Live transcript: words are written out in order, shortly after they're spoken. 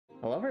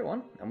Hello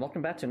everyone, and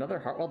welcome back to another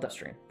Heartwell Demo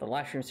stream, the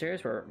live stream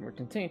series where we're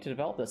continuing to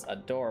develop this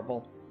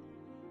adorable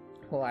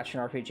full action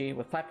RPG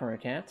with platform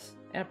mechanics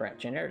and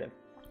branching narrative.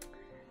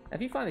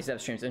 If you find these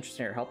dev streams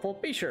interesting or helpful,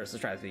 be sure to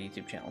subscribe to the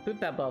YouTube channel. Click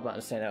that bell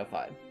button to stay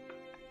notified.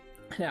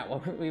 Now,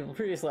 when we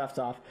previously left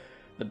off,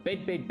 the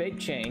big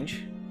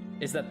change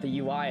is that the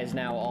UI is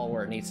now all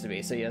where it needs to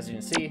be. So as you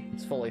can see,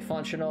 it's fully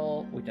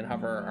functional. We can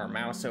hover our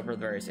mouse over the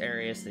various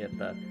areas to get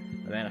the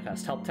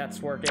manifest help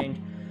text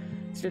working.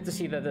 It's good to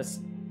see that this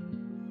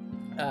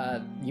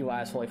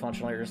UI is fully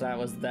functional here, because that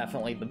was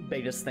definitely the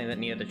biggest thing that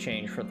needed to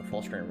change for the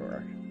full screen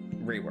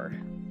rework.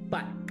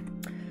 But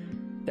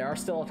there are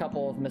still a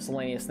couple of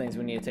miscellaneous things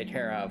we need to take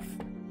care of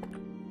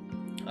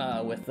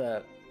with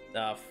the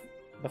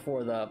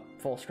before the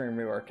full screen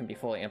rework can be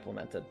fully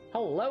implemented.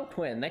 Hello,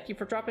 Twin. Thank you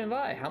for dropping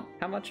by.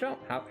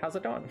 How's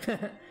it going?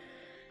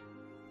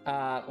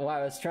 What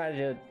I was trying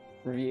to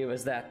review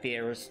is that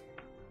there's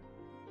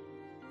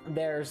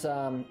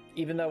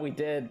even though we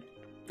did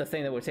the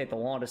thing that would take the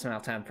longest amount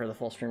of time for the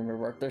full screen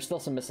rework, there's still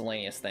some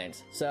miscellaneous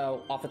things.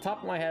 So off the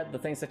top of my head, the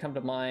things that come to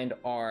mind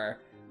are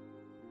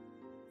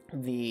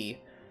the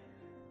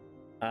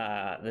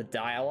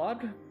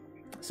dialogue.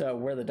 So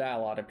where the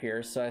dialogue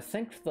appears. So I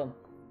think I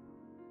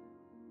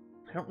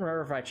don't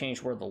remember if I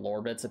changed where the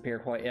lore bits appear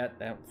quite yet.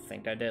 I don't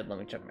think I did. Let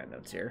me check my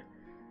notes here.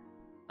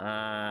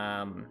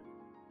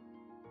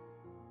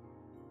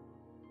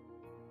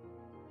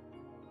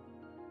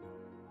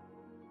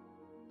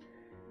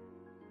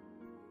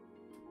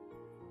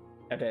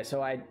 Okay,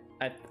 so I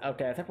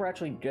think we're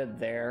actually good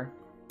there,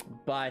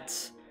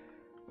 but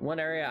one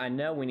area I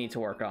know we need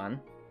to work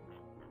on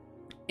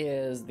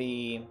is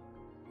the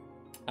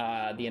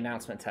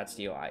announcement text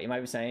UI. You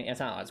might be saying,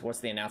 Antomicx, what's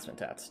the announcement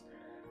text?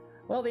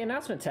 Well, the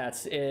announcement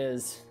text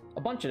is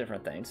a bunch of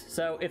different things.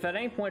 So if at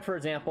any point, for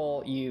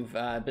example, you've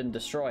been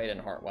destroyed in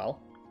Heartwell,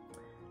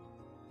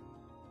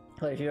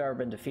 like if you've ever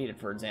been defeated,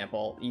 for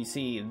example, you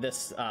see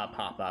this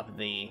pop up,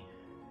 the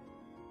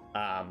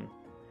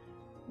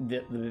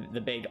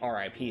big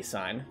RIP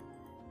sign.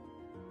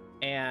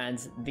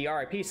 And the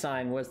RIP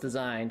sign was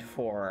designed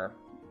for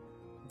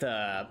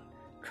the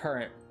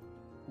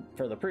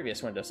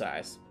previous window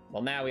size.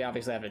 Well, now we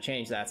obviously have to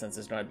change that since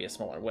it's going to be a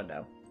smaller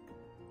window.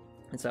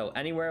 And so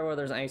anywhere where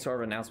there's any sort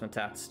of announcement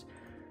text,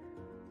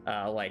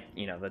 like,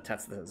 you know, the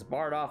text that says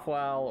barred off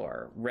well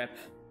or RIP,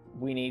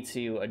 we need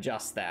to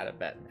adjust that a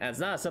bit. And it's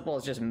not as simple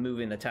as just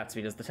moving the text,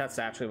 because the text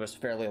actually was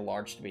fairly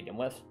large to begin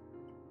with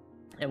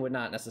and would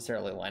not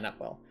necessarily line up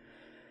well.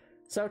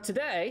 So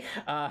today,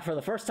 for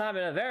the first time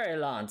in a very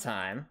long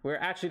time, we're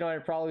actually going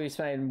to probably be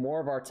spending more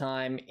of our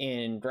time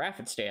in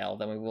GraphicScale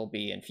than we will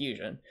be in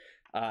Fusion,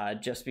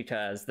 just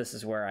because this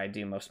is where I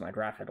do most of my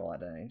graphical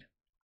editing.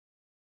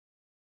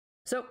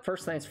 So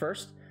first things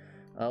first,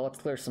 let's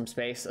clear some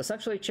space.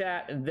 Essentially,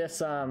 chat,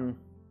 this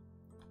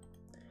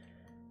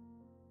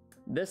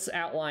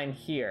outline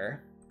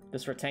here,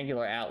 this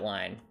rectangular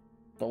outline,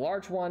 the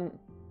large one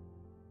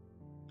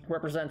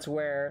represents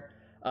where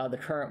the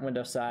current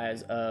window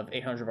size of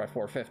 800 by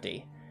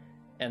 450,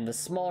 and the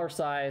smaller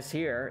size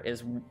here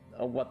is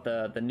what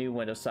the new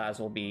window size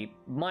will be.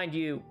 Mind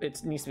you,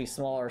 it needs to be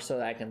smaller so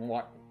that I can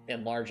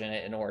enlarge in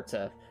it in order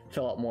to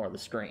fill up more of the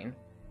screen.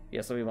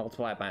 Yeah, so we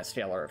multiply it by a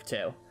scalar of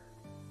 2.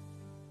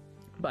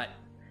 But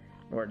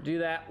in order to do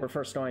that, we're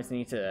first going to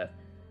need to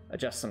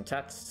adjust some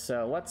text.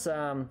 So let's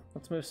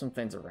move some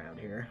things around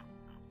here.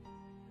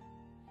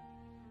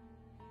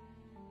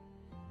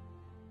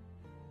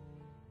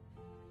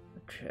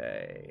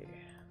 Okay.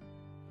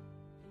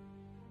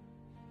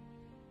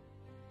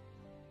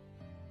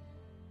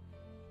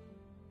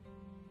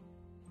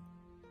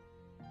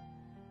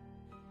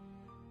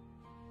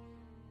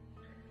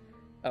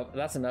 Oh,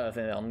 that's another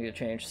thing that I'll need to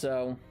change.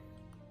 So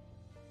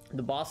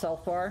the boss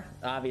health bar,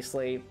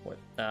 obviously,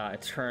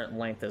 its current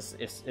length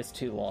is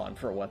too long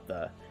for what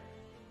the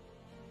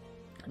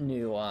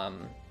new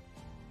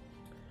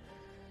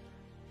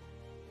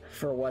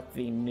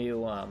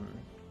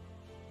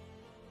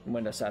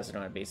window size is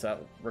going to be, so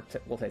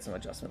we'll take some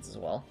adjustments as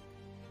well.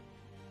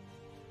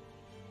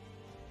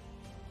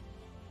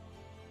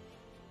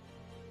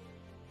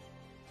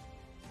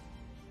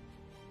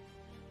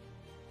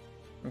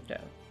 Okay.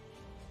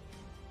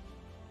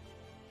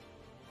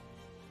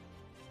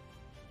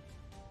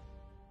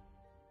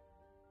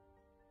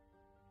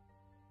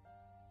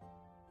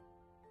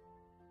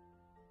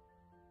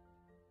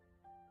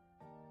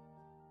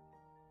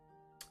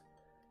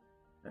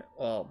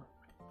 Well,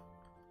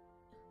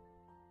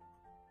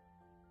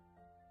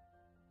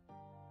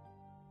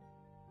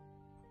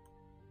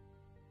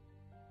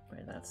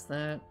 right, that's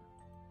that.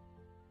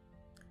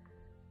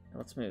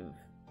 Let's move.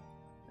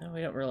 No,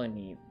 we don't really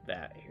need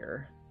that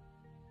here.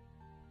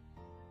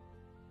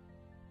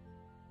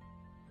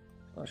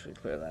 Why should we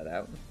clear that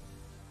out?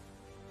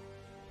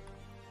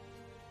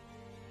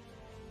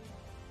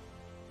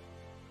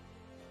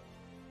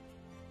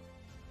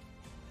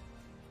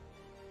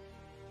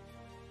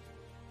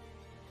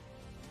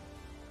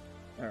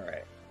 All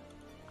right.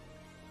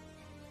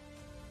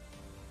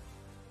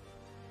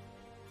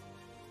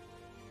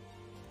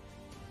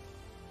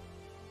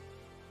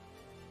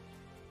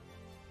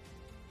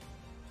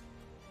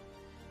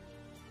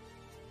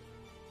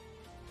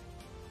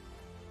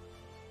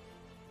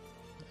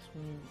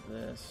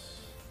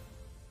 This.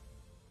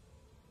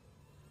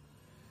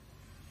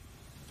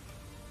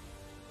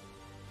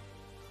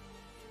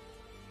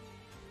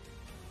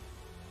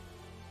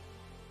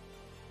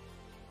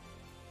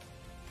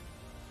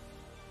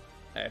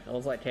 Alright, it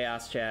feels like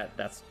chaos chat.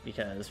 That's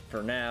because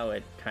for now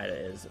it kind of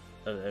is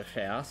a bit of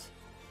chaos.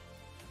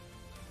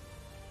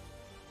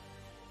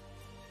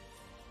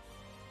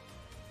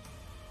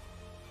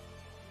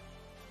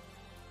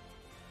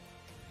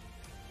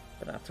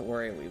 But not to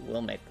worry, we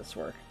will make this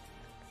work.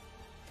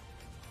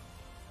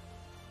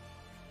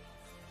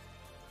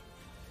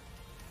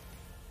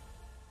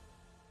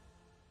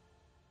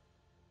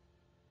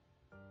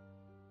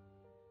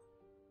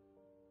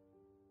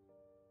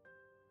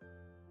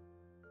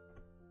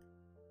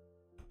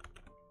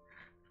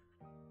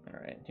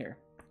 Alright, here.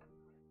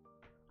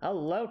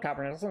 Hello,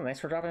 Copper Nicholson.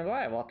 Thanks for dropping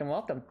by. Welcome,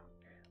 welcome.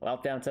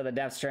 Welcome to the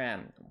dev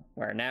stream,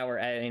 where now we're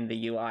adding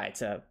the UI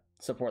to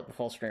support the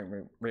full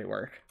screen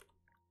rework.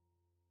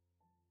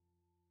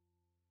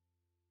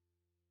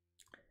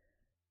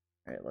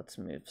 Alright, let's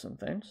move some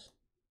things.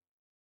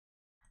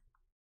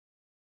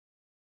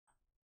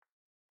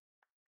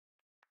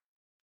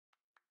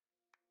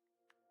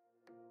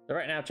 So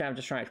right now, chat, I'm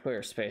just trying to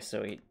clear space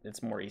so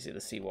it's more easy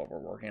to see what we're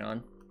working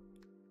on.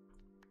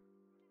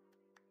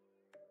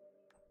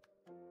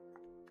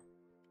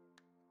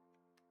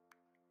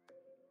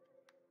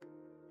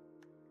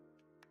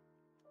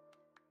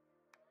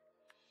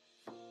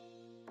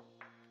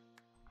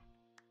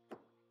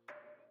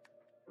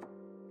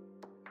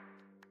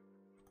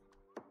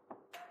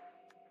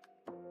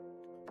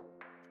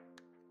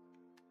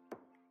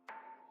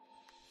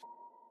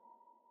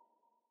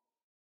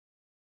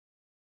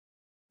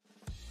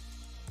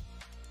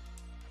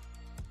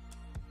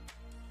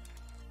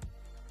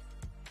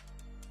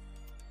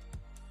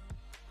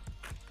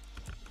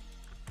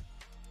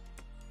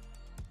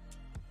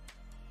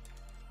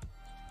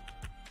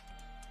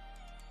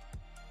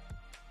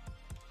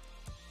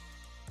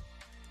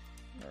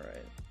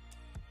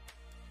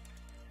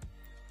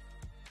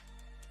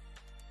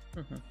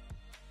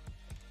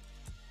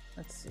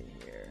 Let's see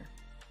here.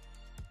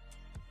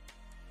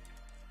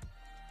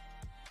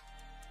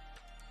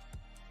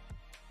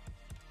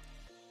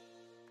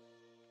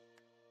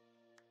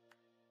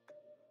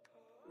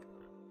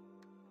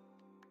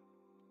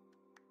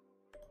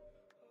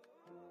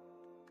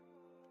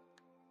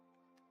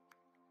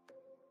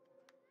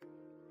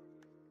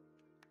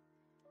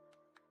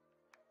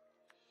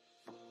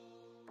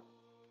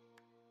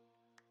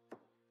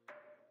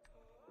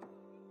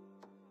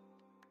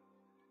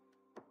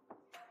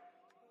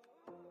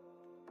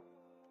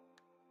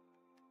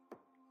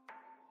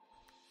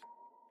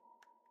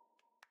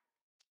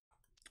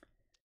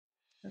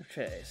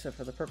 Okay, so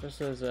for the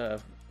purposes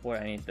of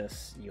what I need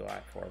this UI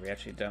for, we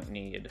actually don't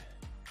need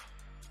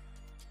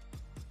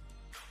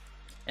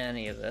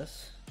any of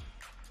this.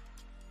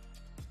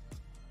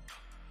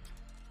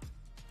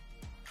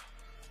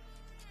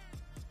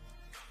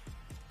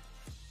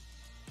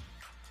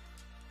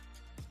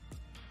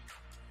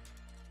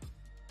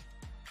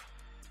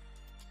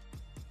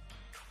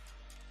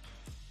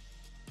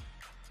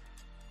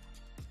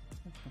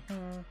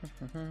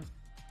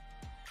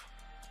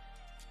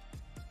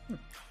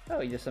 Oh,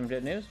 you have some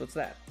good news? What's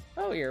that?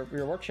 Oh, your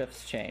work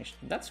shift's changed.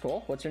 That's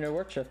cool. What's your new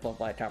work shift look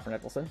like, Copper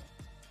Nicholson?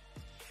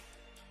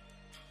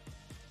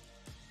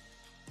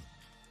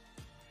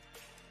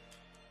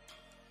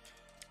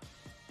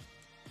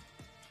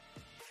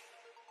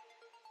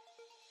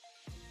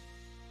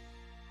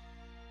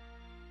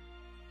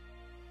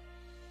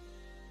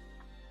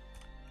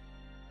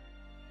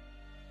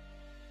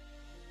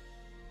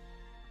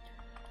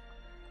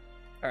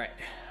 Alright,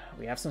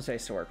 we have some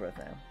space to work with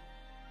now.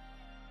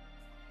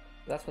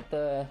 That's what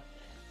the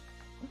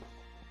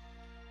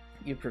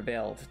 "you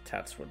prevailed"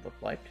 text would look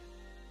like.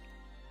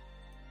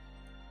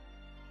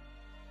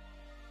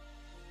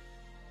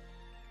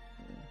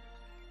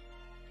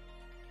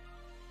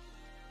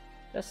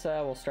 This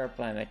we'll start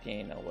by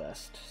making a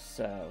list.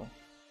 So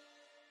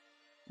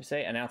we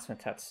say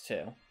announcement text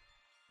 2.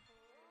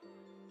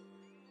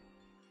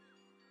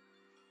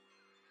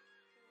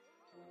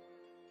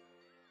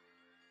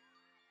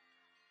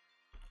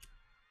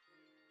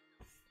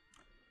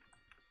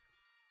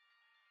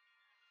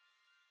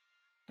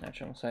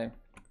 Actually, I'll say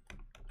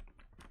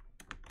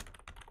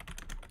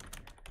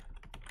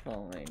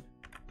following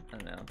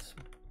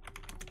announcement.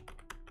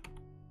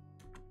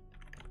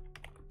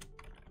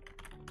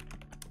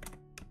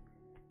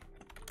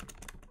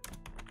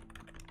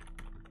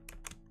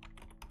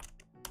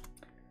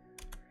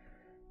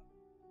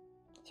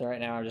 So right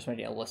now I'm just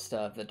making a list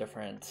of the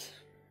different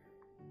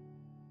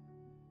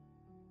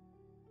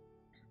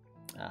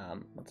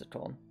what's it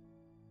called?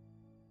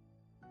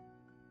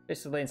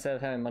 Basically, instead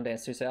of having Monday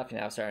and Tuesday off, you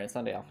now starting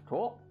Sunday off.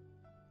 Cool.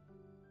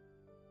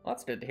 Well,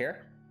 that's good to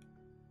hear.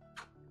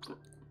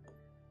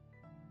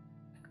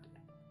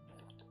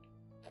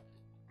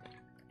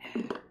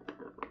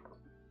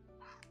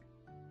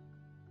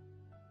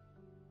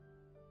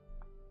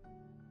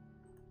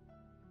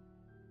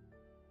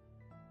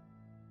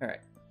 All right.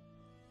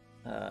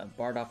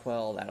 Bar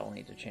Well, that'll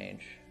need to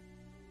change.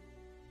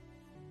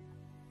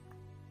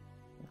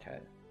 Okay.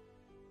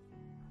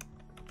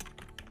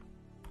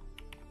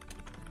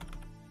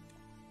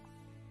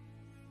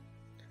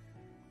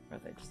 Are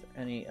there just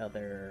any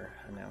other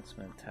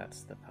announcement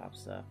text that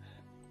pops up?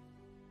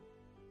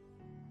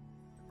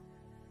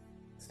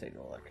 Let's take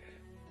a look.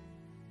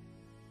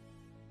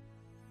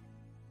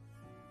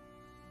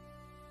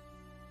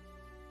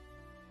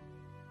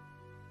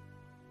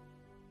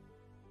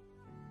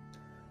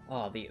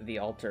 Oh, the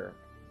altar.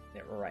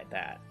 Yeah, we're right,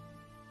 that.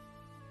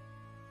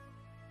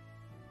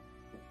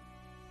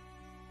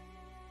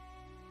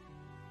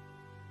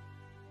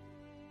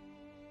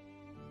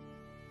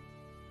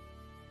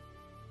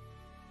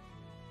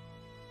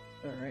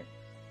 All right.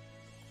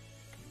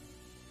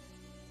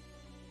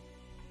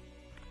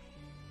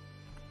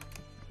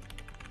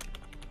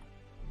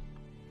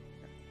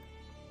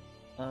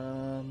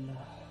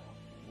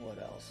 What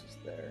else is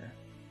there?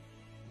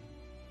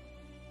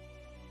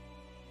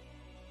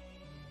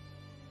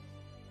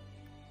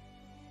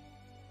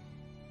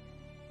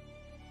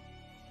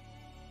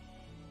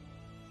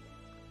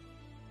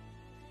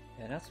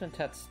 Yeah, announcement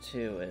text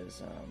 2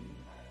 is I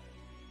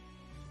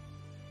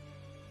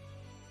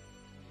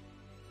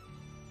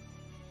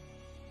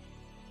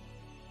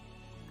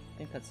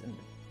think that's in the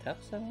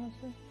depths, I want to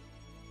say.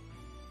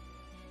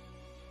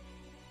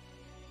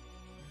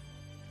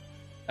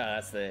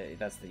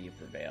 That's the you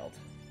prevailed.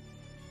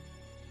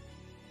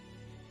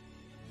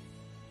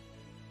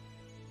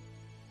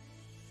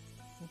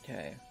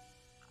 Okay.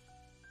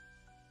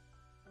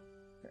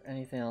 Is there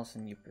anything else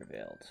in you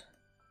prevailed?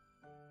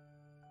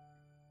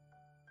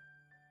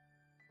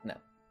 No.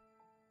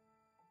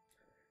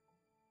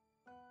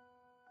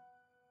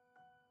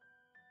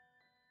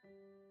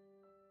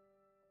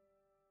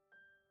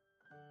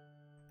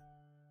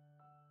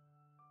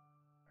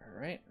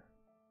 All right.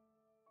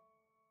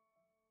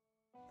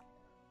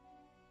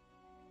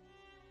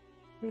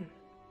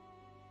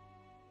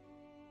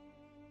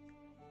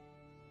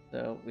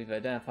 So we've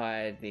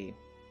identified the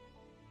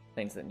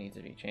things that need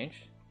to be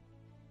changed.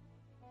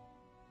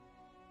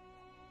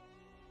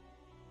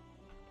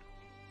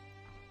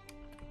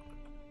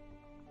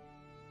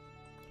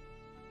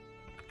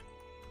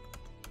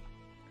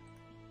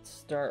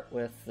 Start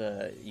with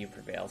you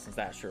prevail, since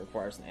that actually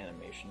requires an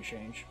animation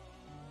change.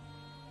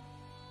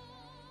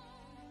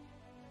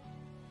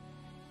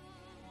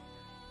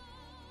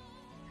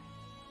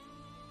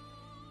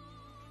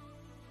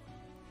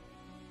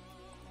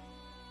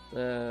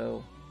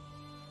 So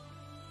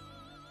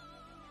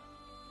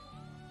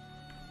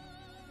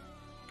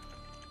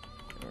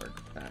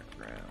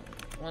background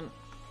 1.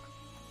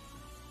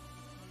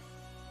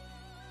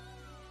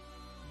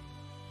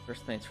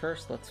 First things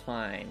first, let's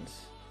find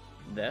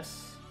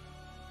this.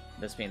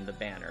 This being the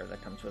banner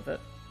that comes with it.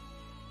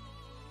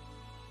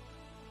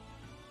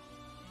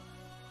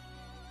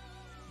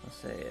 Let's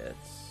say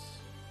it's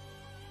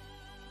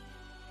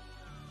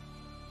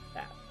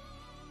that.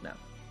 No.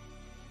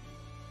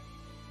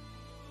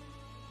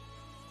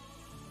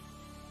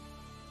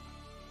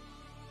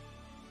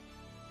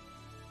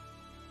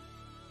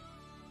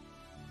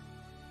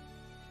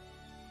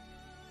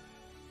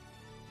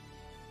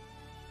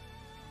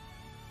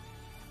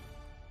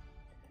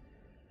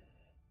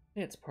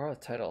 It's part of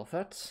the title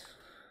effects.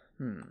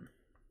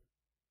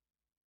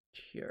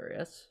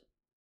 Curious.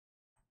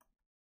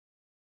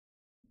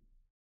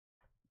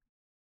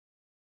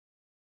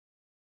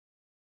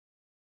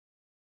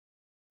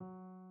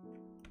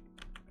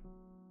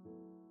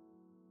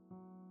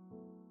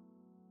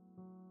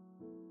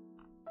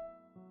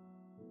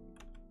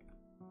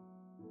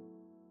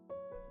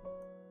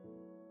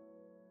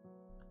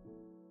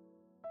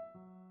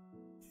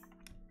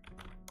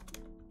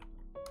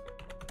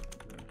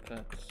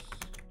 Effects.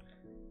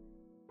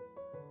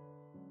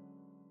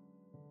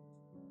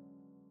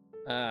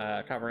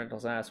 Copper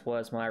Nichols asked,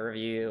 was my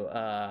review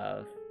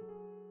of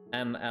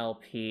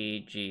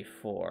MLP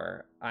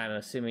G4? I'm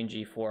assuming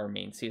G4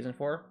 means season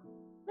 4.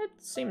 It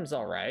seems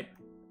alright.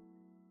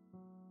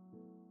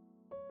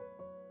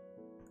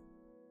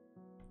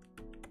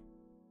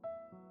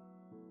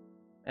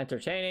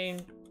 Entertaining?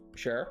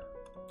 Sure.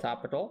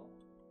 Topical?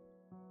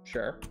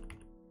 Sure.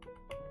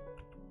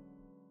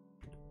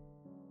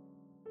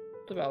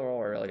 That's about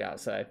all I really gotta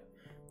say.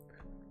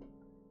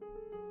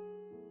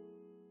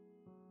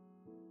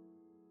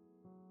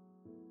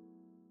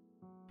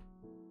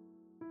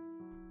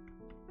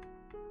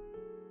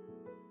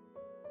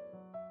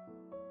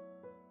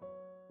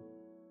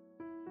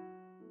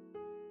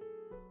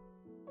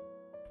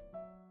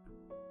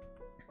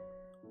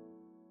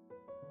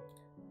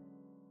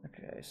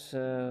 Okay,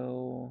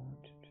 so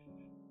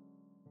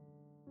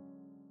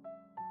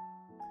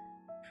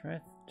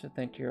try to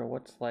think here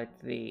what's like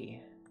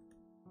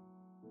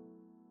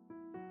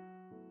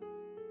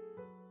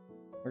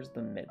where's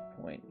the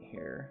midpoint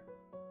here?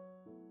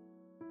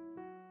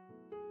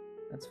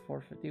 That's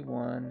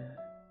 451.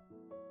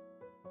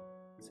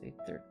 It's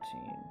 813.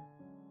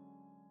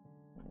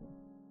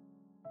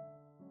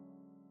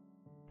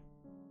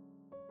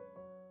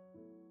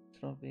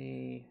 It'll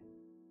be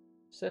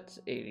Sits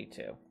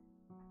 82.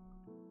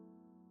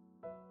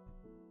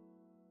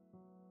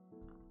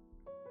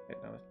 Okay,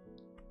 no.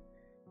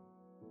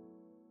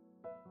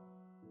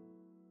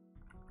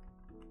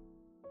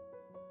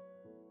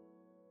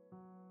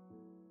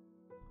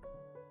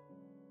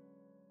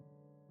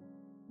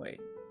 Wait.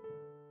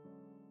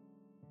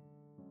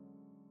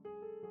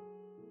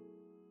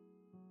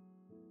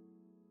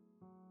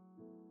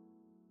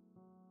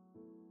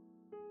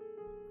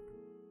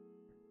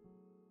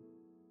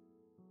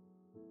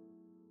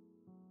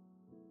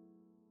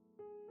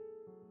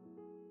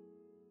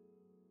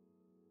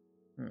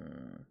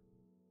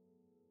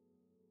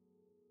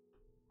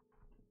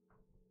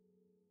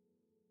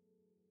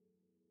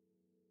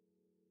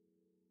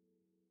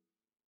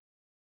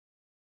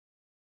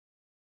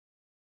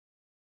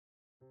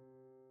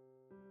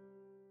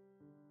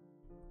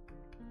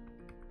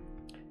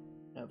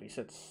 No, if he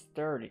sits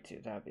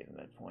 32, that'd be the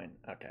midpoint.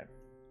 Okay.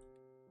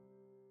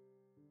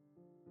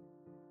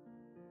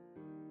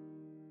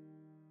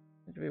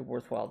 It'd be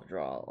worthwhile to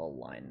draw a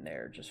line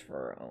there just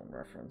for our own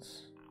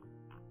reference.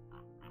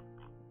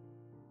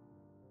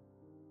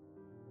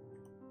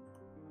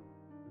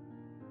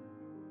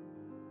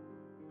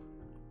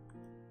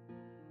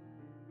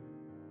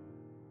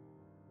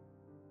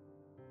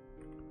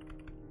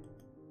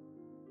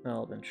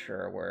 Well, then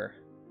sure, we're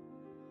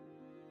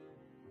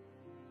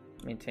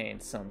maintain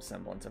some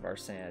semblance of our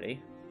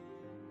sanity.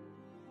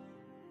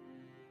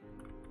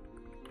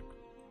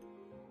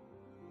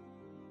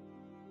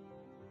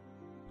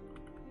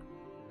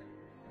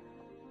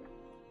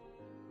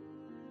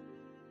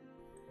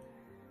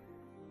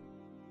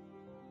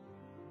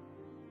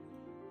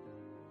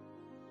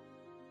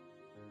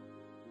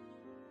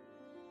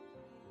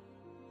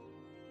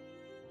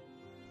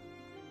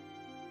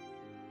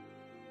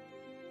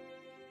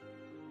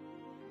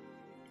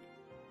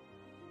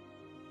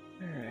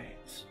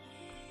 Alright.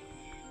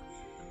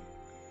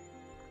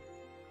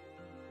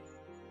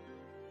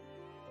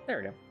 There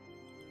we go.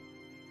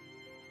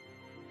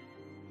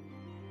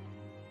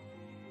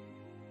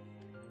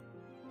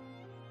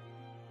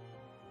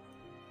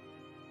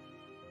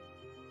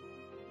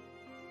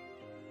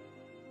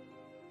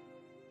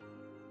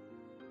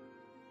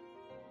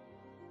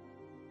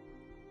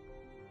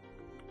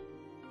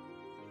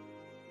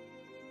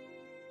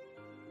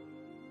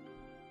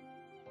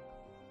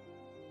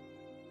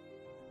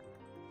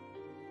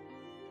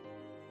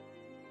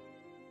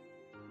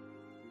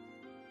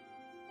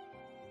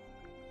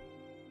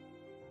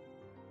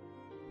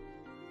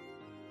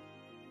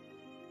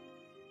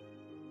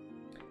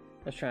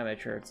 Let's try to make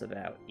sure it's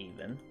about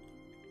even.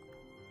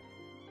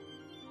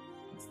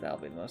 That'll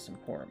be the most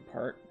important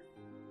part.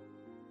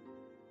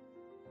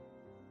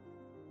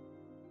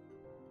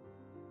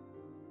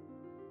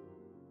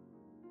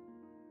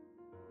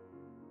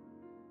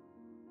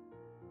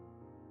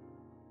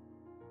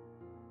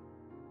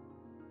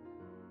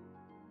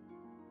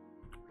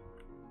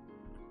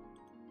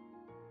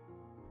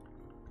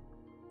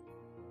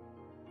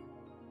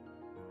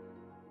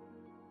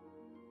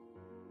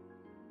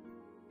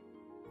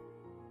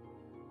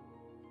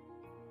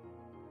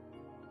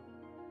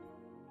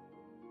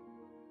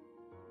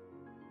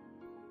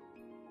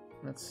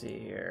 Let's see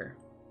here.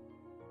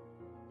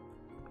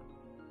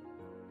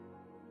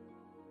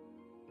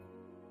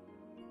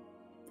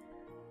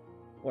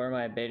 What are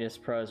my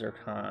biggest pros or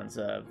cons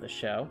of the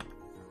show?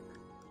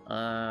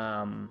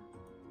 I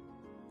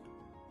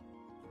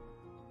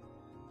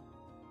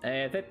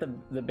think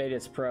the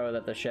biggest pro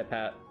that the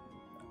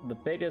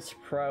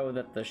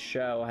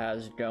show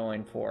has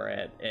going for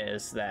it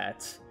is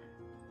that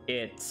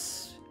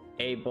it's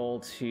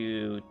able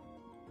to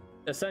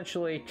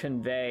essentially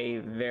convey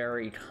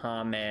very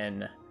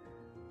common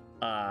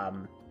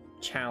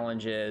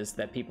challenges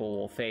that people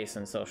will face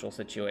in social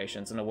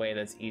situations in a way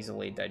that's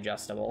easily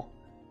digestible.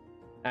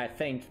 I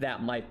think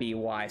that might be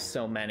why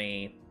so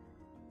many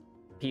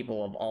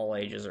people of all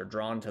ages are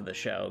drawn to the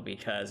show,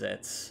 because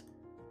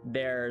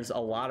there's a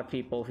lot of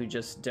people who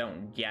just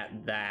don't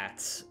get that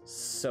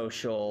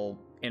social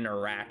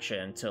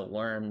interaction to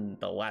learn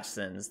the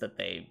lessons that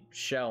they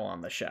show on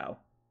the show.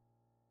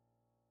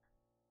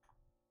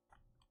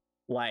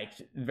 Like,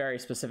 very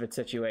specific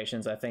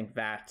situations, I think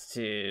back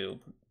to,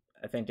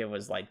 I think it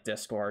was like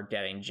Discord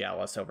getting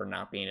jealous over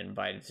not being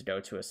invited to go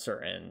to a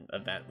certain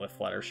event with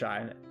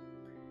Fluttershy,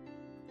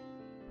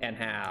 and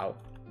how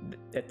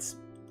it's,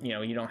 you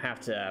know, you don't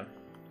have to,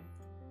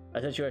 a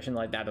situation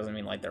like that doesn't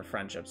mean like their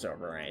friendship's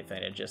over or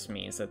anything, it just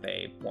means that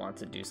they want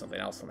to do something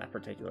else on that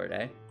particular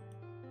day.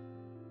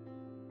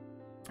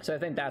 So I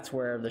think that's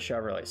where the show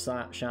really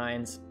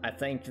shines. I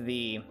think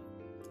the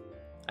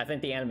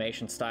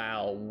animation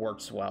style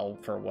works well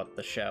for what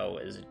the show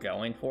is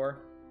going for.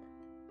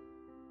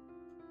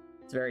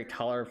 It's very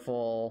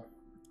colorful.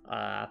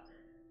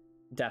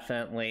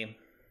 Definitely,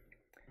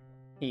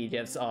 he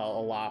gives a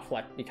lot of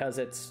flex because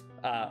it's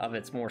of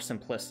its more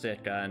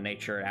simplistic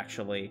nature.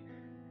 Actually,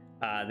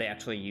 they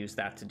actually use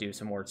that to do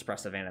some more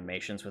expressive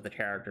animations with the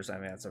characters. I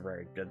mean, that's a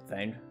very good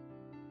thing.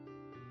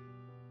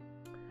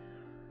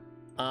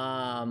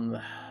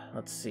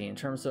 Let's see. In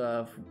terms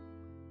of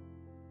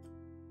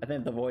I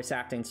think the voice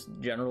acting's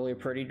generally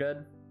pretty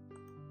good.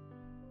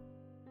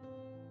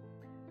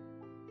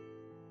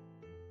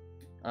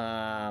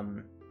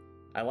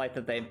 I like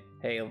that they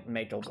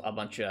make a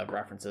bunch of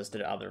references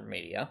to other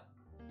media.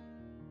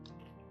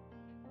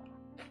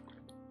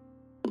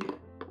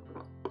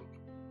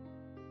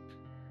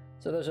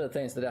 So those are the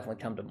things that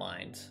definitely come to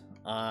mind.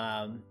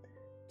 In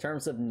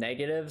terms of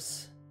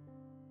negatives,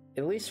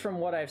 at least from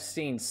what I've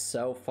seen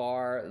so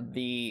far,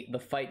 the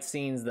fight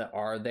scenes that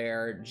are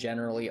there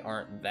generally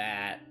aren't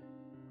that,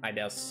 I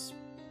guess...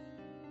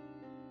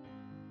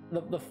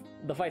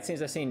 The fight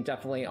scenes I've seen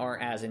definitely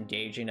aren't as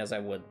engaging as I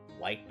would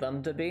like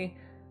them to be.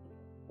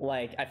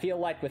 Like, I feel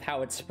like with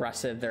how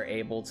expressive they're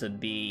able to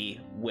be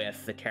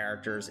with the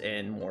characters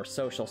in more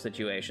social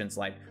situations,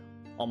 like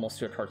almost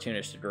to a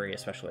cartoonish degree,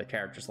 especially with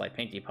characters like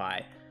Pinkie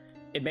Pie,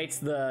 it makes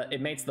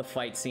the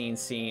fight scene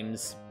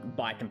seems,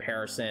 by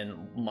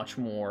comparison, much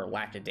more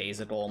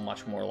lackadaisical,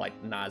 much more like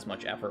not as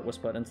much effort was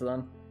put into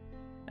them.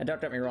 And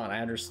don't get me wrong, I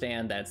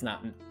understand that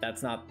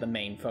that's not the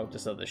main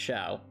focus of the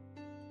show.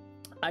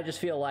 I just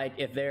feel like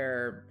if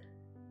they're,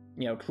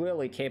 you know,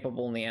 clearly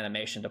capable in the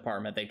animation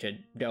department, they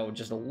could go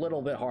just a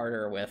little bit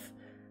harder with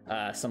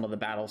some of the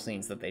battle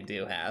scenes that they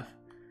do have.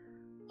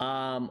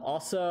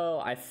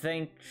 Also, I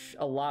think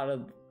a lot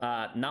of,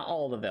 not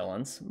all the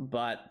villains,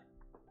 but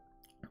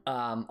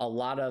a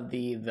lot of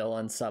the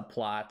villain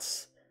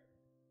subplots,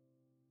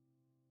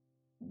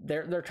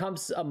 there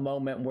comes a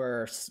moment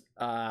where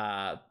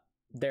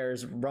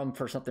there's room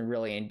for something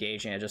really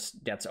engaging. It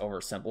just gets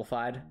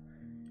oversimplified.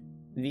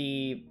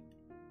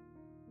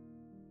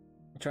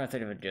 I'm trying to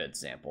think of a good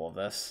example of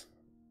this.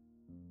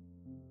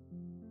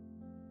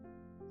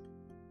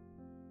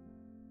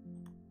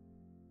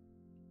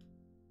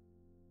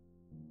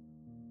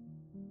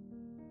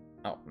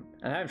 Oh,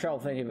 I'm having trouble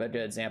thinking of a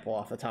good example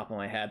off the top of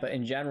my head, but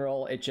in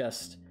general,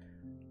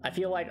 I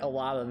feel like a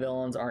lot of the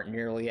villains aren't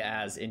nearly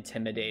as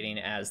intimidating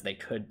as they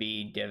could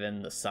be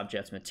given the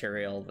subject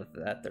material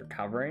that they're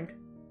covering.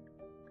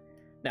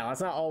 Now,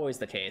 that's not always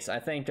the case. I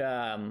think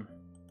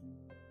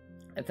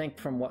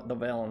from what the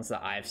villains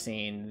that I've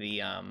seen,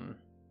 the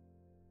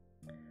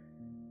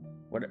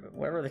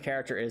whatever the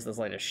character is that's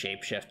like a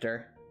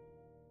shapeshifter,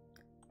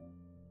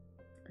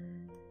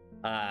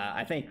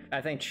 I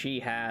think she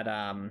had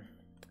a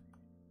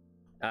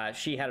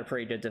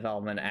pretty good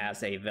development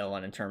as a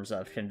villain in terms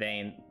of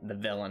conveying the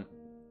villain,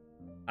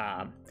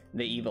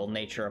 the evil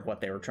nature of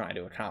what they were trying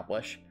to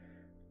accomplish.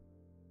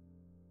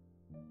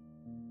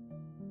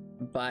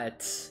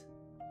 But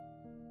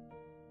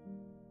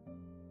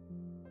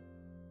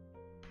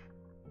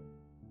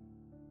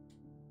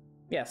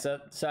yeah, so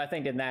I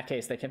think in that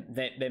case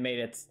they made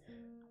it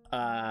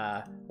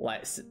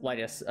like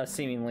a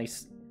seemingly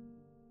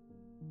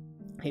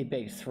a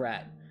big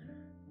threat.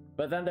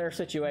 But then there are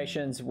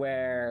situations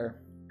where,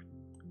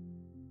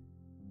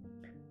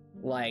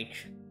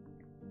 like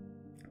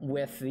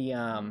with the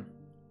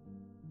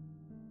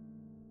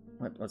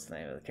what's the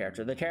name of the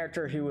character? The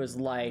character who was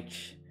like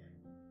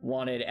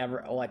wanted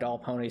all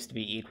ponies to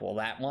be equal,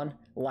 that one.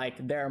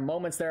 Like, there are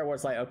moments there where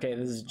it's like, okay,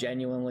 this is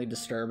genuinely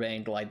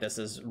disturbing, like this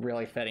is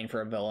really fitting for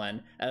a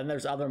villain. And then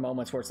there's other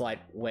moments where it's like,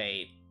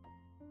 wait,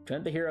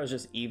 couldn't the heroes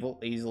just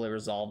easily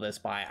resolve this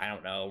by, I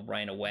don't know,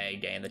 running away,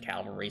 getting the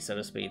cavalry, so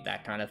to speak,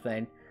 that kind of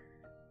thing?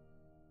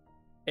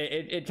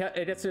 It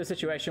gets to a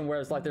situation where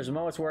it's like, there's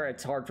moments where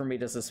it's hard for me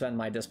to suspend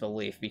my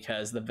disbelief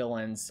because the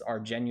villains are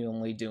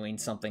genuinely doing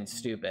something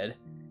stupid,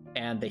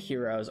 and the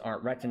heroes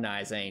aren't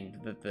recognizing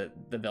that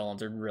the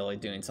villains are really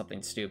doing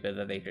something stupid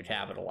that they could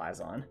capitalize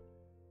on.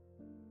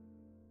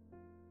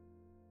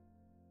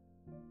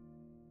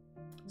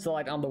 So,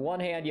 like, on the one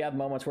hand, you have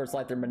moments where it's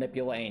like they're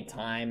manipulating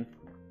time,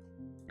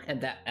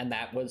 and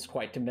that was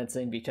quite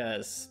convincing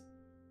because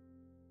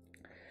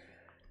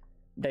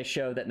they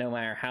showed that no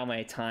matter how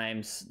many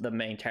times the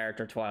main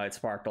character, Twilight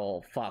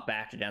Sparkle, fought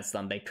back against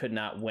them, they could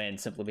not win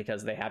simply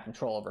because they had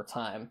control over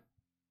time.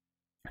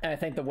 And I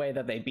think the way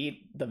that they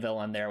beat the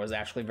villain there was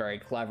actually very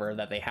clever,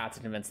 that they had to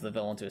convince the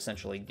villain to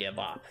essentially give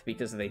up,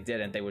 because if they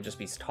didn't, they would just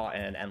be caught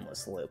in an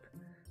endless loop.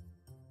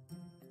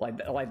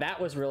 Like that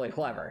was really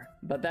clever.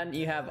 But then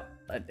you have,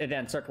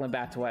 again, circling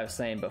back to what I was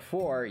saying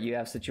before, you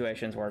have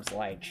situations where it's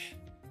like,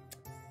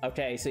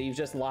 okay, so you've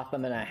just locked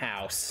them in a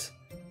house,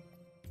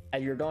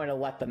 and you're going to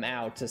let them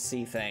out to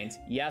see things.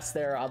 Yes,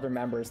 there are other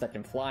members that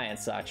can fly and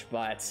such,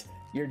 but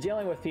you're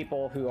dealing with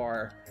people who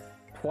are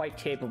quite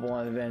capable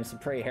and have been in some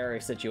pretty hairy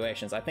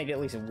situations. I think at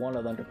least one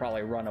of them could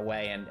probably run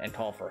away and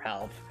call for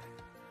help.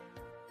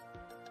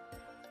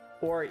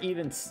 Or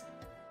even,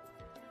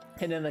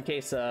 and in the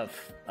case of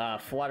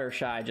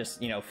Fluttershy,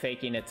 just, you know,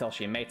 faking it till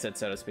she makes it,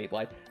 so to speak.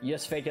 Like, you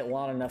just fake it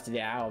long enough to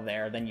get out of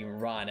there, then you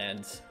run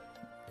and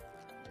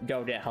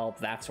go get help,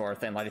 that sort of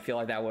thing. Like, I feel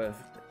like that would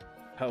have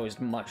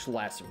posed much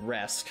less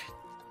risk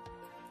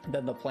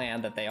than the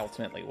plan that they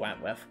ultimately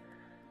went with.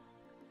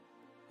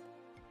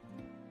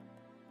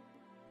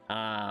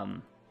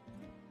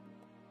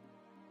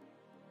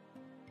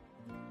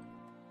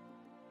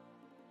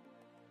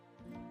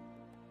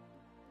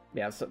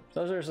 Yeah, so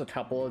those are just a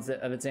couple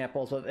of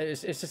examples, but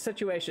it's a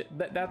situation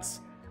that's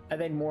I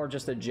think more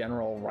just a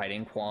general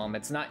writing qualm.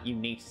 It's not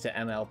unique to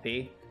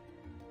MLP.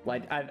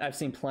 Like, I've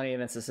seen plenty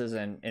of instances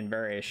in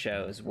various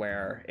shows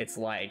where it's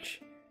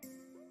like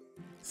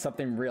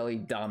something really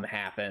dumb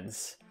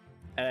happens,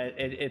 and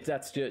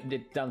that's just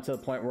dumb to the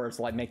point where it's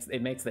like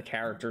it makes the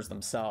characters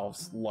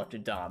themselves look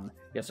dumb.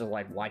 It's just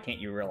like, why can't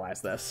you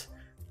realize this?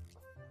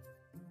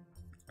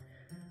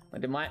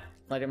 Like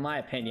in my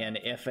opinion,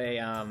 if a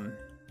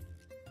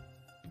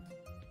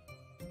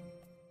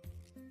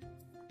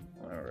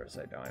where was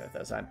I going with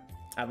this?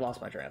 I've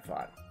lost my train of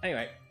thought.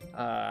 Anyway,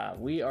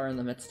 we are in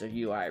the midst of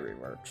UI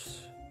reworks.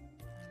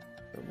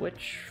 So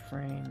which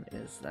frame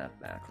is that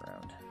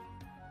background?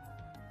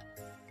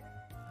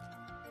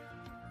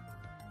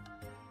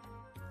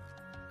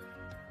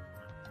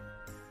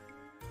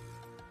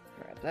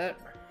 Grab that.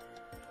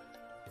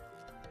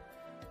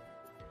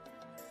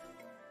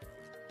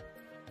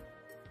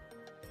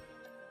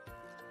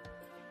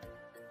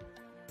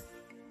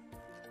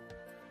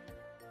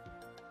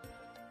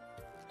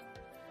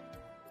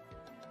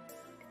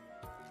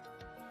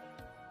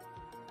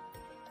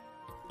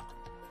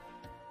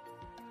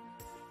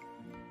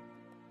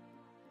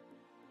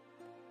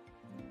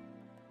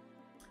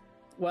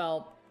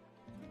 Well,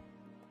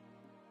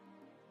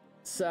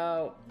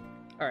 so,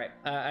 all right,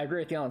 I agree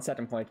with you on the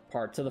second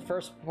part. So the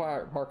first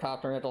part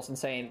Copter Nicholson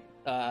saying,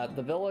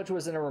 the village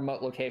was in a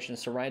remote location,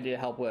 Serenity to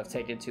help would have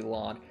taken too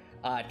long.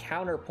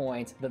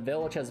 Counterpoint, the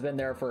village has been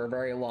there for a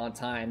very long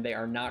time. They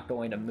are not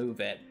going to move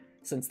it,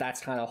 since that's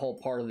kind of a whole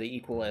part of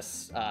the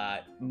Equalist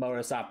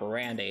modus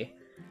operandi.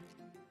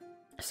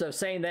 So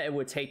saying that it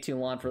would take too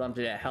long for them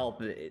to get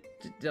help, it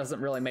doesn't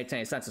really make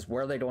any sense. It's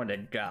where are they going to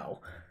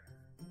go?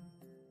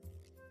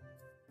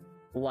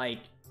 Like,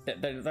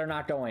 they're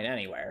not going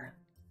anywhere.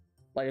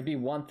 Like, it'd be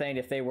one thing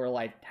if they were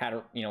like had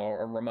a, you know,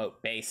 a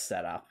remote base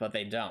set up, but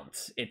they don't.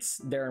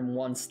 They're in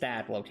one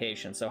stat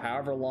location, so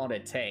however long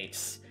it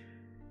takes,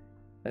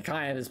 that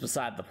kind of is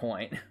beside the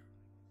point.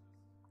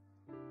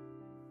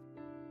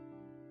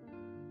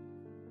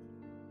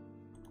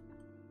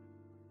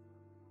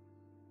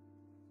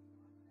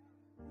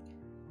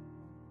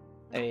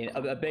 I mean,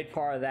 a big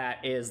part of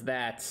that is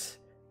that,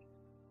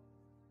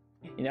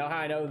 you know how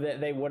I know that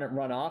they wouldn't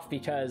run off?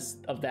 Because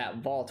of that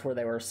vault where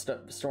they were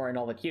storing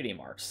all the cutie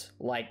marks.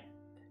 Like,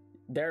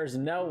 there's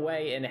no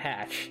way in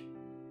heck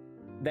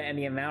that in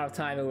the amount of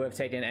time it would have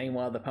taken any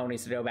one of the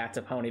ponies to go back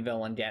to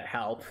Ponyville and get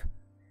help,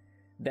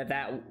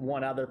 that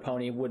one other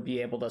pony would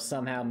be able to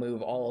somehow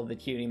move all of the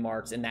cutie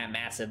marks in that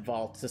massive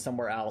vault to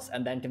somewhere else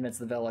and then convince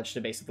the village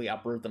to basically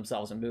uproot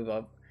themselves and move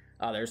up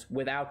others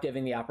without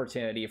giving the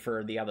opportunity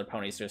for the other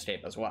ponies to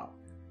escape as well.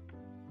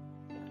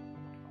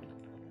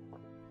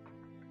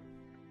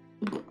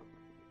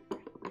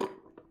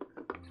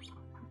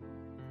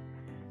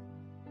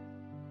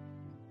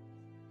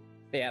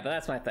 Yeah, but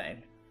that's my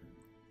thing.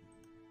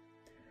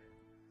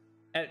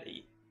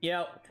 You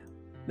know,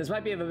 this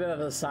might be a bit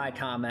of a side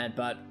comment,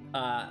 but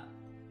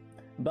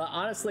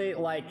honestly,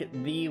 like,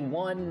 the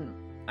one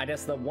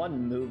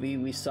movie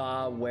we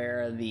saw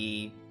where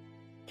the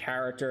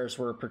characters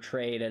were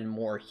portrayed in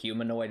more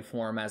humanoid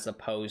form as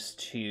opposed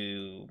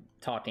to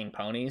talking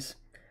ponies,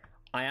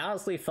 I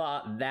honestly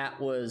thought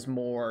that was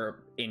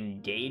more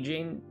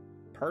engaging,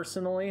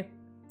 personally.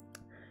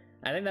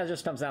 I think that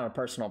just comes down to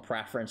personal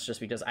preference, just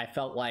because I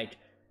felt like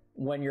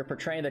when you're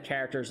portraying the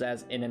characters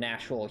as in an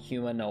actual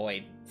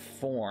humanoid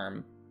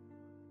form,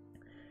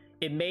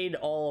 it made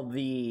all of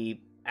the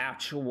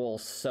actual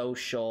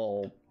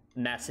social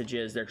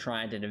messages they're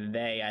trying to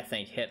convey, I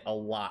think, hit a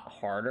lot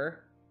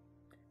harder.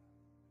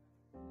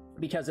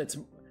 Because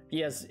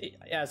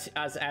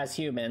as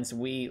humans,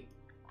 we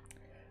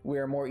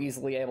are more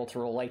easily able to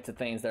relate to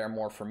things that are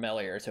more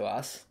familiar to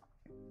us.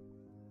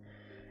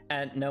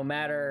 And no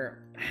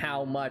matter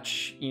how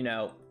much, you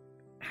know,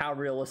 how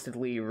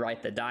realistically you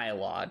write the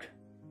dialogue,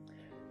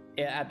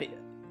 at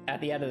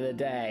the end of the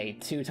day,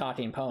 two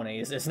talking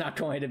ponies is not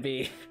going to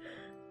be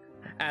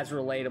as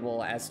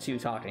relatable as two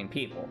talking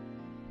people.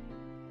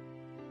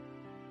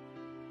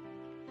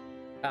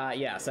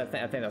 Yes, I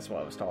think that's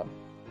what it was called.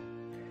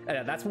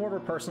 That's more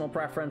of a personal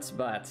preference,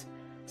 but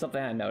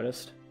something I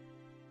noticed.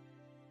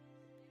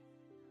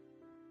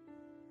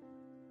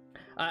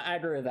 I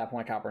agree with that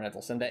point, Copper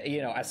Nicholson. That,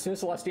 you know, as soon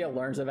as Celestia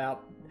learns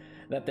about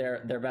that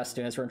their best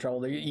students were in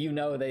trouble, you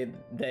know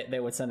they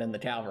would send in the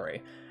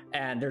cavalry,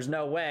 and there's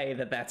no way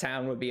that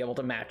town would be able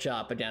to match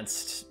up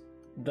against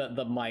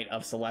the might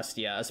of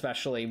Celestia,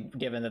 especially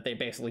given that they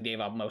basically gave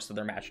up most of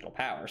their magical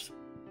powers.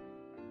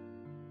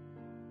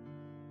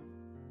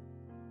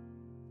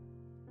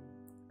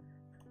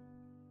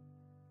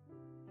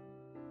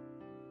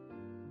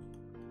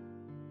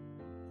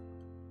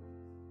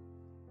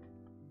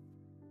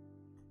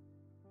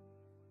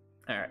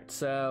 Alright,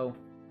 so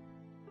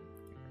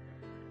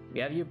we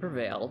have you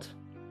prevailed.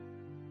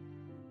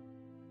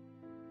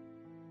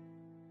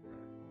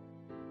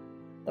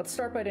 Let's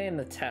start by getting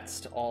the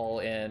text all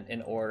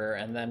in order,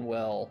 and then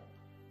we'll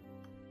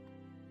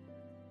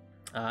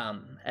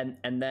and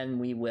then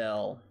we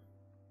will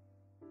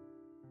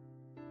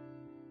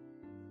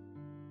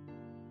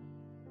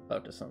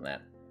focus on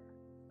that.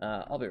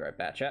 I'll be right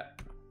back,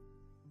 chat.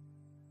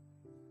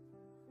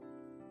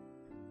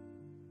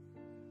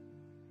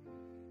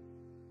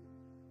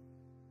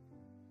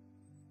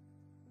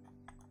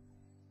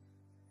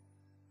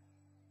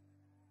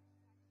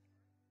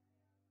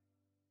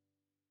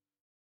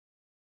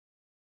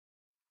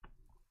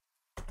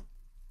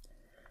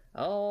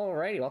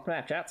 Alrighty, welcome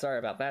back, chat. Sorry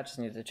about that, just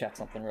needed to check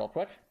something real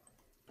quick.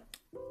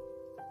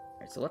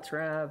 Alright, so let's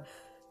grab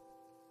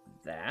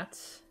that.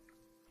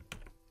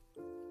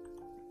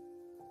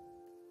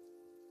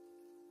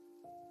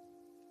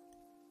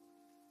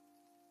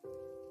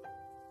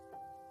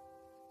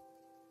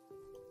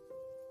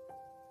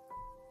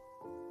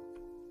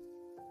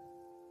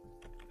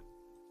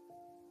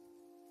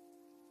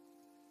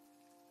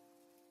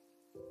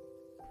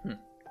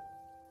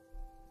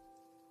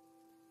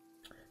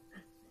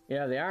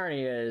 Yeah, the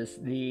irony is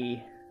the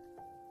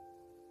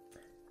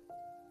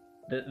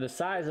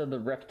size of the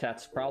rip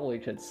text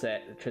probably should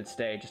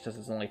stay just as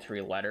it's only 3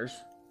 letters.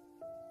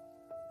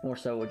 More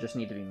so, it would just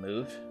need to be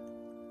moved.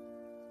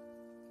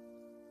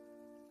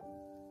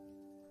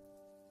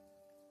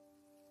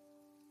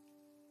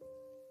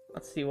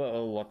 Let's see what it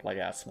will look like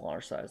at a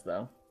smaller size,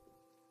 though.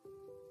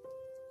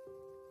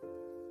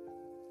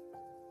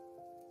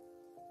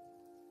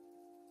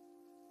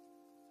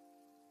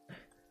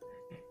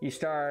 You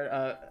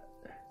start,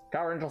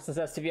 Robert Nicholson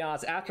says, to be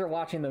honest, after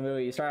watching the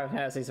movie, you start having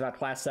fantasies about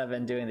Class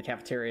 7 doing the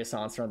cafeteria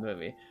songs from the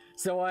movie.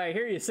 So what I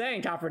hear you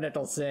saying, Copper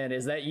Nicholson,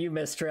 is that you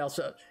miss Trails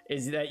of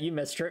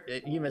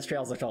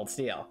Cold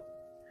Steel.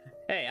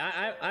 Hey,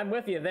 I'm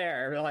with you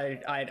there.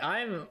 Like,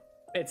 I'm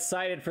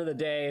excited for the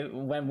day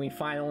when we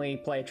finally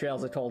play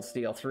Trails of Cold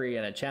Steel 3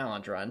 in a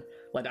challenge run.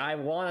 Like, I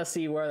want to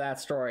see where that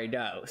story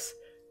goes.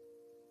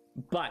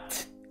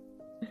 But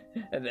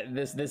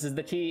this is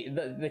the key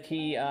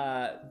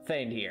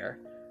thing here.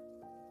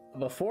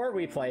 Before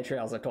we play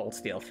Trails of Cold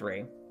Steel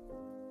 3,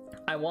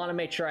 I want to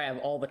make sure I have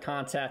all the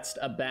context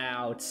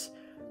about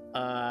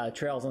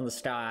Trails in the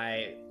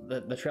Sky,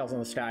 the Trails in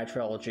the Sky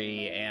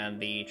trilogy, and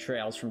the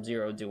Trails from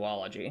Zero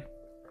duology,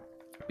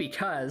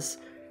 because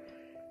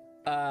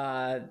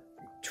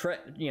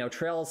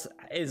Trails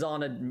is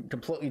on a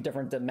completely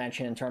different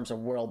dimension in terms of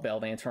world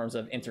building, in terms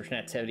of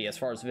interconnectivity, as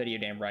far as video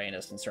game writing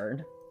is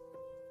concerned,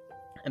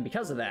 and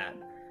because of that,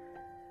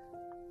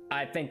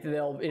 I think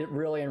it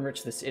really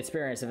enrich this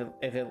experience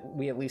if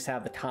we at least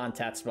have the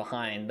context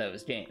behind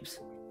those games.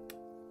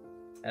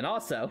 And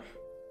also,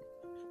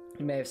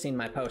 you may have seen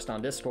my post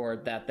on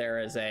Discord that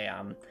there's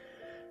a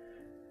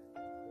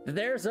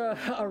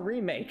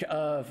remake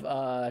of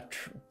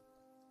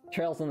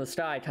Trails in the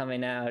Sky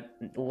coming out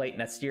late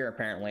next year,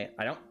 apparently.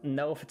 I don't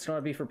know if it's going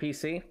to be for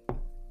PC,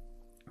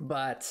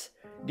 but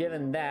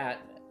given that,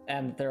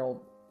 and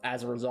there'll,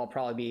 as a result,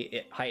 probably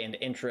be heightened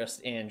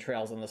interest in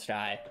Trails in the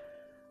Sky,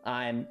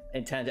 I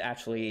intend to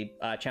actually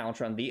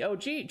challenge run the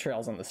OG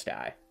Trails in the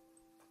Sky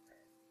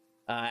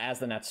as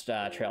the next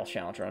Trails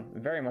challenge run.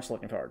 I'm very much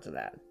looking forward to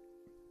that.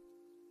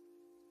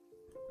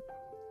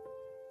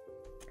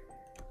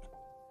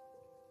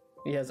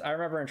 Because I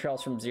remember in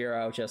Trails from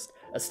Zero, just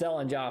Estelle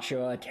and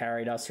Joshua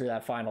carried us through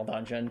that final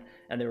dungeon,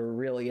 and they were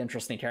really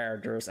interesting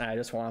characters, and I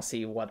just want to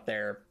see what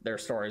their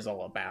story's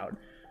all about.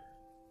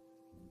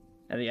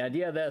 And the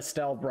idea that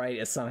Estelle Bright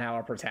is somehow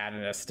a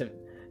protagonist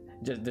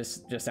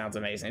just sounds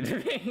amazing to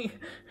me.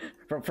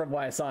 From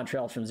what I saw in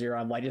Trails from Zero,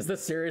 I'm like, is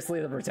this seriously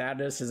the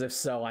protagonist? As if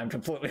so, I'm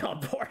completely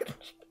on board.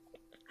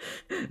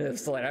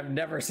 It's like, I've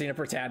never seen a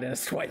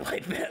protagonist quite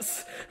like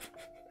this.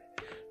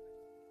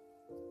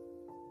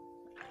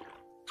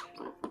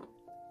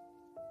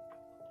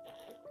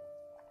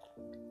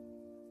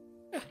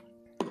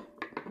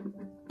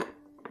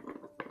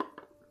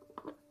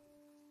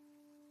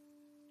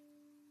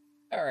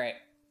 All right.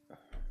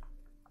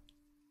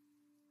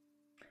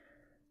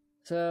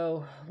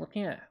 So,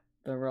 looking at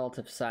the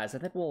relative size, I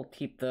think we'll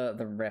keep the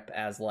rip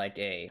as like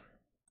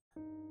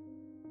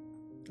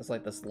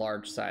this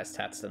large size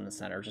text in the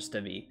center, just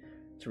to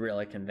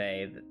really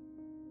convey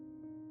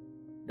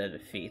the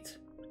defeat.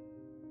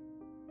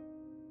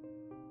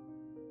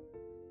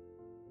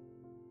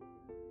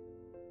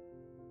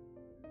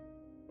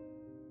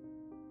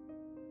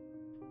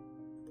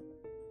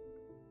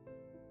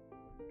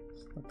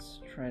 So let's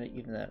try to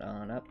even that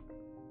on up.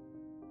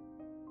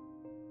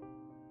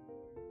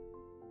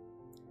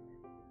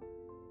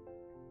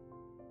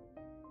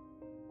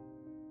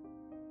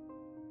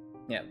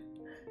 Yeah,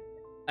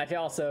 I can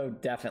also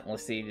definitely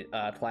see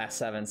Class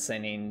 7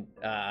 singing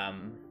that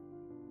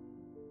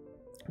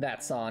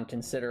song,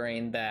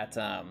 considering that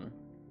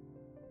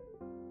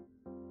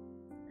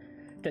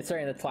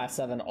Class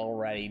 7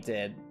 already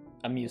did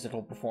a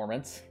musical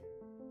performance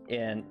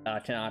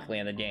canonically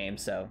in the game,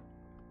 so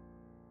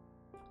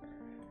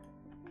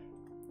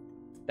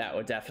that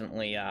would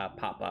definitely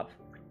pop up.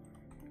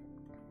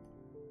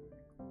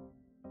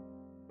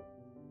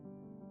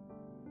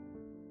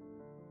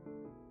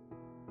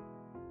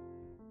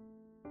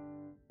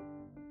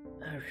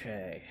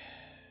 Okay.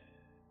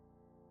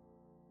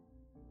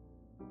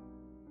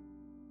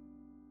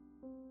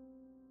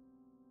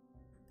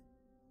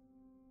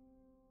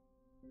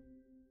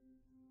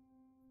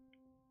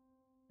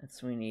 And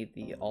so we need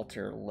the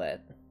alter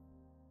lit.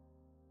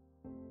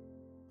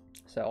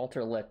 So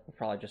alter lit will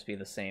probably just be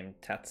the same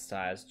text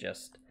size,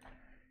 just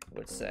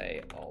would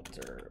say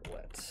alter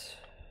lit.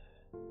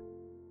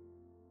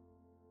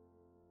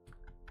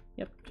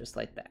 Yep, just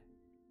like that.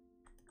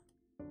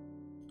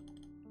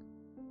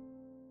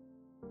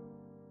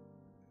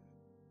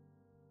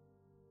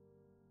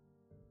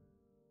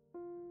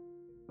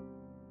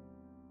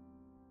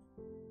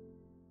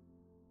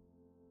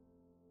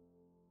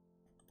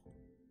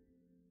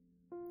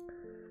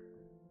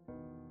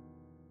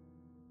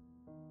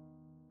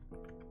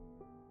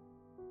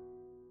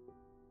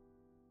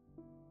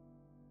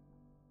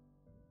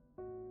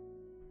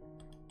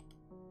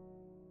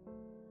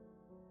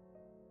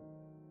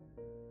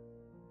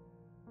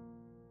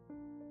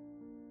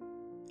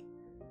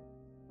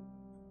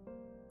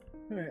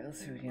 Alright, let's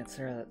see if we can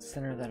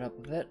center that up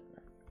a bit.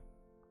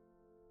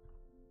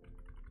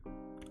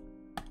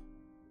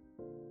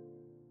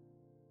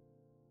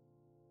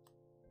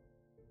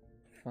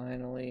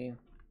 Finally.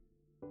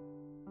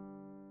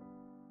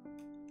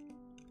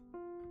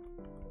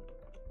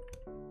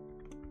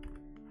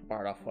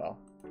 Heartwell.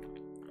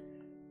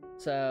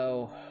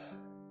 So,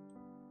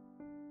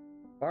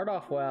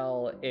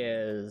 Heartwell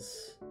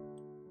is,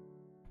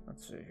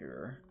 let's see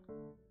here.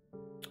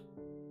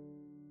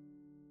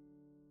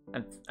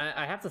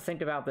 I have to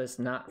think about this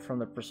not from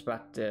the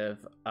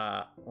perspective,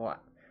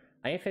 what?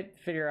 I need to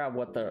figure out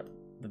what the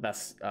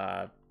best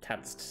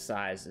text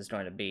size is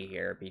going to be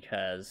here,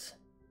 because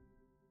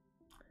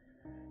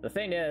the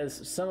thing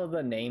is, some of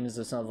the names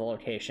of some of the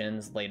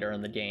locations later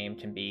in the game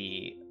can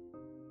be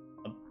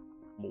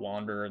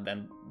longer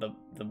than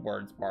the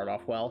words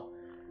Heartwell.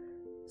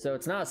 So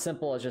it's not as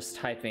simple as just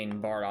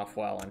typing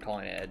Heartwell and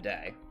calling it a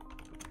day.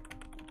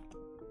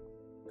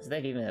 So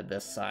they even at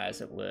this size,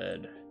 it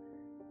would...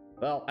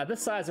 Well, at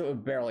this size it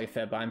would barely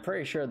fit, but I'm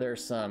pretty sure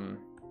there's some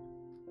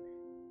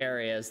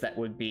areas that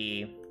would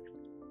be...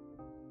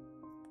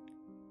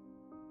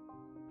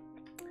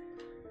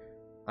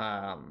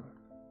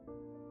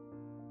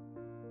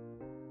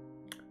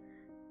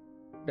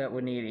 that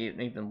would need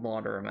an even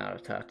longer amount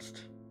of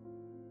text.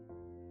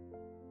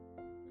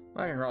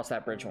 I can cross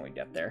that bridge when we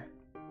get there.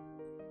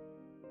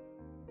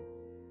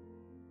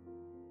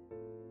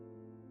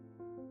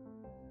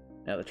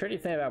 Now, the tricky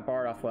thing about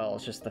Heartwell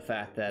is just the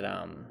fact that, I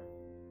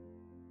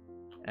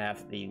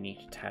have the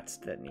unique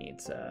text that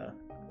needs,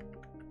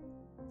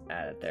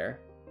 added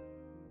there.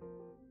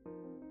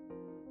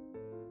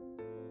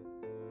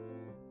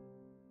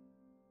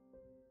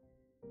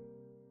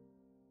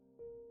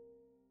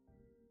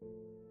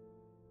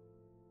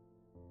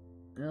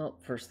 Well,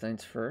 first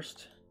things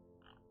first.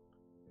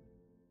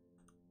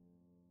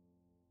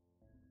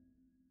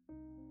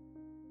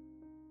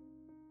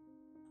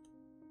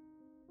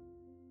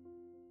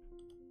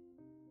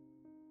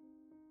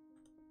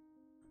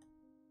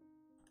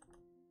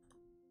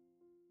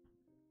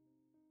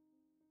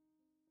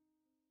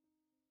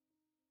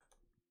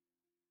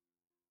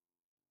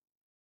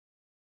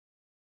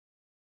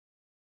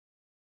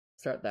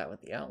 Start that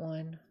with the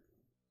outline.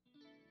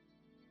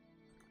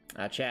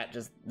 Chat,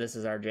 this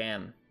is our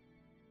jam.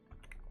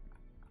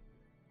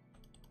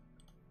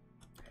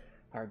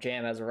 Our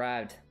jam has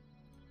arrived.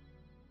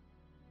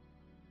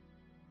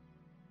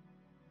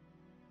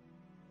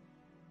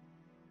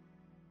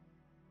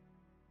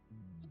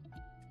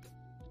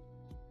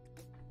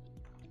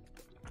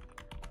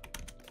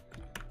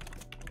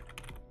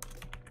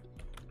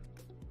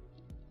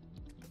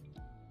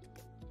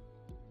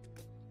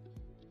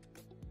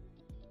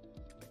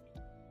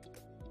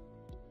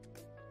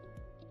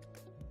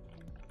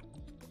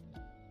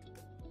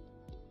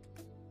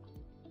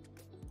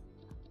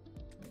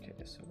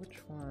 So which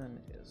one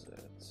is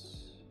it?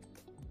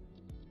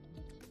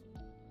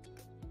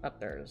 Up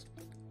there it is.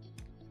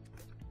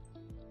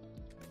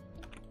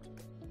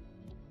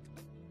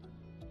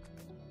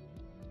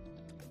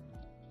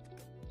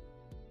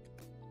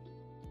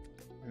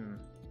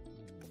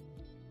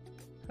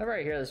 Whenever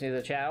I hear this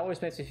music, chat, it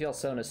always makes me feel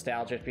so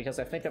nostalgic because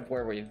I think of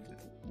where we've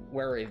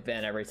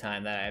been every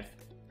time that I've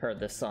heard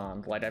this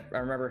song. Like I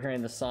remember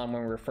hearing this song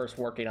when we were first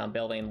working on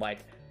building, like,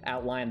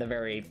 outline the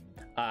very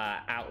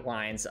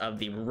outlines of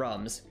the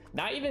rooms,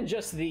 not even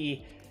just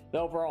the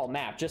overall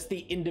map, just the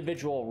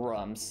individual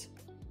rooms,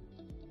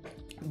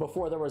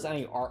 before there was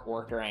any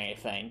artwork or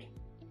anything.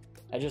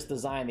 I just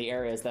designed the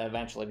areas that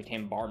eventually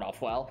became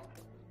Heartwell.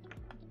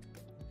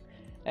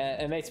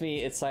 It makes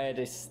me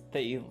excited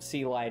that you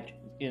see, like,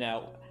 you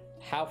know,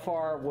 how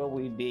far will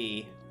we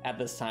be at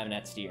this time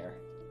next year,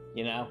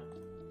 you know?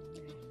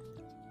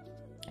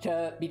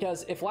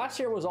 Because if last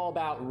year was all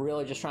about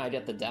really just trying to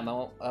get the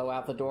demo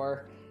out the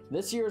door,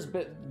 this year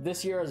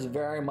has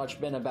very much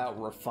been about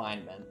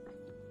refinement,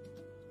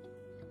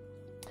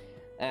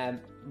 and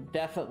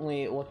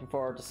definitely looking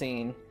forward to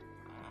seeing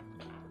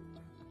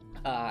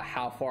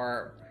how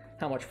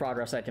much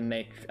progress I can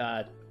make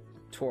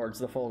towards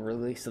the full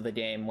release of the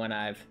game when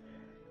I've,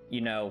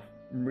 you know,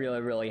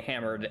 really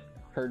hammered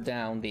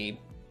down the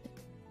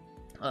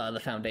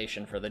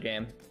foundation for the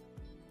game.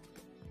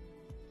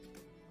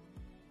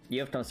 You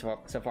have come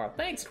so far.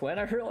 Thanks, Quinn.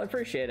 I really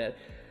appreciate it.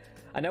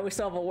 I know we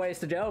still have a ways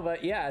to go,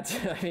 but yeah,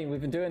 I mean,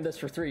 we've been doing this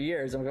for 3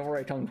 years, and we've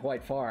already come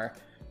quite far.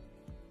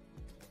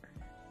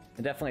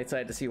 I'm definitely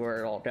excited to see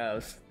where it all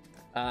goes.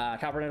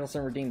 Copper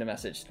Nicholson redeemed a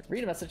message.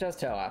 Read a message as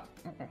Toa.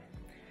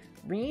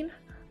 Reen,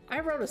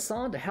 I wrote a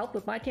song to help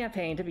with my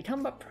campaign to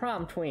become a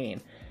prom queen.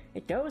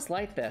 It goes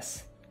like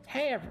this.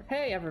 Hey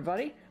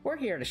everybody, we're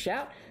here to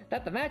shout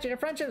that the magic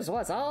of friendship is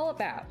what it's all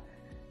about.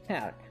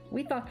 Now,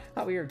 we thought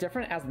we were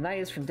different as the night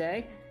is from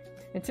day,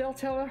 until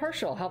Toa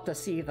Herschel helped us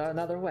see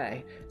another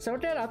way. So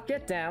get up,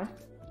 get down,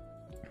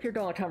 if you're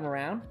gonna come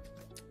around.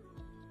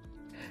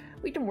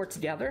 We can work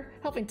together,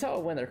 helping Toa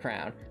win their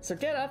crown. So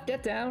get up,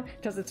 get down,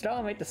 because it's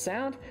gonna make the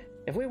sound.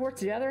 If we work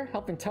together,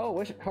 helping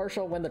Toa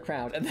Herschel win the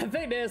crown. And the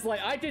thing is,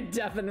 like, I could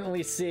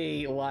definitely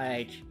see,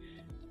 like...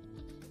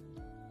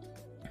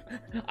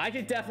 I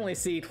could definitely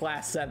see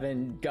Class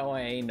 7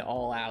 going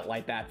all out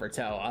like that for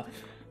Toa.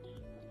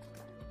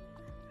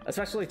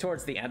 Especially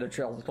towards the end of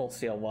Triple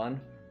Steel 1.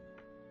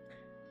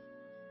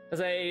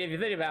 Because if you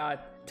think about it,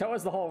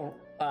 Toa's the whole...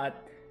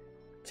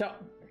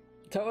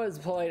 Toa's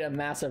played a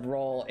massive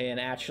role in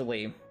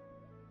actually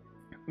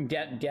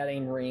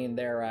getting Reen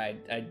their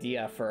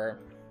idea for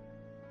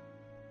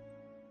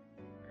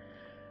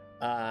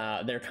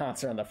their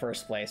concert in the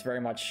first place. Very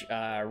much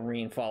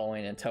Reen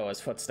following in Toa's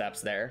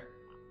footsteps there.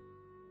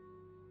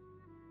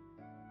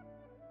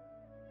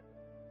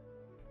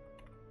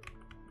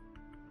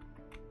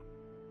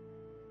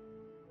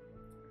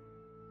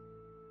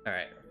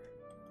 Alright.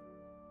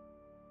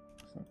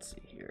 Let's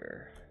see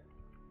here.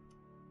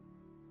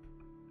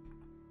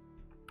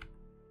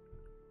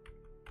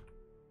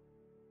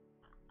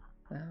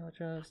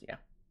 Just, yeah,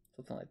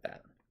 something like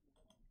that.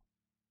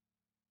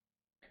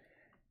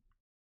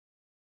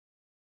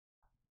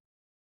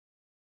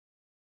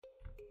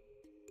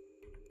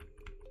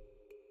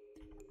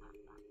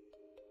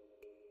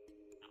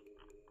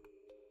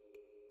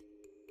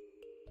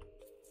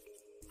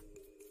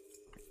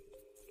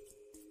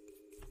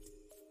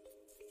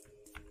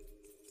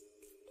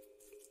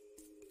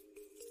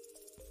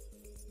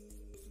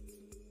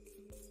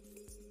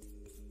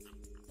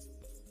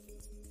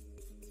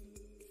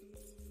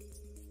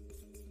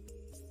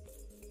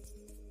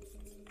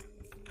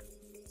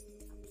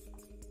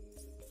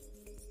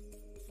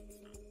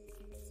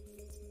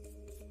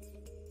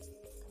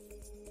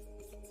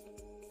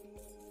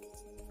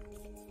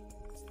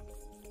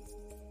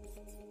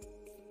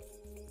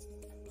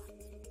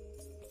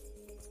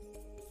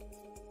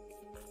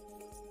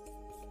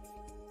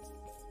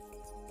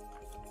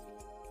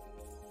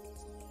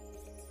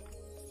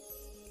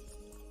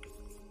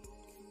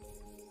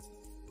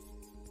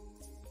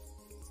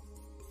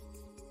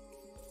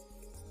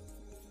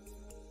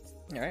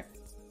 All right.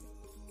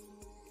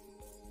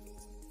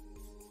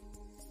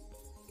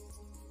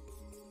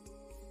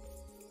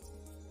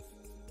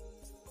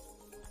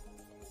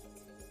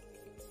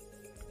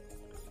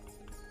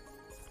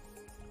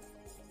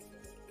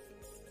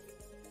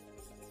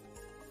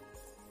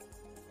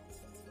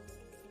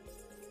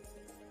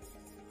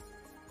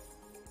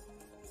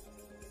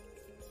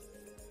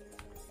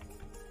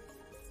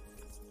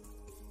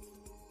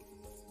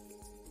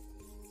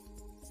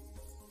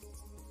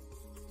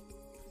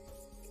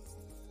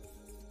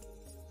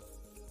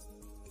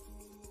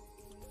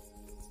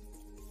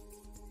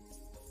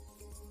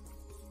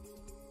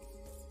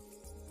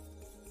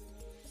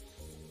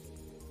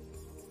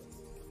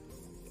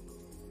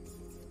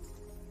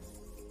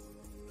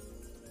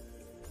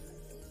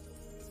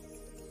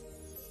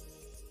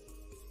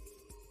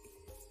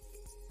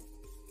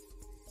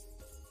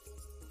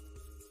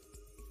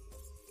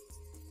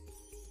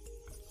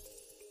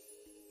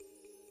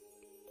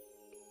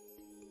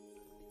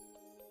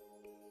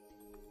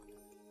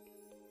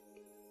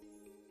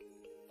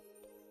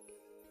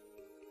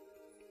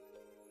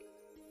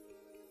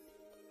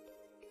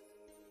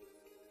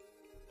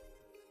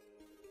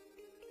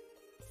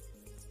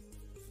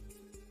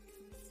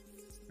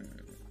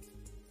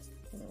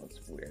 Oh, it's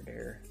weird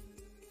here.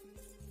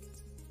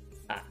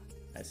 Ah,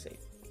 I see.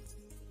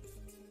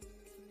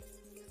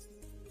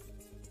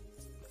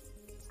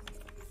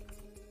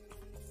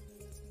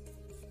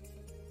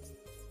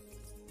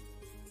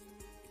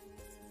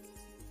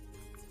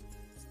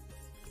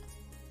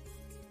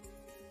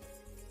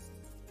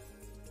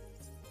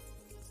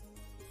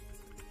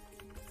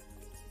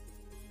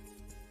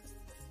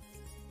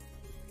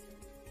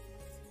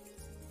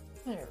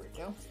 There we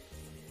go.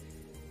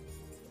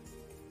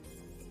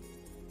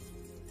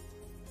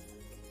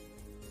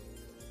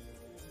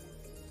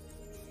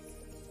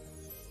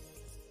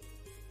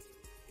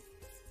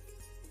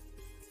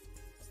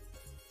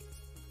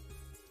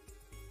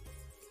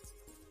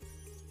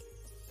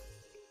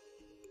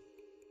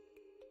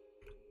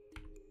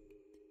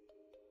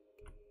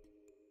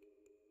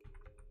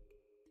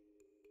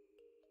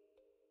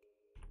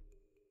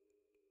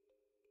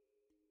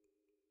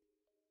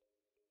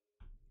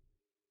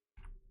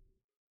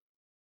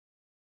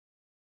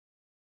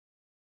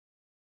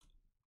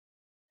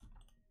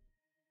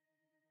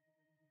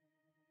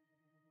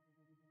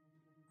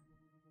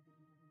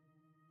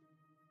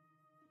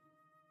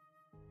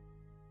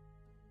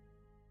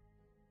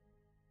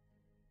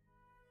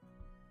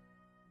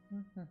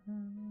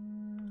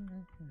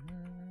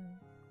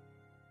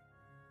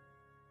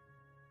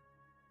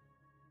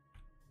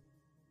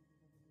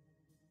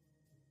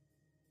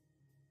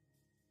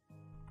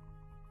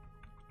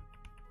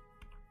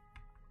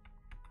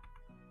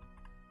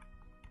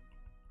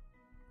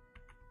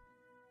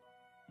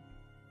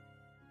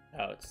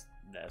 Oh, it's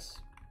this.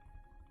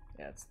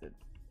 Yeah, it's the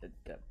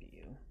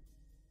W.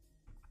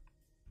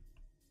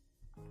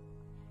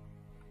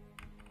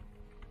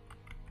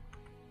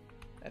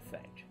 I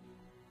think.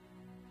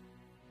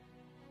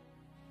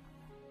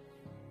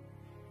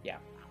 Yeah.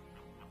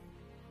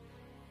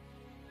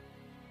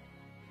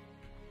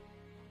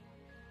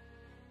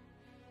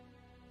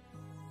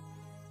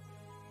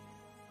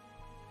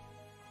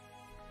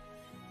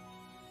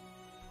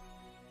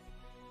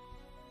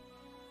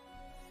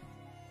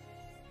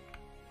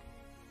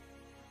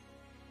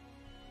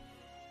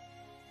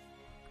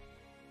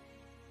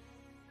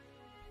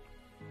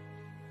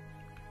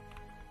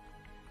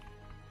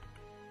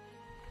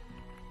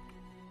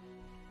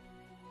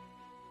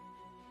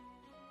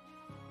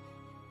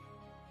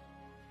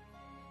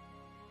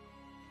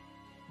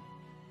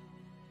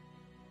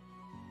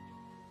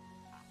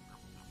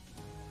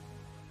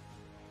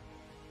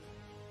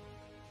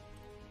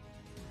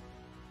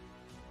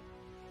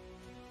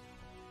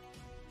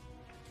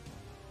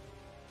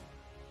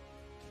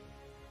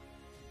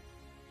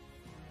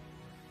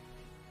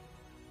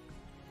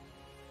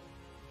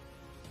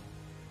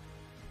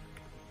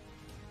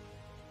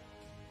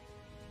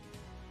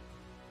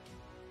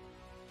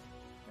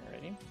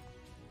 Alrighty.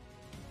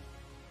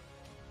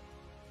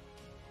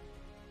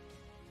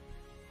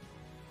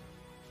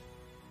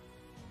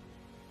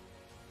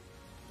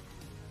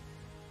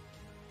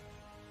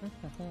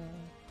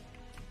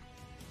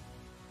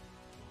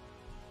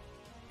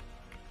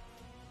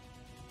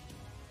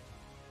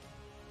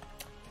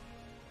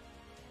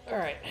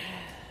 Alright.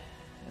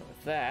 And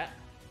with that,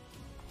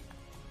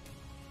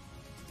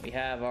 we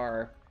have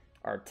our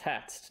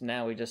text.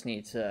 Now we just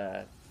need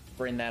to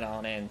bring that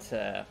on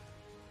into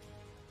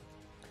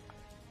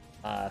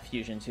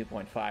Fusion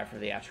 2.5 for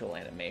the actual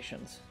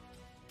animations.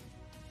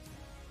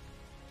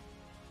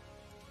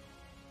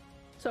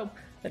 So,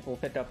 I think we'll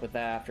pick up with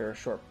that after a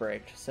short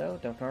break. So,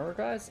 don't go anywhere,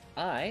 guys.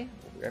 I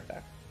will be right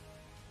back.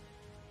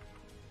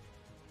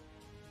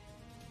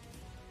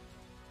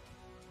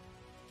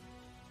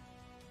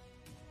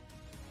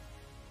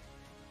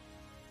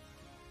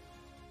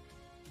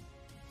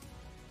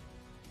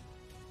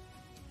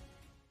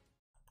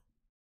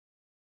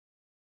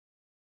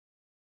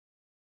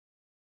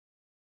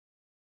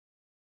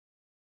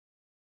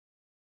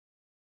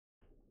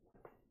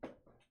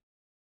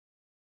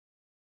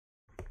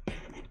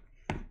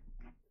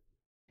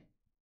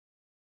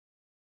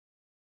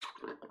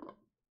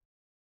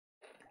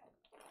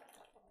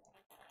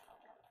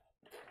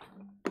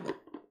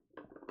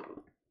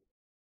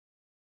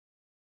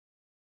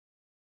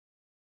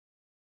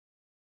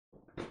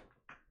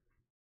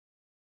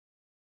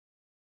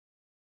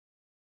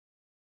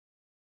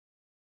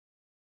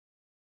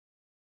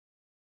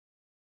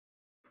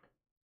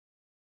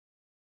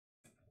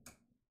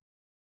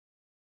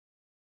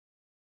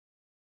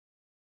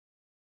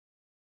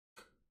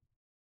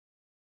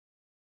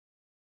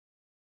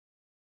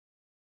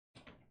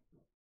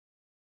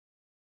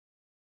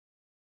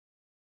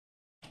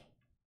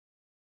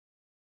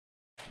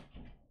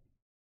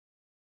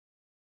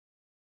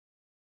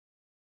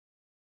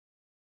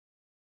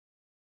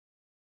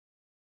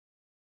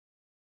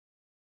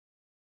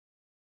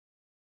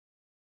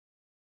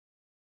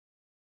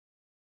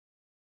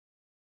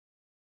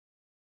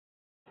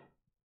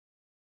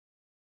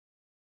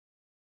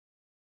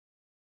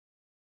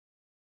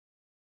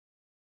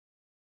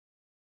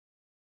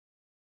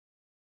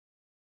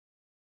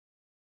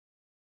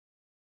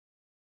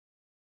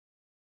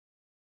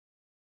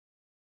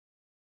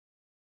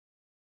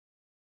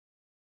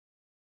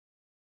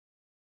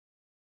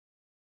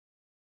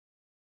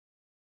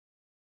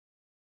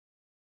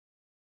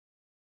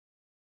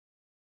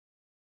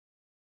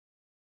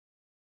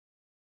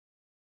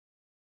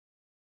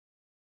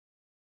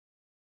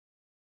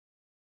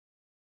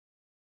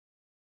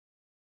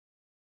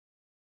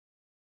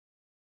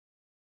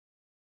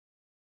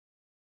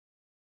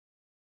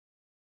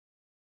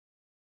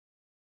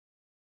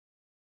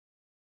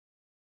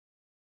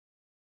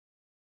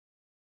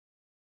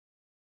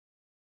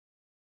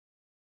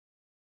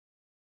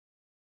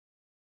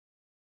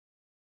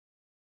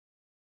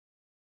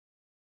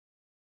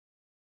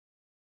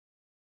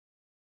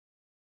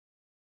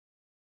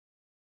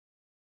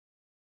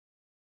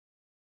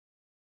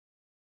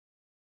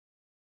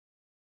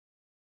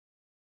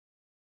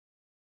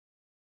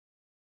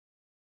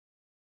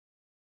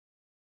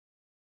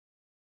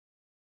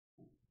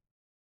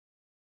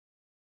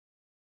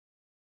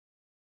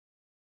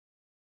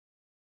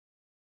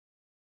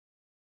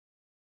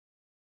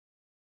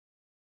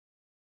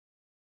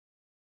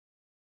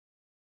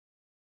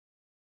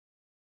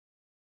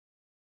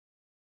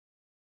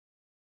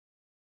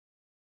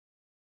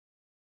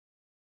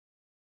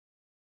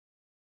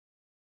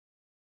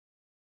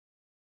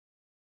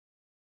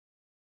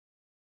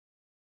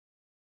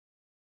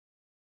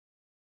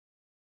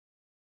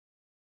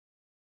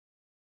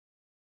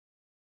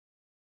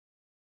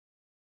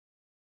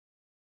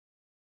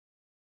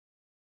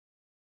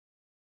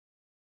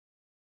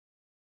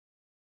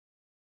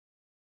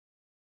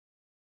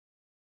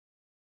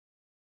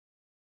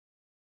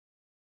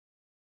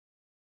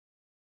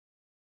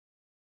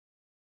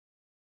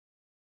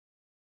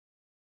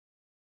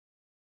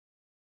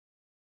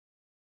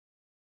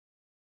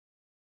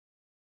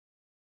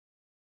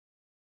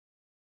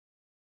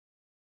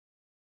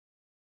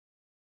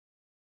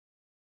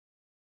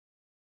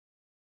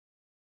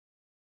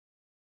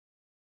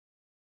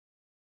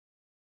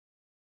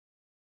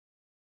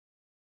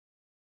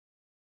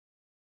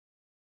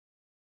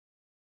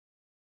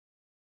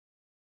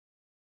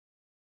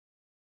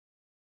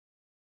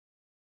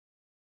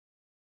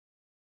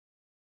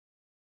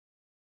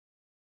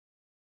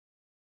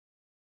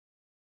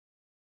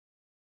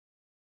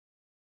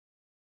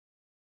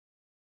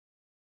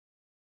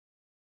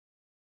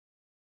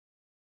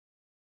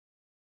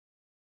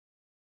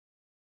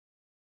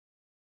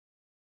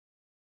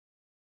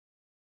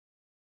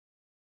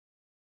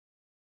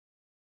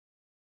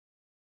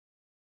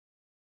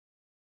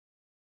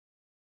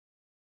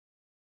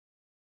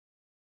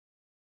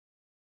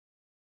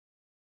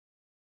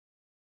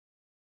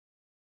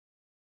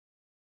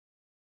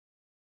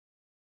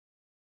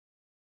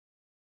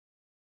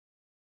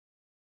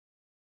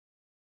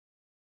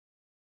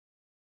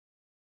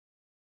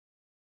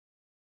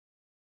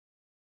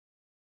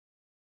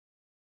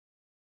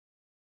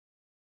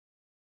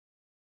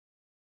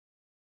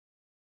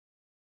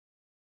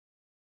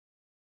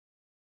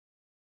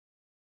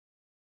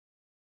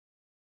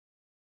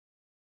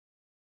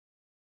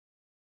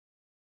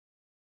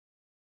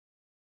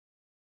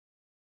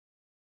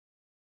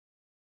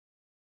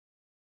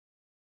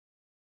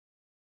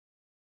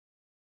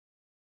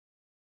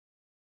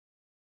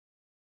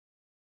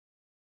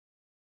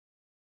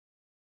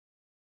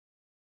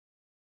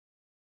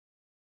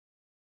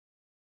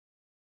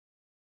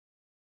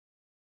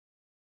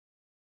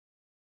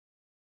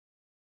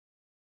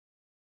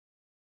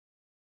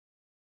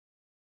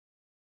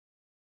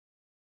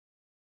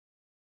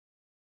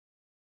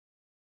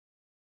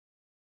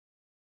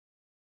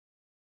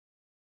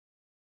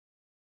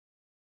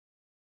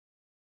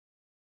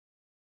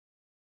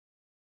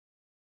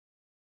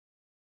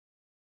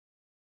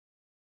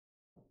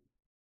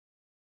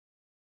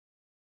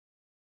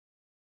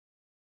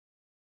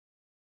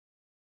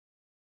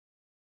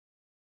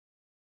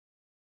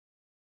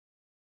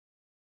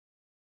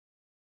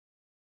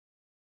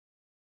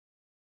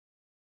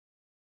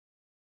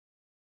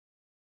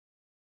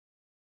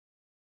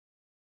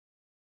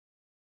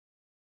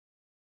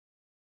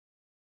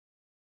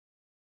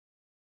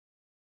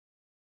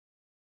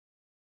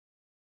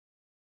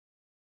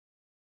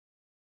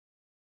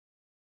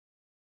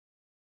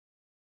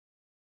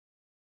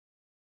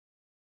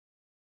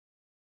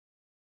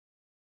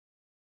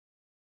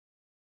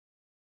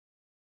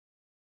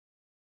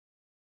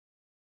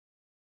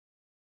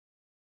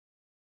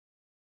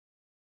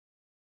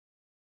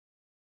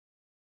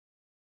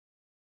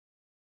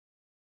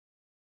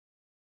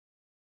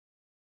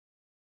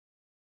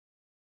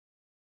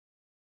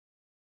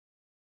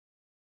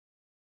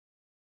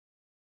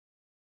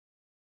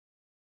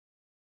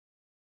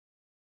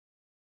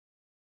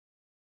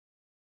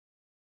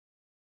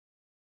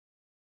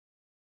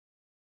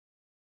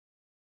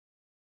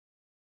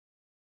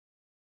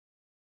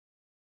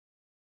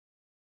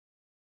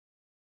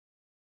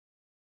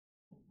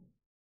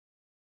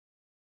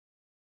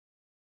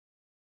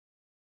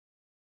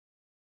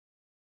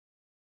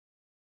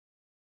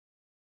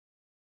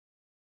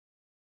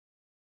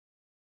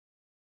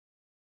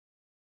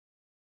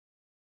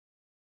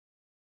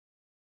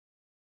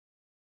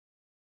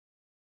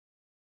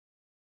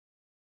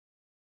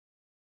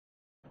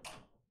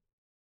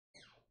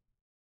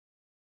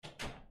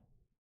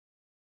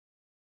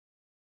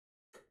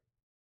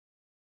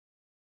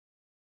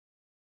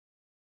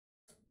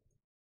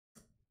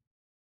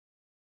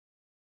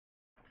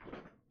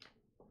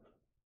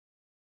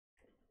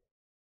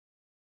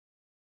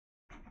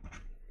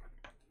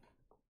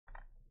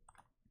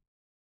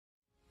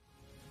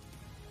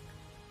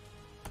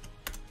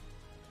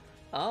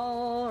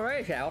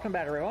 Alright, yeah, welcome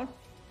back everyone.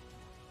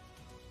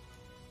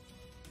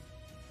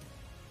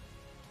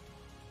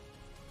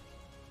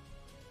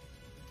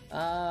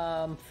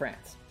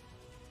 France.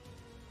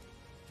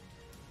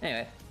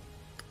 Anyway.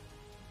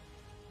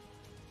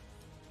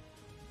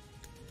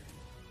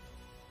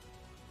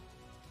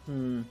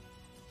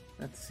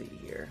 Let's see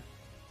here.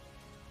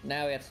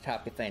 Now we have to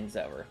copy things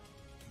over.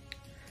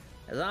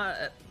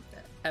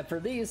 And for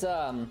these,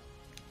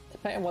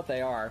 depending on what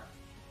they are,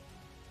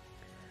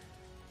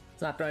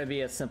 it's not going to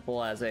be as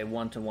simple as a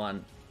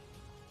one-to-one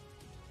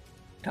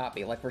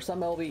copy. Like for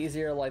some it'll be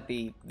easier, like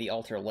the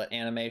alter lit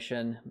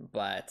animation,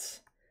 but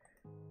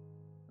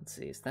let's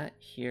see, is that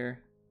here?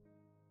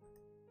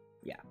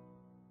 Yeah.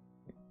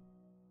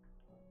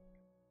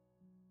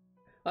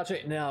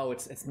 Actually, no,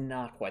 it's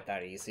not quite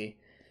that easy.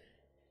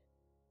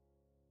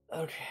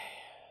 Okay.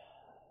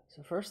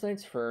 So first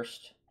things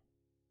first.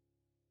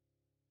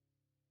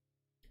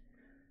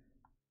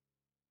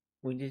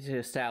 We need to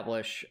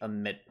establish a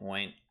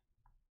midpoint.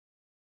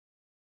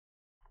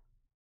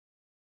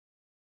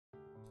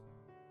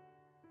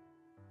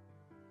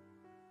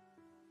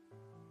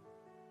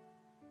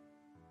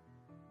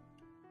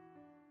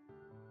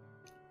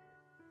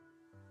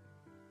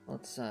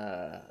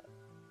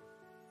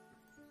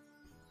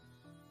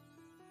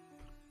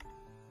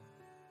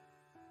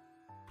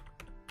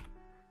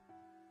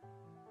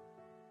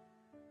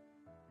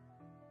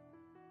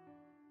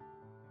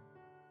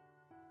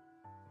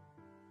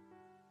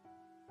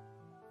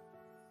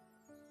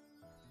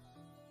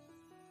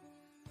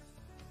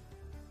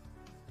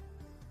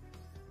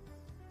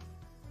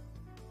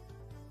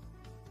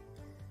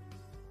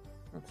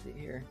 Let's see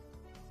here.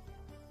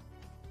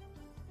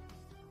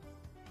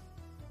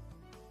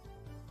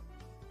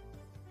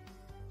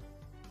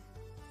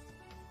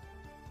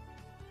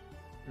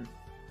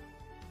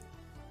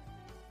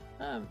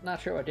 I'm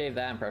not sure what gave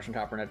that impression,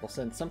 Copper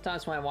Nicholson.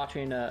 Sometimes when I'm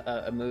watching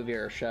a movie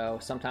or a show,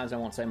 sometimes I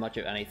won't say much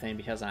of anything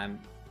because I'm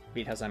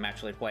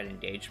actually quite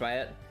engaged by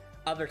it.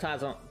 Other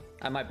times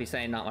I might be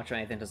saying not much of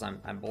anything because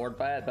I'm bored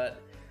by it.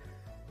 But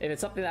if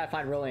it's something that I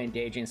find really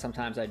engaging,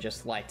 sometimes I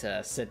just like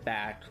to sit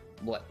back,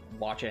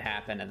 watch it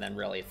happen, and then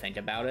really think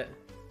about it.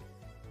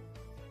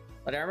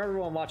 Like I remember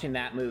when watching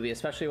that movie,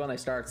 especially when they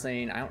start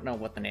saying, I don't know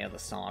what the name of the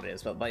song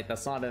is, but like the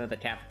song in the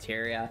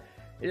cafeteria.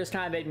 It just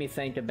kind of made me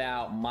think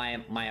about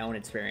my own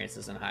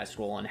experiences in high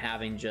school and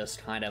having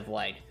just kind of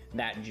like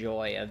that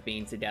joy of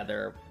being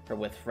together or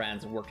with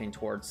friends working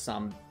towards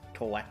some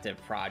collective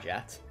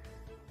project.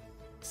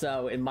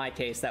 So in my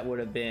case, that would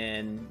have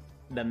been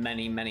the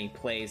many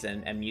plays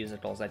and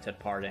musicals I took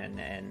part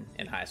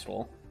in high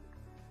school.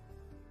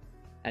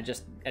 And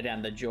just,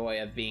 again, the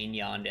joy of being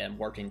young and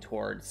working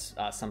towards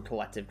some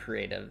collective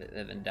creative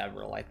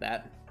endeavor like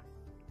that.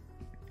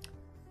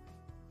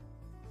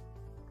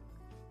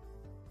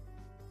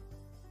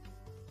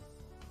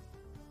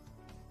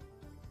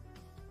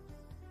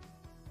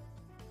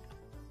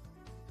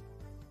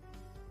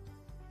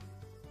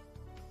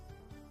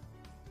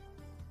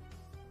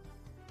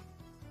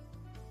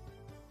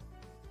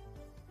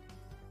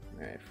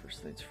 Alright,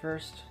 first things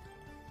first.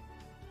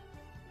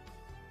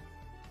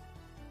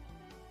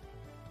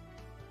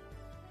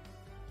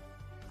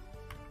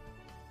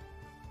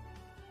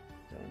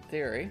 So in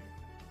theory,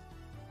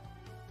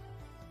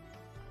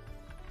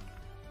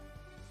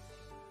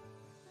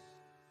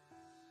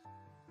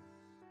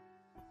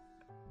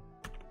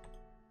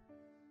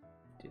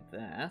 do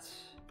that.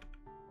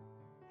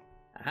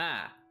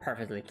 Aha!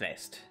 Perfectly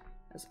placed,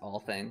 as all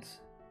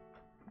things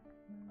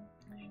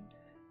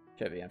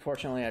should be.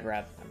 Unfortunately, I'm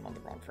on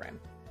the wrong frame.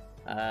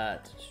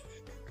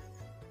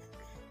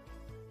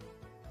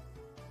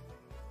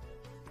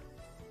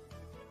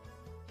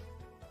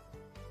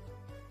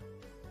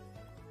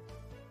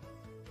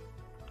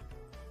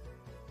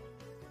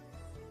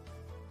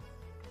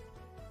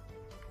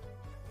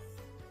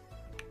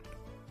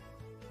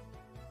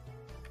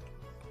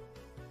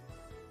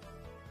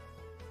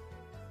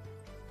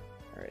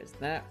 There is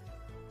that.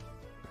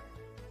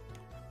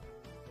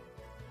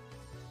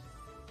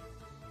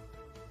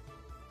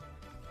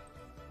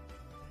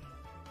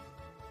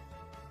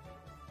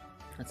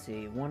 Let's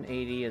see,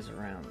 180 is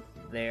around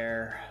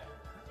there.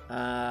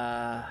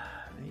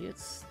 Maybe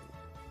it's...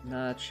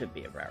 No, it should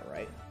be about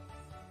right.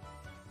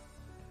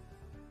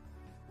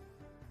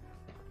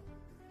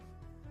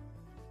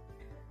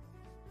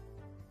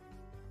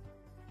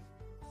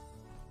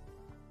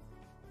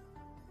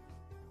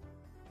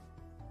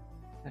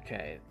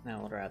 Okay,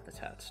 now we'll add the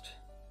text.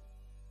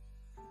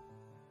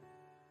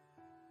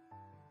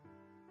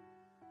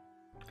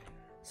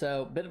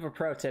 So, bit of a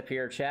pro tip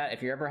here, chat.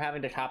 If you're ever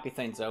having to copy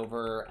things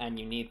over and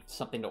you need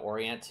something to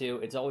orient to,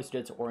 it's always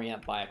good to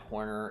orient by a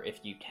corner if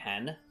you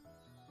can.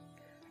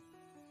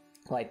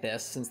 Like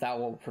this, since that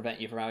will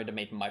prevent you from having to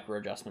make micro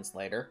adjustments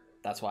later.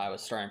 That's why I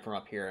was starting from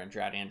up here and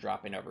dragging and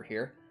dropping over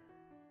here.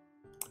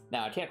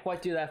 Now, I can't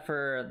quite do that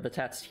for the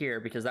text here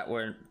because that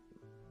would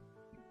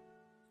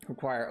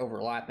require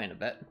overlapping a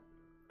bit.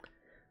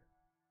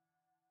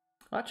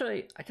 Well,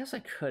 actually, I guess I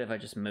could if I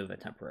just move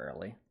it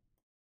temporarily.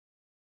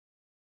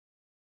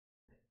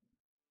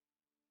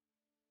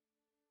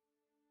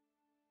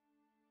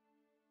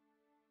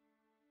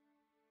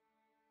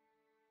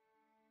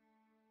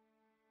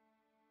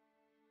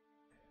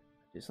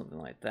 do something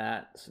like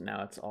that. So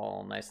now it's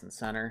all nice and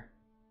center.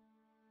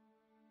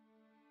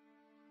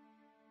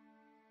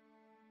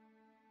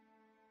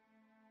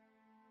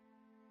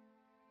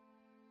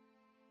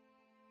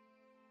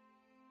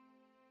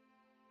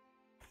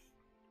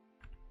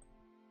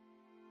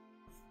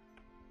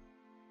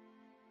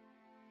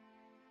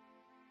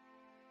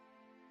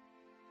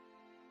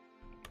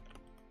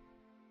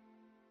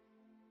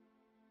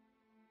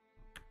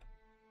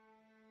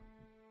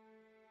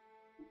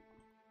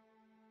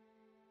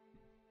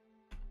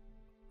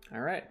 All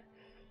right,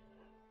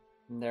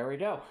 and there we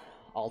go.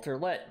 Altar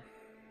lit.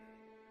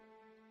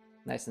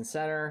 Nice and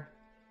center.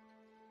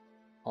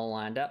 All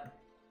lined up.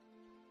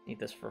 Need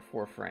this for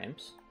 4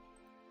 frames.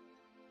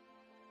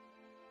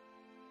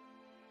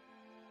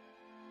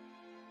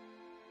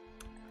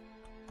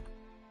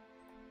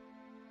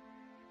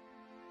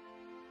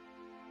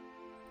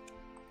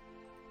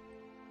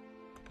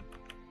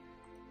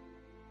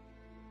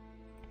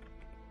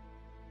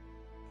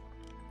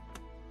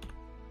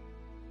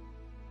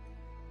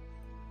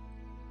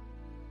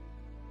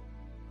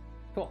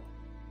 Cool.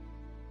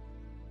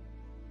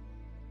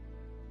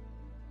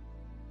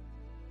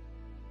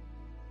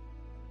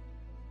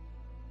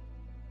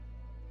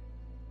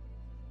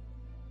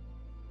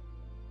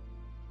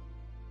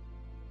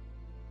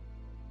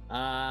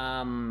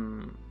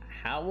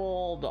 How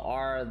old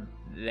are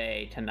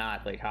they to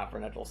not like Hopper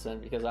and Nicholson?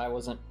 Because I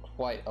wasn't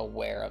quite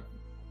aware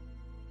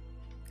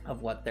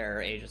of what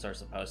their ages are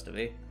supposed to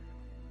be.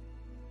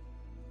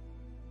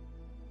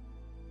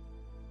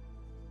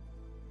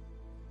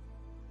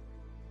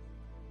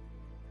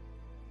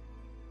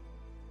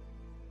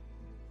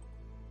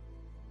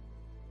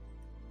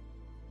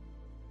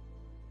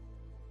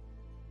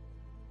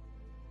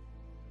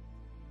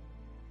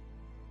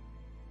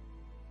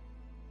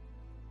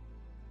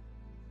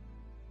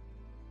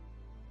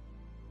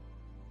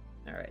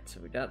 All right, so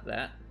we got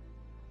that.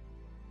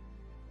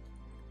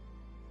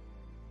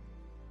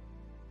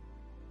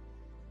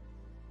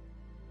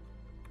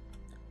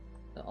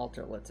 The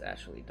altar lit's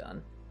actually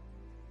done.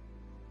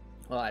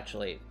 Well,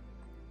 actually,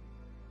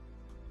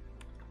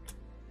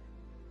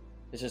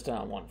 it's just done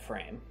on 1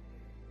 frame.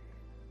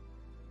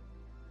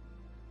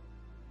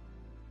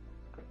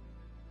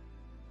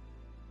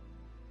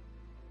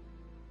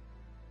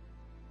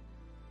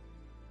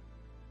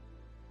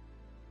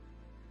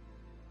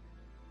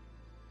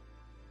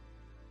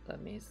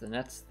 That means the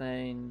next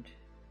thing.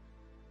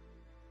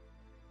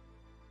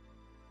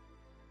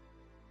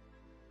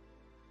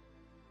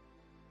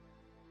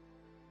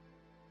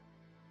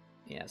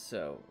 Yeah,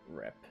 so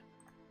rip.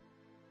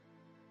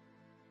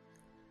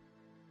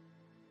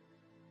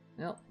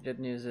 Well, good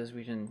news is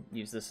we can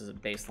use this as a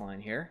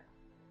baseline here.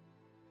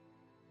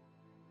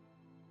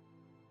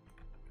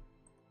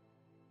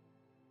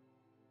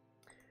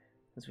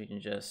 Because we can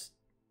just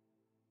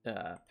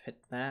hit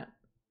that.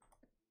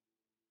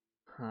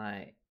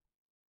 Hi.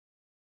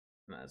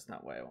 That's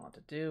not what I want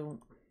to do.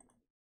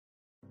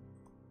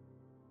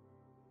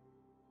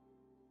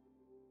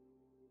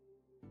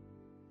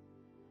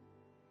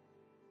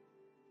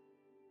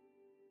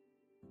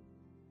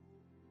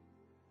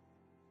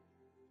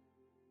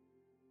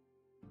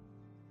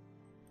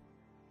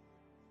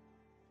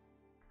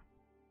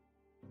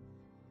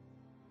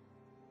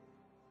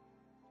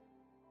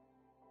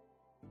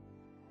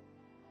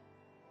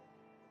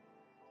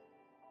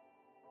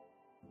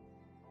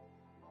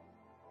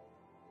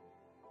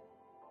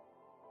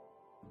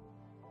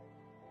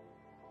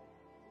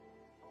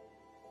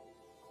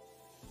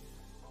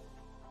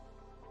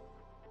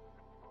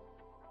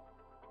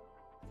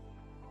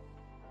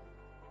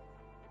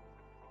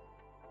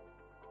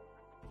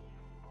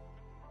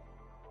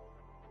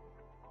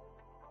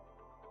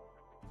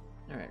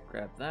 All right,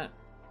 grab that.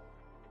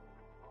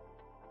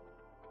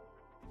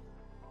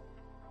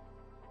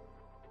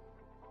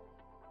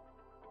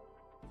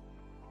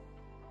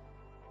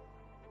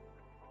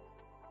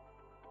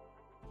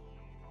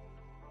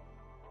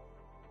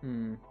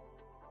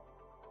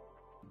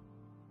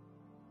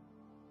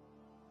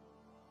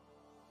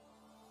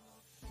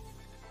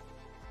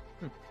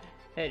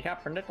 Hey,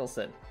 Copper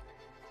Nicholson,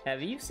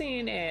 have you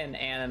seen an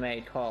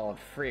anime called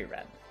Free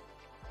Rent?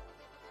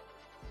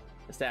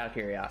 Just out of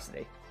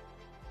curiosity.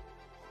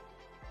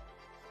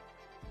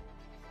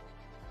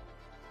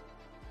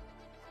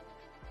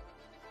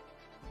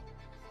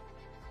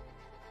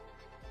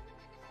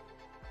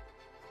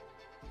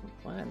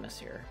 What did I miss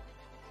here?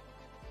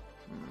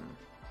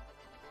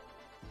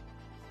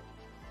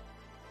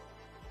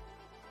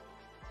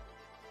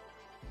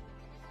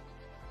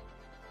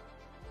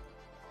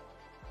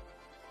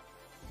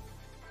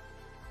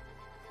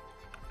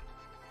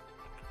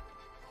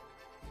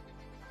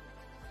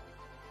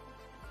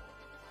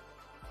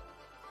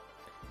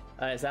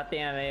 Is that the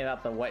anime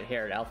about the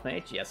white-haired elf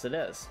mage? Yes, it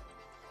is.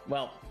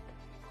 Well,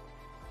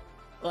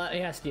 let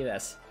me ask you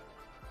this.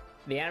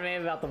 The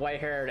anime about the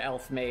white-haired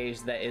elf mage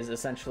that is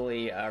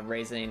essentially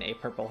raising a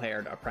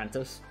purple-haired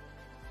apprentice.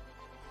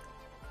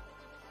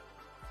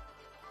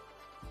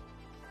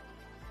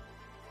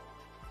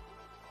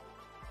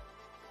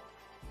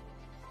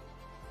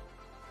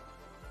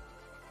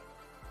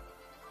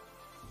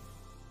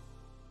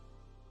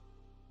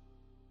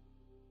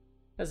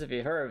 As if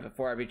you've heard of it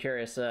before, I'd be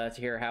curious to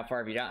hear how far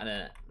have you gotten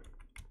in it.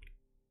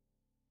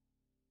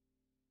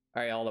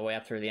 Are you all the way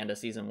up through the end of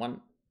season 1?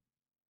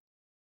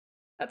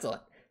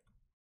 Excellent.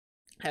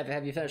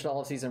 Have you finished all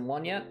of season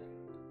 1 yet?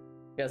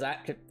 Because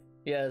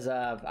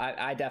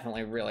I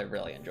definitely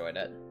really enjoyed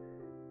it.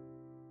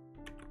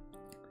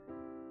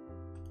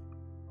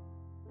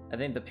 I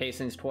think the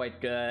pacing's quite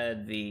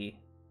good, the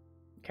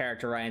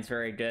character writing's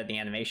very good, the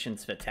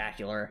animation's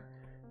spectacular,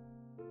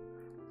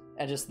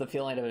 and just the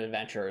feeling of an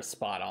adventure is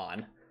spot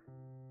on.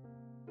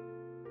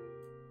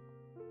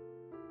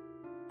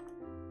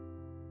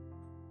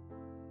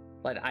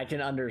 But I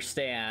can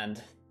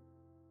understand.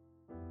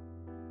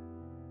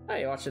 Oh,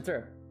 you watched it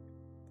through.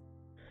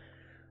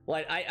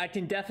 Like I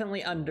can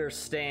definitely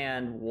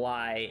understand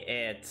why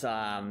it's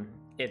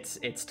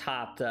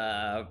topped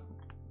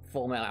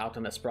Full Metal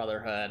Alchemist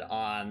Brotherhood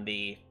on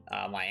the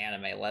my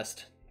anime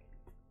list.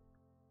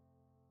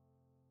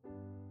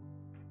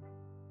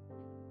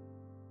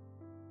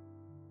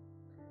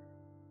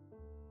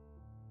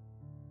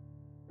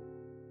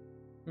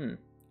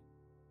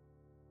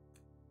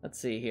 Let's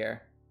see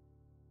here.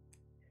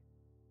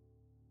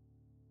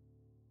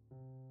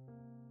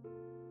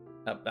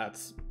 Oh,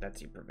 that's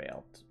you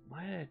prevailed.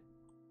 Why did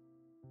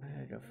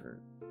I go for?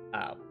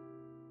 Oh.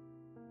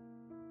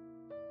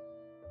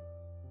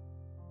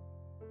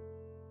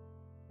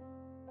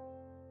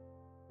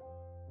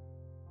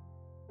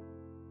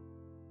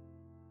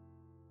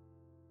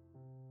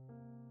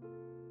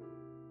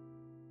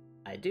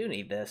 I do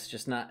need this,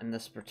 just not in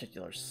this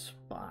particular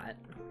spot.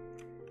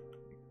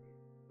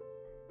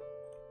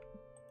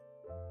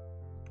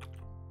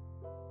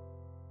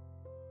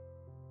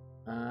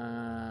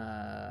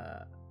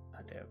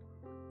 I do.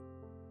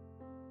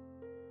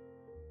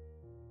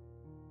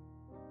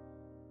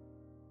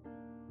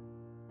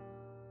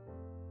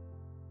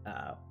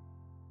 Oh.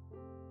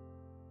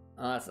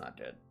 Oh, that's not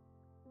good.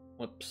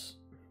 Whoops.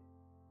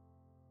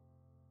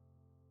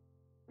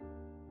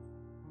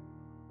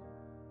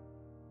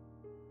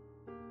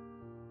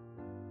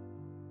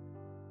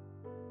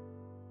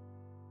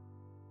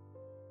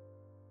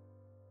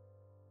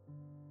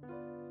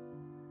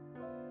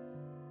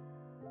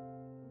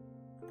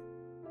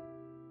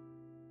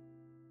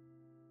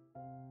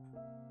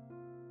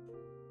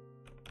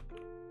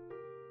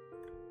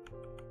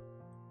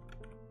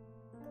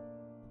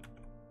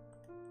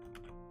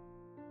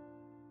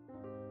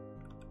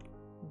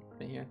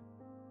 Here.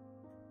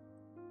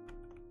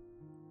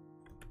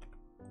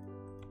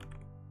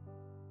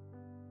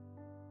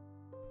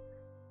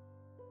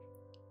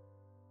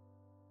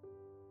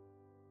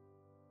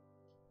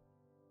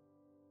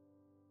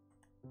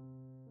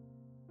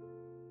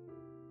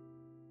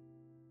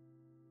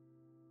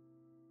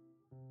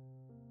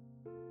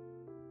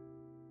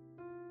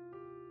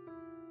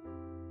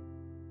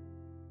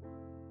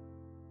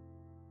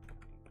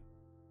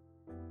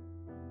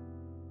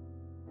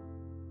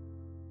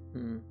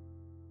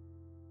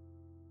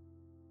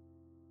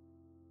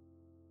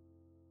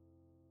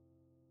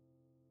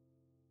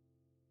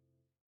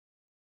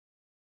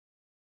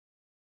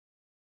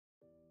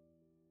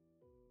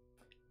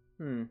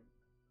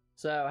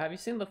 So, have you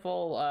seen the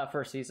full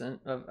first season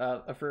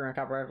of Free Run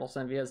Copyright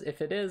Sin? Because if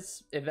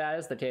that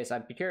is the case,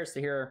 I'd be curious to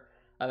hear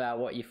about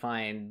what you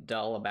find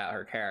dull about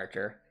her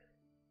character.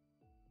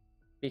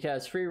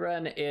 Because Free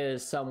Run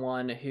is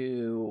someone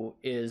who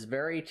is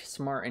very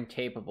smart and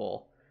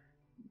capable,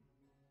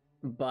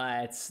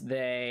 but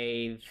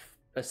they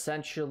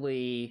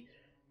essentially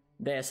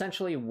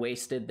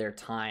wasted their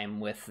time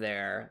with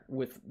their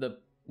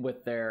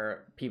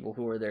people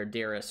who were their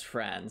dearest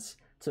friends,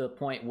 to the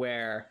point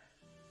where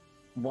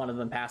one of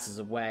them passes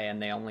away and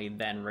they only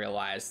then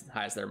realize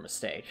their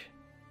mistake.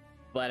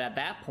 But at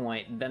that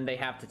point, then they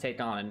have to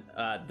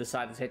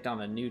decide to take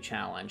on a new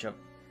challenge.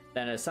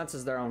 Then it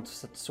senses their own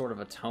sort of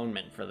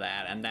atonement for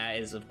that, and that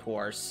is, of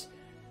course,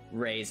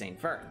 raising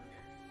Fern.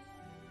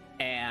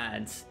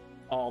 And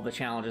all the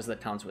challenges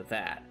that comes with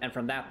that. And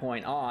from that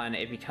point on,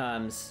 it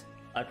becomes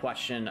a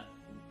question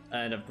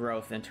of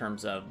growth in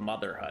terms of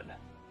motherhood.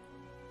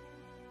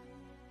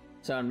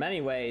 So in many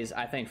ways,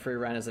 I think Free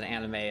Run is an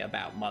anime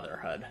about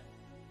motherhood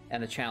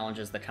and the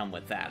challenges that come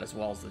with that, as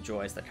well as the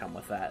joys that come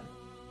with that.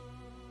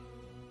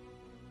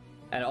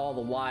 And all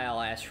the while,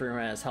 as Free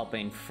Run is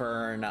helping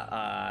Fern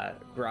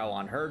grow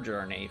on her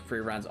journey, Free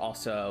Run's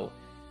also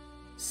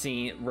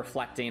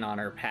reflecting on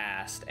her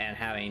past and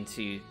having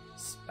to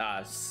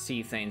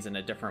see things in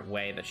a different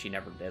way that she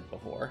never did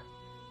before.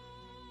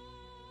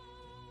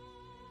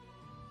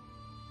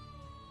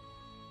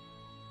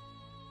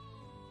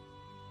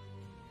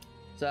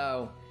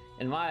 So,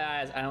 in my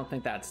eyes, I don't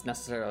think that's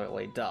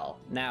necessarily dull.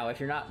 Now, if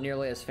you're not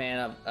nearly as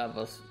fan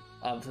of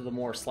the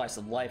more slice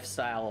of life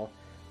style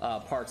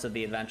parts of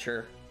the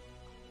adventure,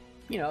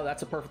 you know,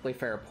 that's a perfectly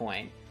fair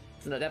point.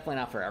 It's definitely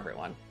not for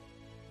everyone.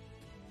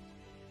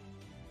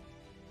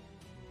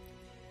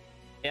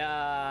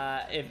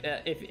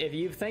 If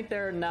you think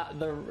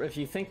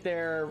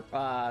they're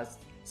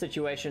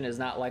situation is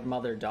not like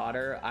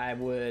mother-daughter, I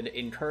would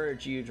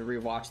encourage you to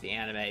rewatch the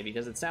anime,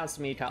 because it sounds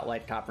to me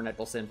like Copper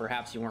Nicholson,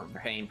 perhaps you weren't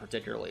paying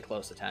particularly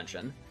close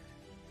attention.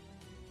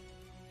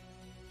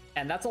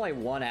 And that's only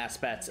one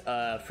aspect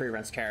of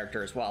Freerun's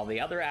character as well.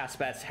 The other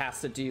aspect has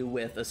to do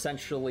with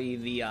essentially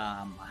the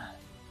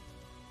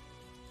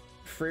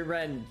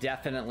Freerun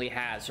definitely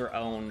has her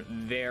own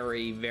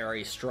very,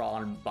 very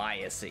strong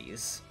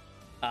biases,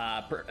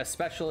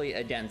 especially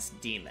against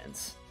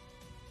demons.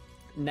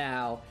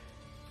 Now,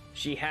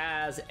 she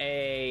has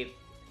a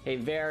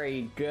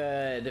very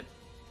good,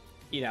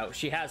 you know,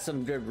 she has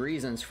some good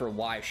reasons for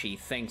why she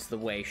thinks the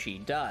way she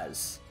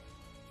does.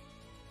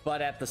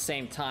 But at the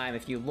same time,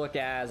 if you look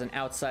as an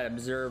outside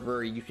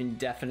observer, you can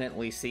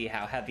definitely see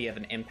how heavy of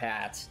an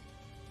impact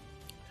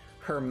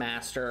her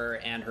master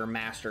and her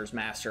master's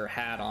master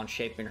had on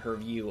shaping her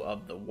view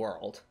of the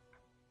world.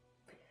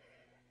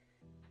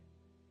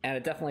 And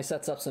it definitely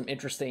sets up some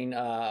interesting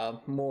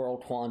moral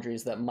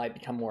quandaries that might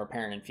become more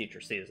apparent in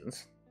future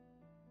seasons.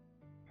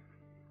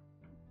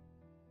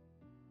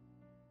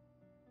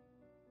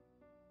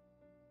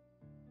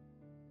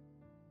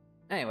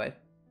 Anyway.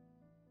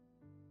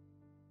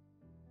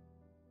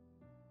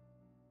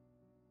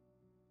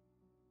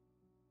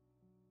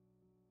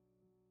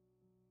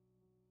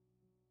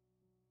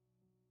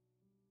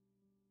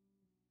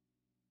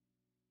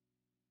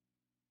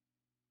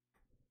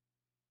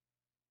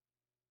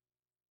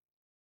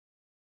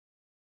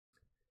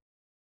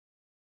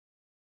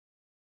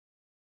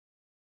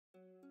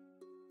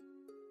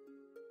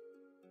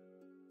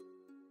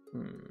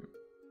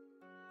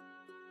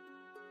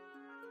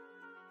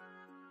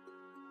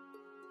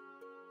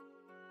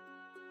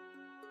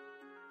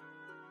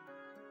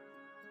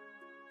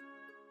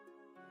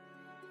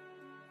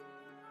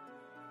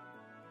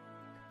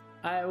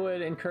 I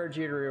would encourage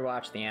you to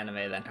rewatch the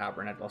anime then,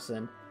 Copper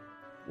Nicholson.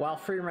 While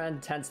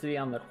Freerun tends to be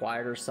on the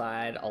quieter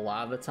side a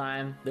lot of the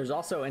time, there's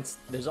also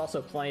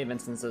plenty of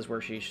instances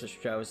where she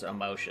shows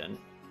emotion.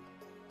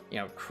 You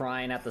know,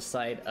 crying at the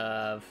sight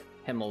of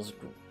Himmel's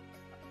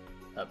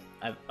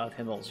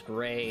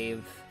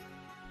grave,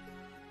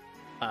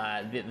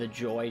 the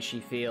joy she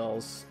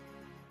feels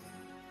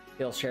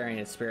sharing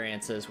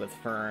experiences with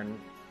Fern,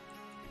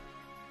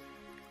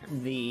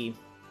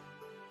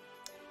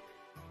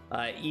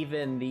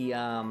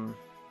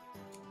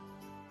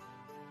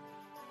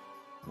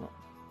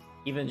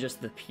 even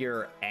just the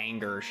pure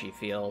anger she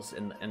feels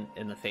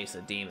in the face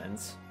of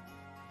demons.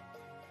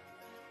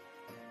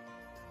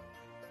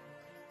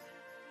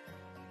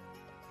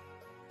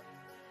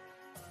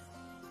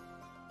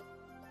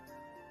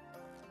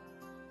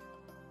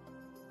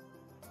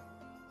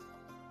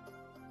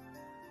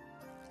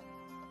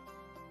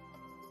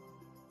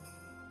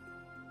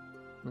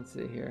 Let's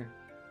see here.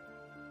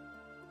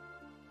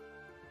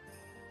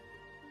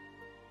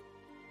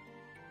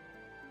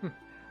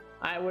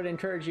 I would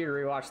encourage you to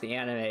rewatch the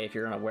anime if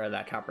you're unaware of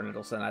that, Copper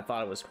Nicholson. I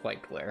thought it was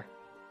quite clear.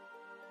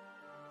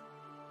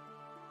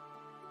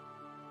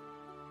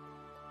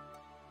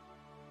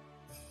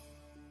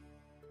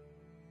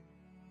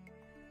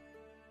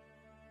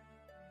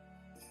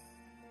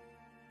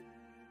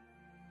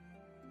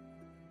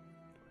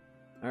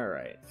 All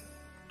right.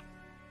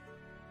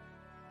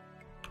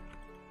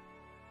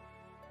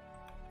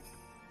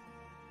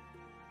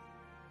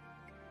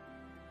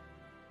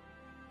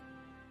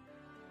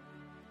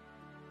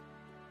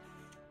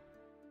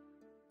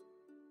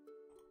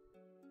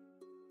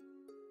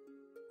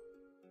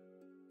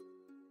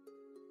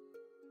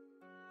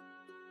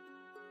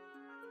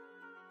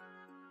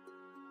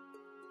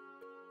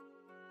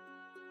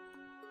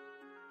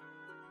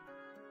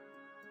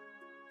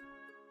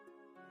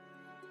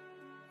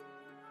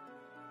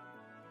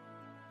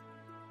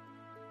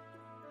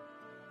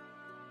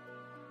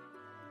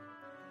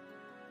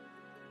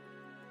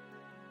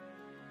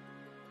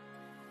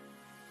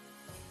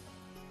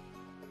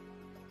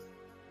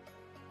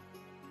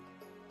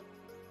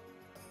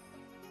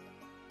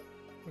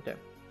 Okay.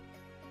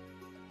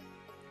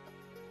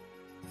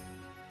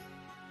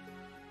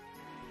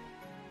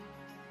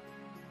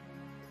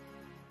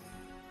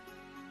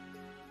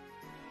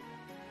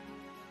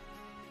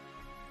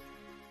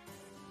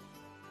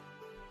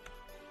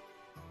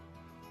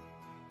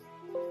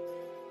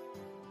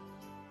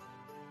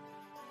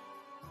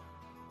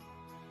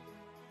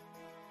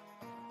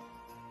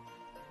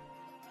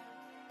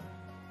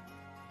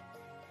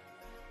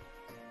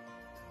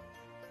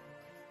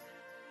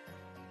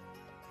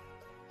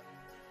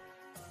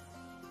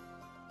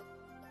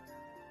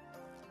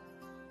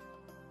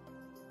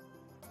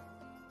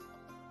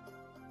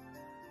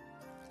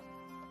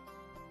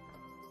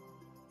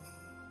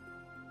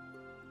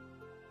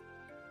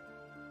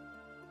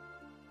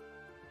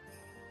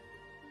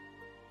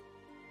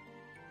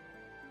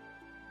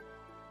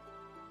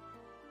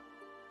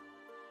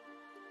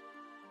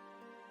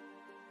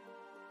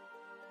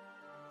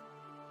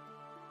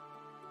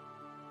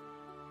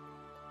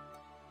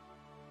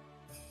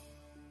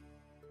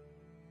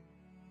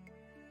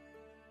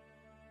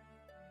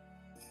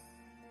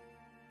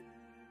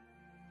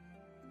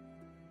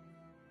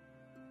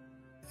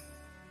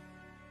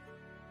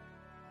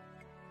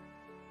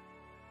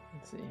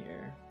 see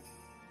here.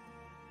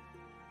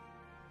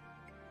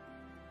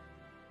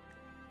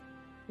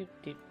 Doop,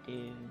 doop,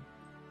 doop.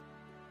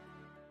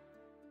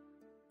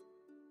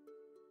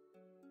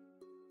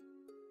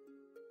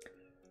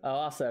 Oh,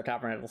 also,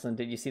 Topper Nicholson,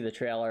 did you see the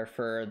trailer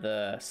for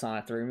the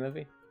Sonic 3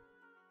 movie?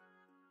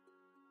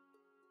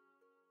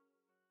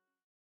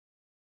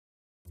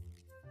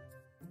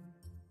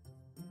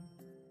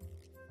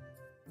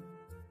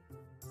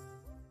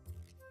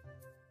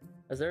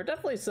 As there are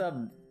definitely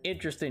some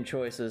interesting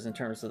choices in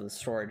terms of the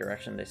story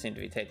direction they seem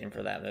to be taking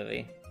for that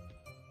movie,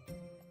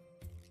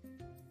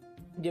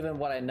 given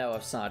what I know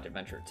of Sonic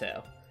Adventure 2.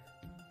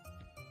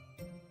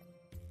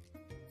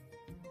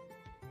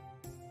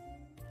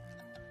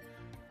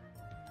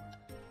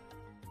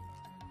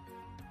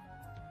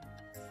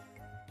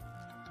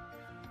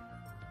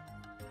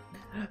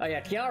 Oh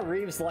yeah, Keanu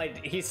Reeves,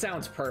 like, he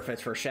sounds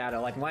perfect for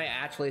Shadow. Like, when I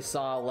actually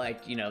saw,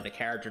 like, you know, the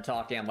character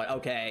talking, I'm like,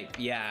 okay,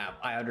 yeah,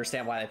 I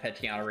understand why they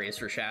picked Keanu Reeves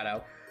for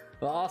Shadow.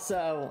 But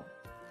also,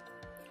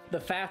 the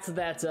fact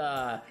that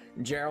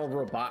Gerald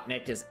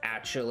Robotnik is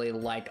actually,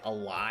 like,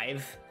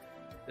 alive,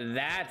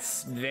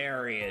 that's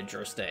very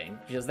interesting,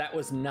 because that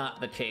was not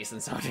the case in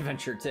Sonic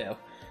Adventure 2.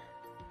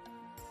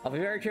 I'll be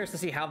very curious to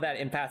see how that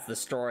impacts the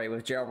story,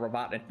 with Gerald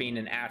Robotnik being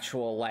an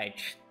actual, like,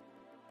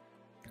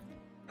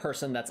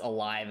 person that's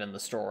alive in the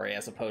story,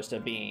 as opposed to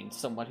being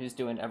someone who's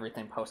doing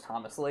everything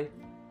posthumously.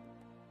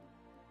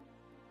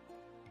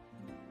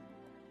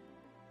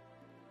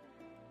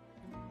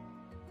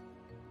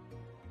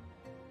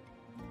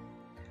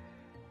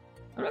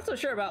 I'm not so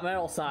sure about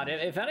Metal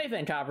Sonic. If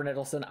anything, Copper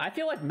Nicholson, I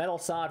feel like Metal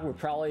Sonic would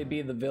probably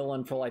be the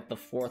villain for like the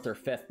 4th or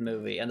 5th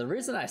movie. And the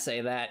reason I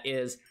say that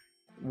is,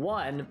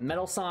 one,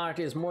 Metal Sonic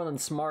is more than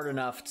smart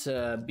enough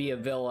to be a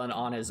villain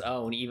on his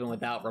own, even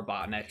without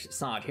Robotnik.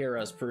 Sonic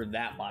Heroes proved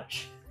that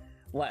much.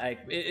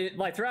 Like,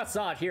 like throughout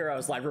Sonic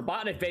Heroes, like,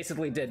 Robotnik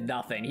basically did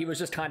nothing. He was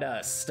just kind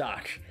of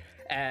stuck,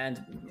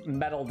 and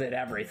Metal did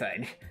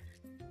everything.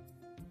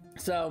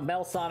 So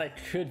Metal Sonic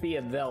could be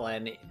a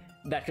villain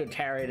that could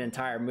carry an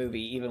entire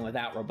movie even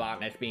without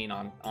Robotnik being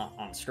on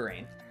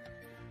screen.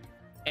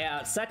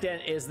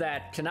 Second is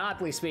that,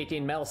 canonically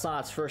speaking, Metal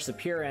Sonic's first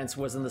appearance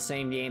was in the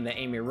same game that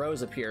Amy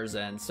Rose appears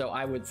in, so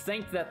I would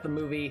think that the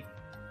movie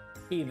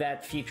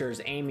that features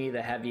Amy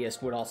the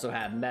heaviest would also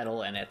have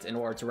Metal in it in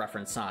order to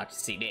reference Sonic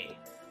CD.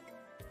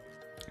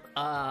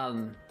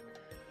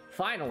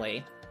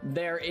 Finally,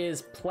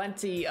 there's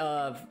plenty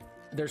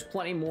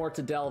more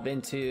to delve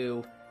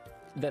into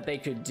that they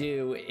could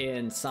do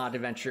in Sonic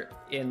Adventure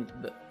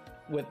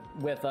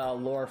with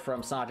lore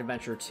from Sonic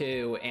Adventure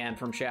 2 and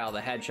from Shadow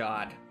the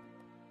Hedgehog,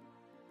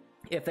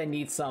 if they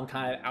need some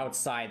kind of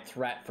outside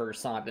threat for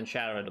Sonic and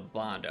Shadow to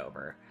bond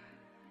over.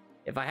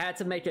 If I had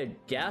to make a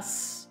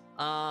guess,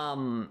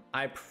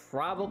 I'd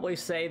probably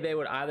say they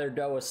would either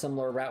go a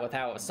similar route with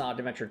how Sonic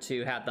Adventure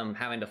 2 had them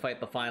having to fight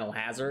the Final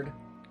Hazard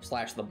 /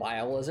 the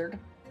Bio-Lizard,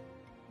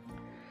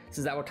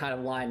 since that would kind of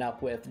line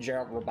up with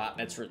Gerald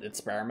Robotnik's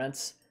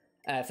experiments.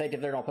 And I think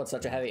if they're going to put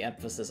such a heavy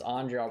emphasis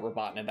on Gerald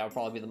Robotnik, that would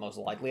probably be the most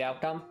likely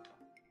outcome.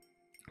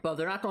 But if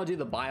they're not going to do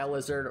the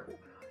Bio-Lizard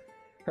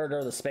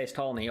or the Space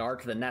Colony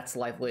arc, the next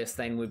likeliest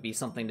thing would be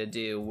something to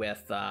do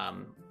with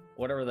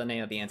whatever the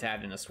name of the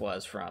antagonist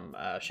was from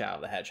Shadow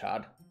the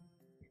Hedgehog.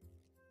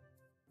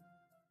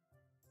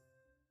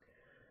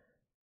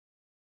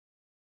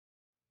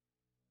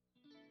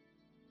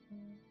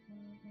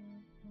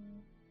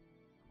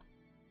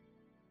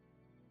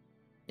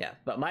 Yeah,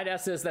 but my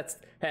guess is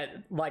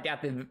my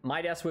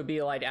guess would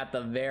be like at the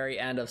very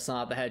end of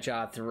Sonic the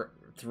Hedgehog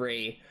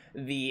 3,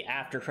 the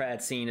after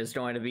credit scene is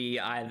going to be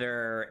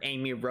either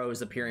Amy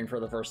Rose appearing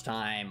for the first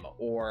time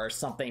or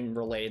something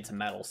related to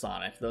Metal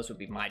Sonic. Those would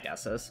be my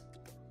guesses.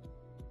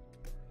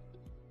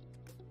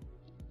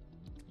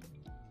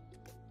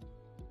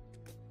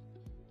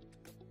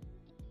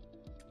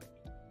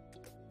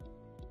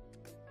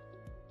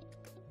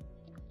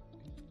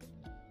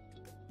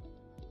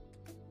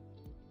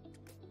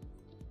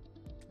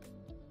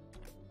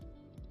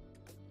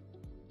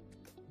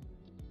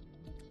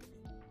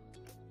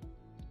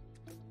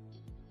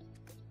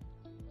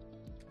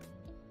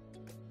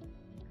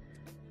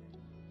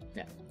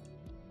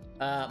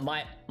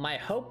 My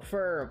hope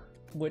for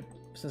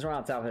since we're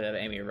on the topic of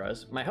Amy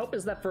Rose, my hope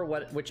is that for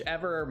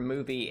whichever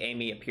movie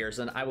Amy appears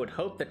in, I would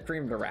hope that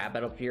Cream the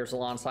Rabbit appears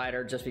alongside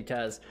her, just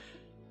because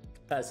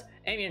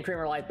Amy and Cream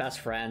are like best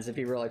friends. It'd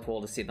be really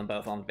cool to see them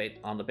both on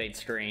the big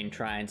screen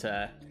trying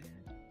to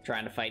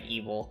fight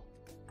evil.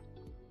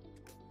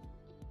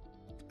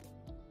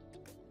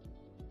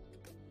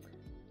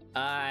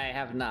 I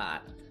have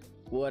not.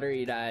 What are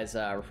you guys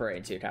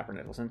referring to, Copper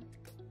Nicholson?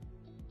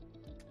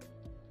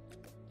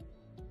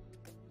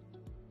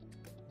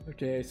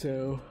 Okay,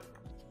 so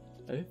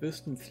I think this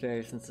can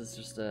stay since it's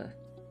just a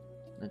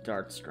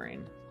dart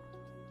screen.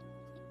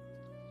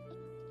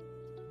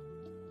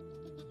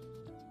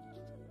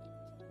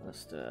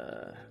 Let's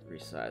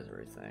resize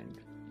everything.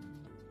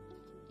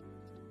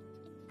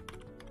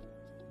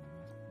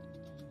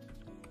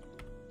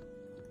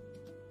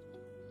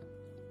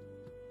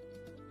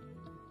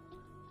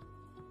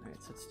 Alright,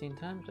 16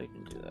 times, I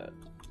can do that.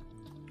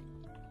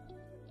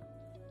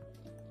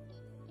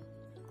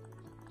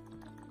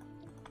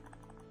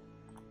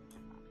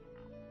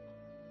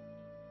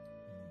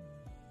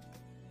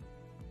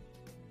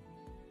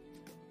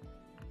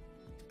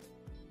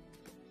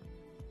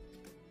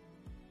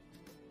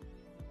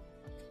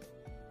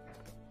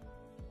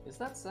 Is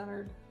that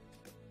centered?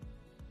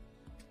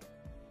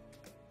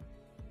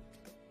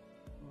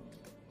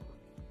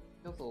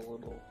 Feels a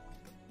little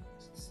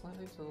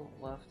slightly to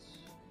the left.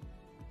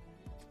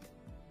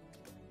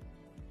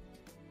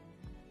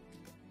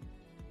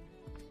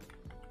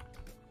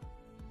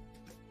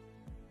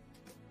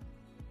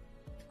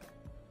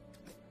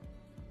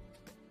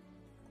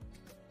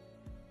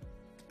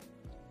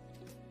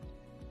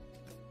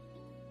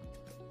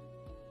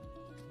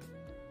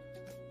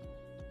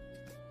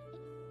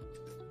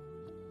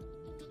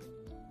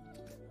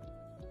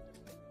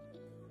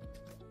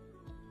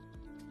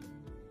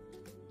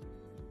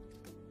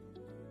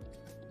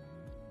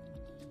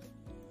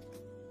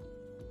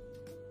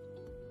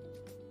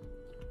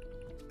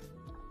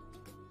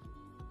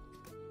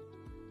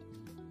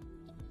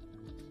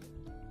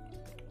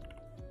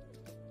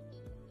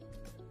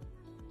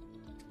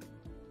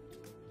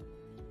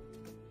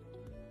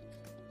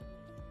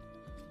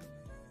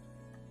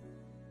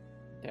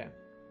 Okay.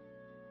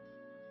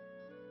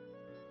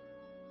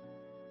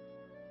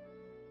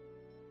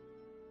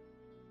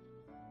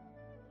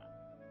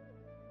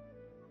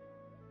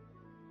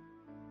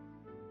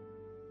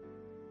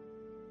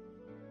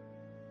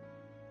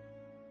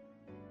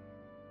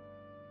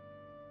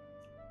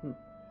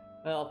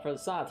 Well, for the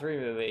Sonic 3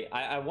 movie,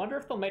 I wonder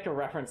if they'll make a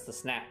reference to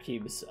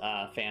Snapcube's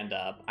fan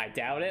dub. I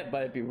doubt it,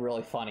 but it'd be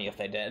really funny if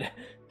they did.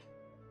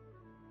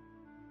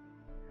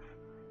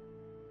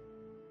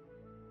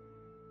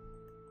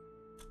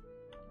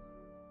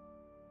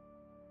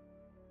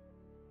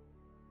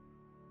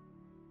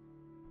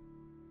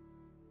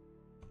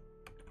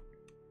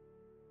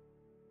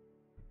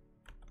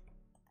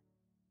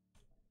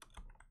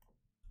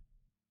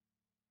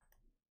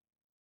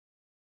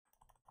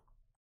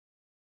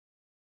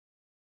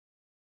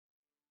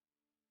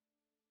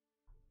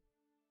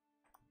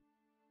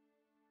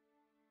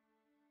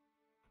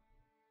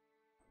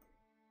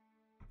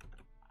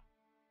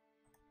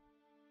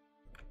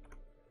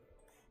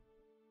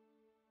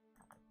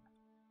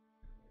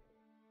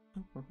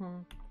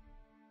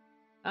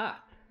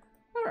 Ah,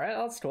 alright,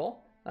 that's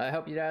cool. I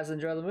hope you guys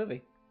enjoy the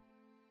movie.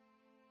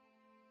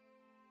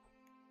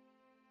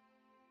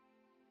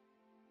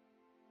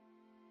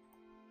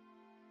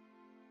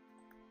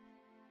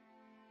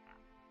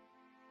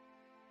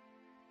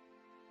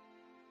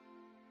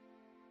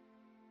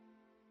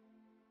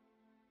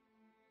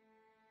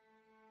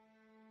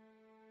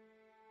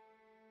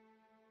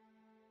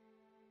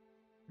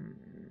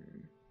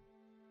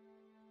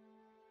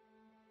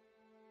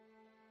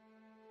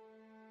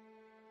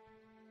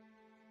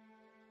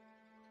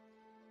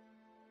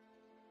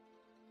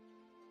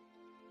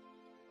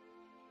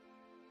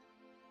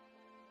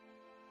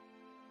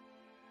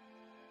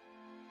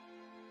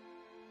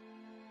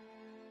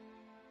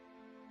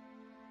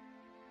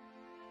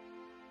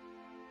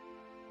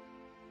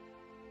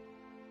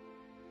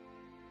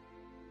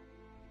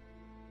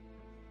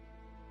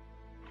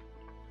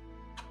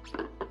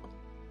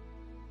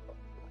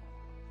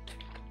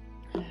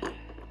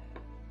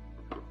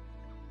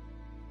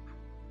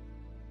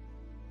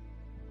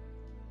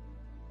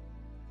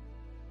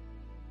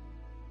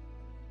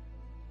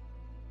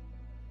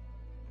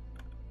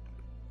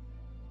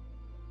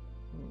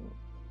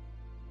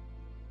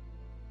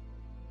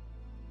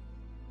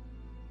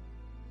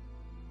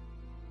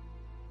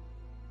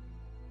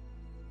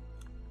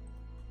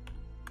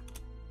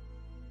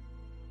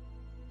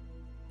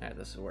 Alright,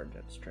 this is where it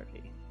gets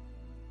tricky.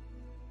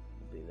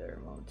 We'll be there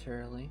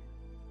momentarily.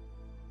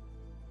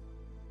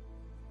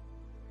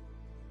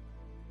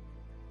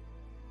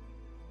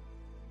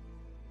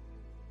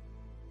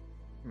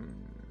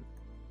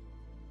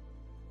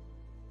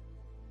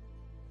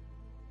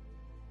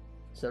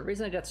 So the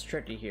reason it gets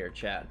tricky here,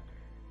 chat,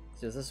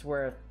 is this is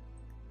where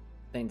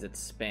things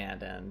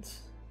expand and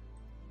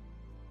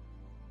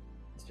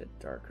let's get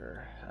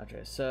darker. Okay,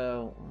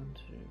 so 1,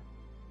 2.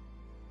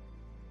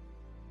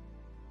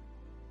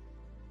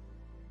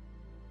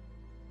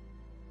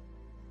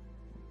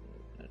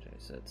 Okay,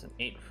 so it's an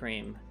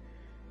 8-frame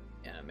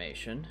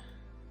animation.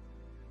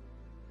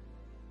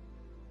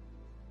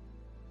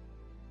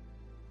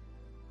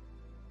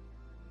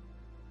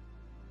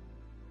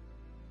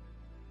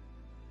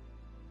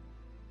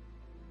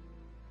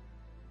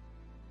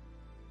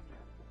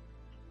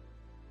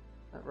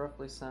 That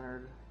roughly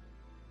centered.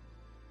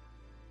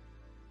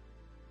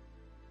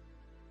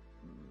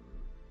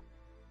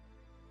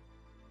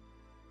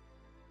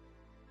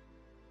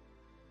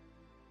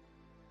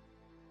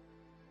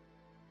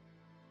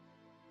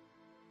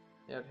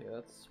 Yeah, okay,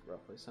 that's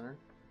roughly centered.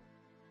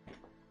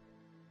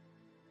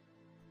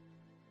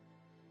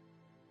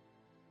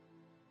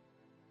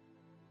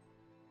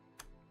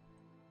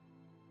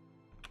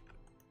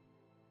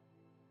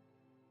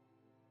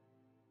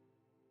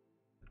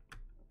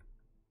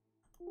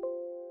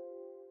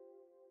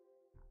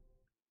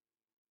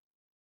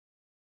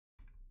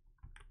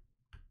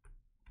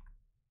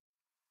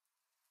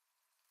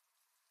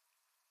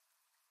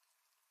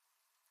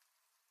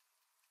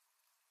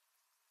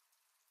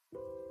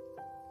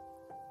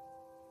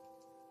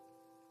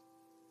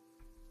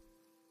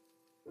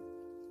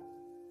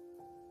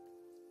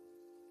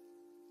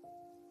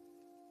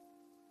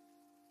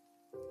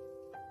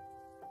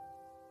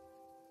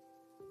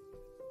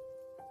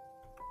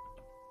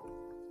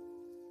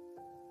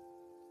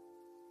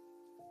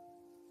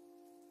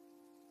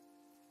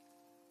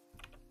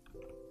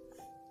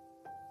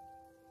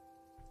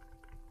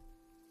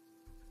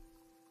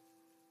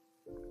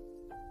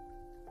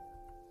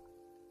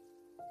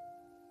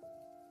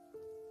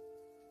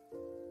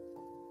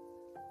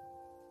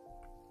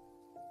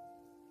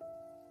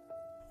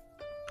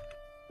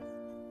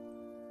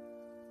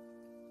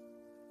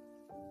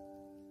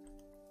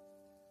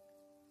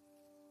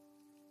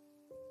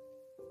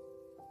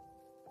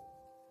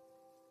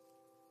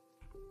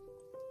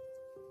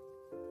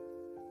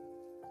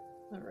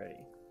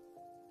 Alrighty.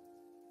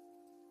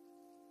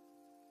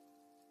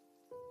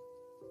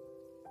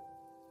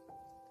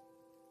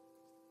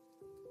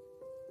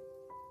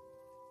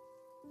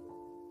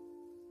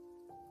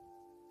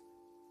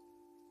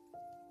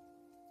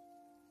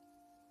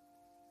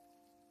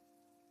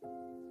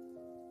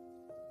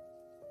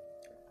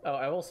 Oh,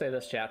 I will say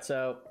this, chat.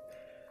 So,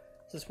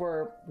 since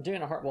we're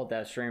doing a Heartwell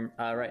dev stream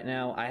right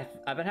now,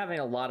 I've been having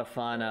a lot of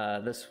fun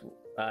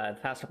the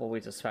past couple of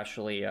weeks,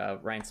 especially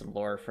writing some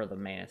lore for the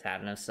main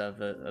antagonists of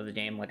the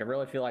game. Like, I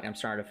really feel like I'm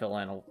starting to fill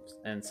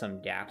in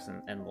some gaps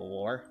in the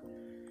lore.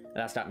 And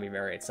that's got me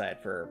very excited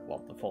for,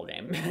 well, the full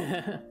game.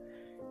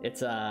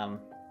 It's I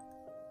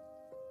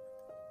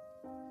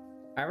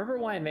remember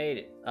when I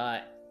made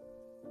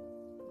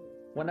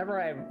whenever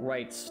I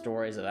write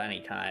stories of any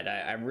kind,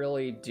 I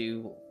really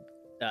do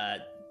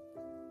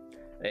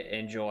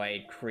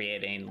enjoy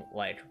creating,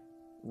 like,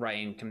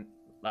 writing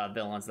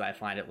villains that I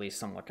find at least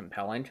somewhat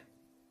compelling.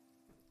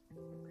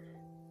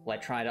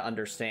 Like, trying to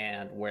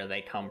understand where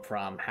they come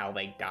from, how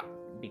they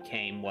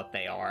became what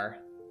they are,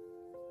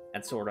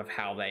 and sort of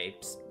how they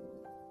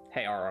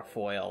are a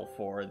foil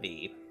for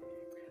the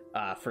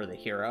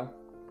hero.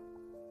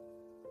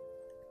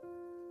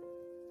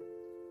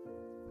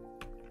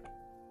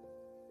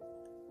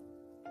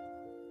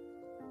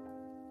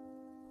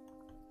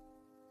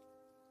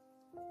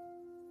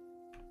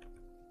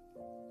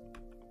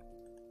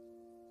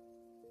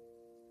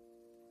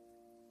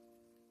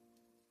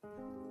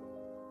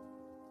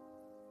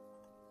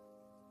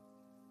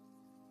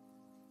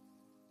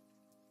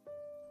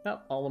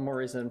 Well, all the more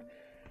reason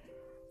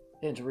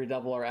to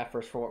redouble our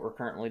efforts for what we're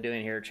currently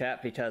doing here,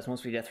 chat, because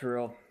once we get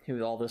through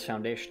all this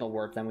foundational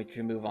work, then we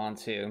can move on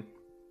to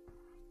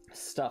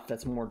stuff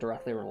that's more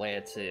directly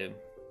related to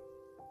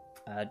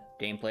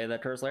gameplay that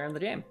occurs later in the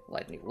game,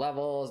 like new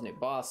levels, new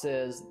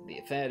bosses, the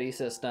affinity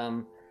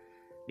system,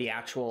 the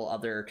actual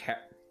other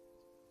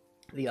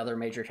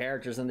major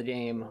characters in the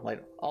game,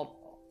 like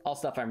all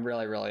stuff I'm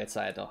really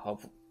excited to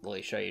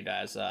hopefully show you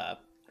guys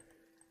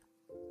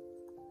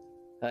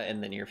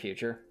in the near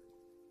future.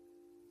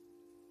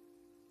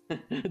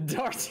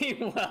 Darcy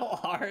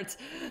Wellhart,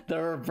 the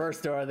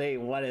reverse Dorothy.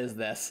 What is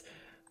this?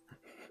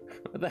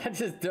 What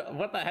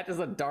the heck is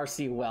a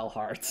Darcy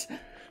Wellhart?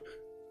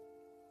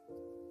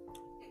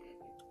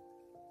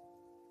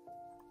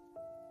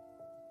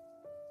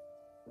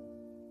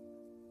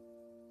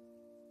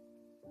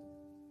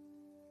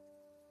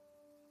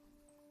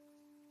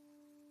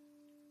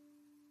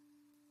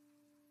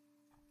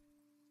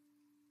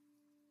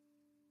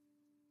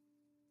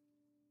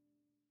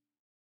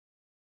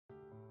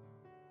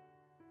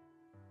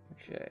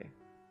 Okay.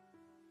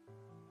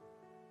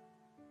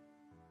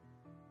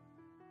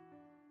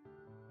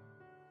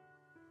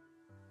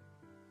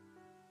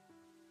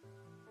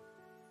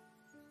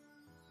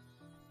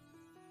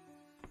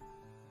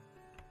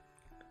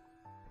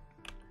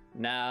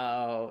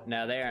 No,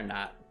 they are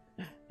not.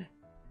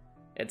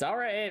 It's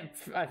already,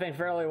 I think,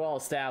 fairly well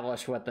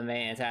established what the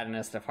main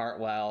antagonist of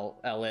Heartwell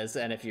is,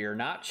 and if you're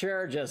not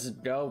sure,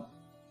 just go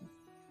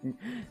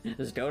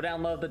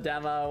download the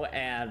demo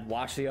and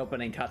watch the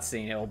opening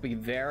cutscene. It will be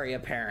very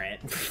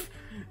apparent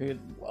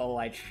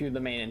like who the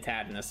main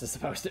antagonist is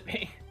supposed to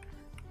be.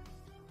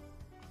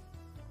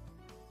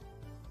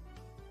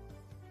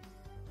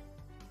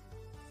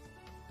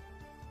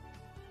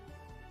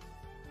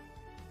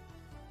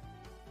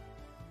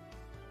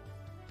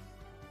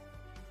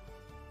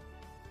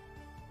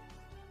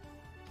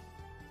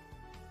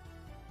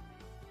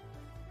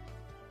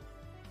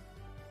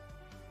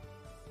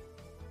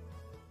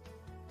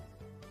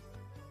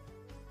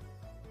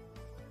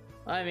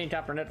 I mean,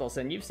 Topper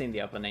Nicholson, you've seen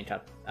the opening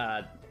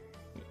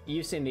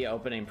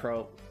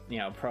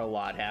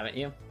prologue, haven't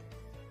you?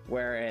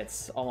 Where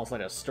it's almost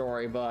like a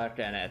storybook,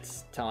 and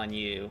it's telling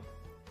you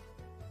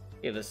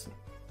it's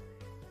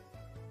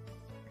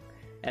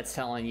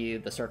telling you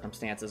the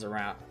circumstances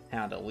around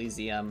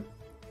Elysium.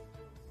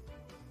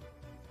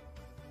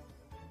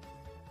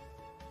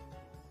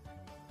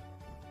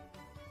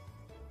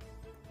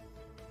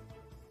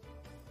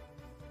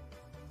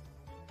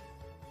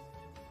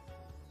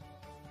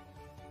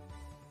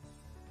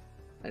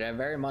 I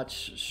very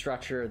much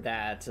structured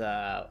that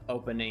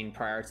opening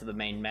prior to the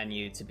main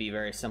menu to be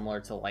very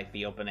similar to like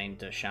the opening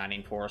to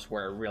Shining Force,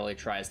 where it really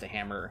tries to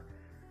hammer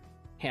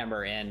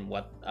in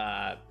what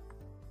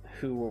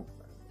who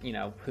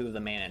the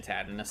main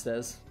antagonist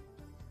is.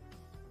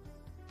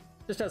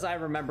 Just as I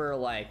remember,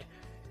 like,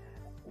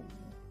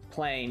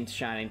 playing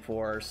Shining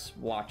Force,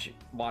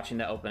 watching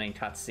the opening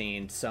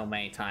cutscene so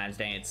many times,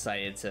 getting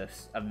excited to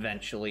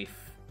eventually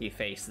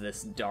face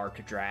this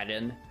dark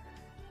dragon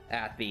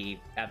at the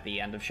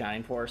end of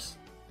Shining Force.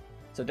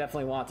 So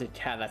definitely wanted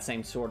to have that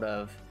same sort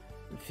of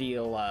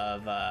feel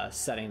of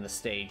setting the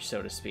stage,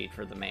 so to speak,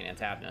 for the main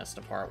antagonist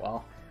of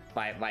Heartwell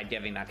by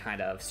giving that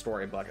kind of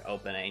storybook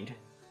opening.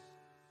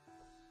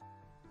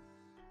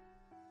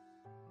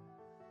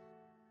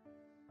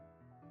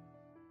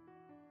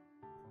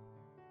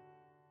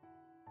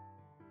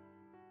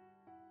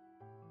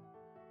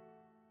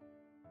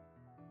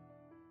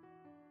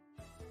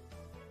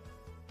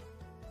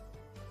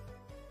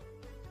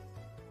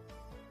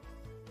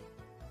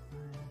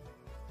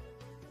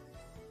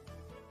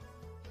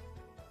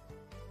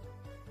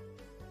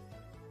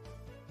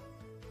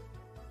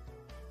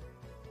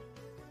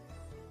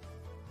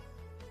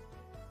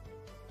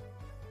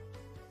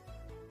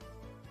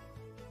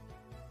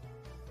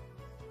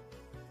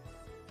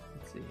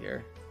 Let's see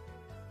here.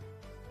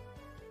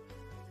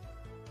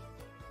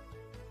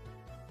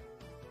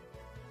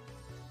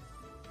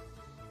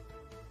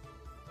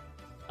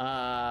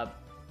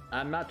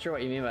 I'm not sure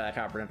what you mean by that,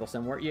 Copper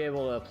Nicholson. Weren't you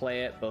able to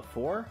play it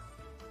before?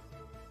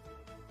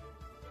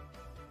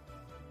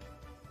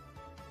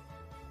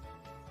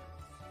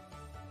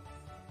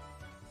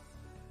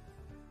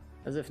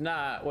 As if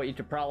not, what you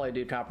could probably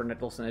do, Copper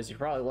Nicholson, is you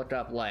probably looked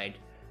up Director's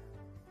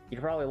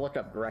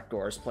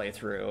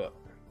playthrough,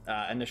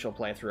 initial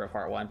playthrough of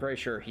Heartwell. I'm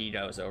pretty sure he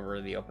goes over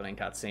the opening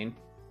cutscene.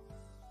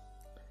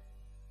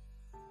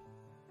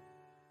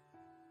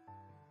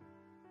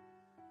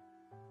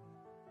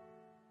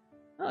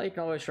 Well, you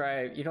can always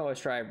try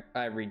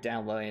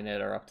re-downloading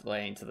it or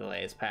updating to the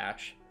latest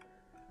patch.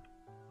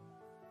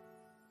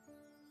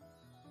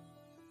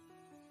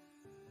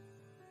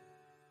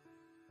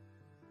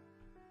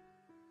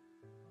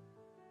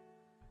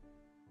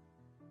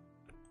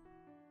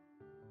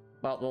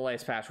 Well, the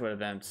latest patch would have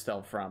been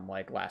still from,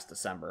 like, last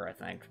December, I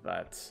think,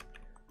 but...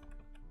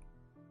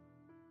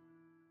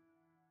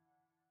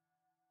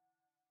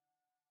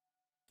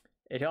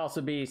 It could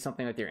also be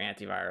something with your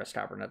antivirus,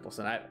 Copper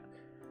Nicholson.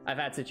 I've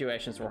had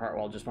situations where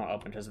Heartwell just won't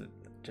open because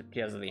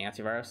of the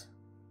antivirus.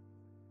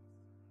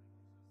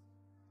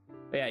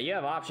 But yeah, you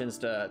have options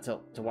to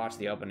watch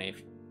the opening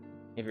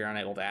if you're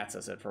unable to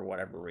access it for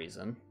whatever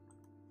reason.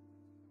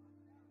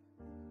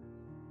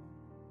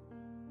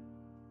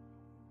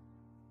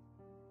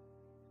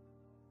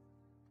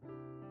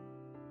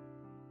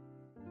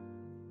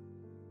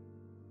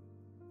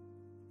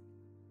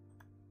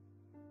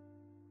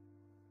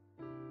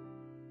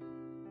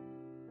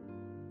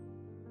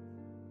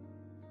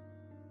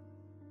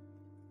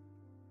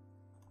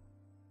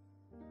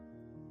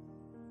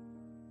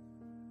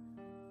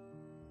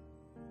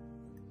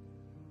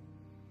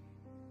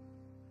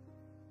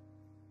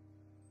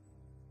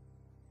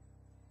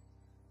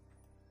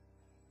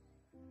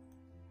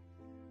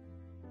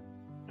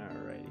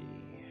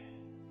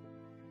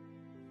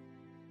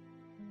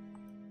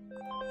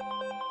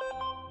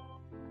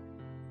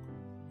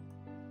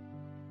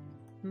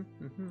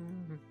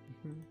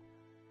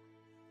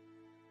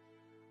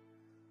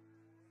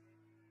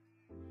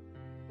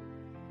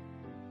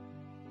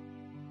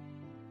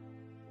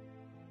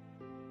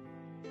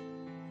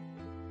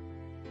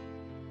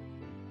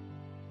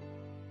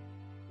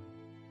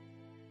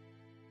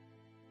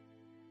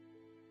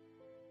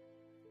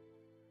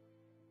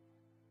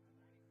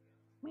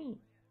 Me.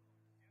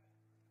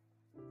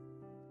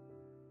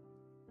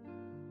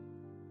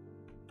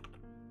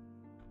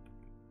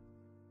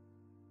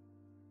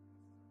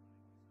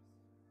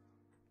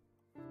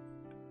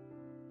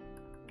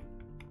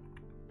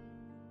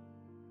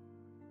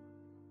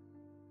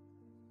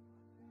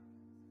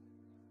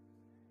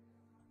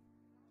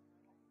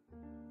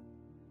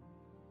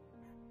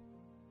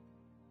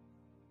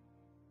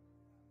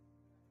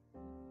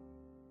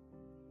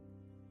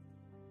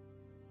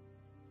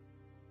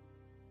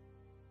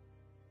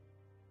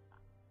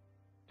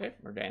 Okay,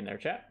 we're getting there,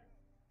 chat.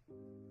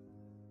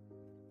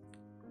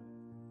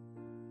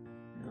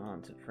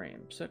 On to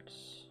frame 6.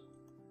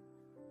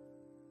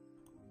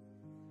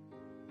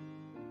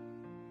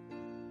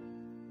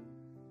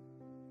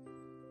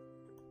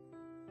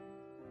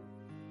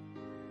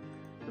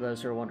 For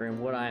those who are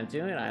wondering what I'm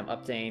doing, I'm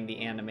updating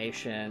the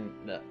animation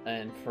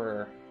and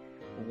for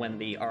when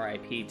the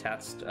RIP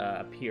text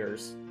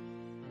appears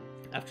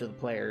after the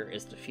player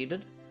is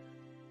defeated.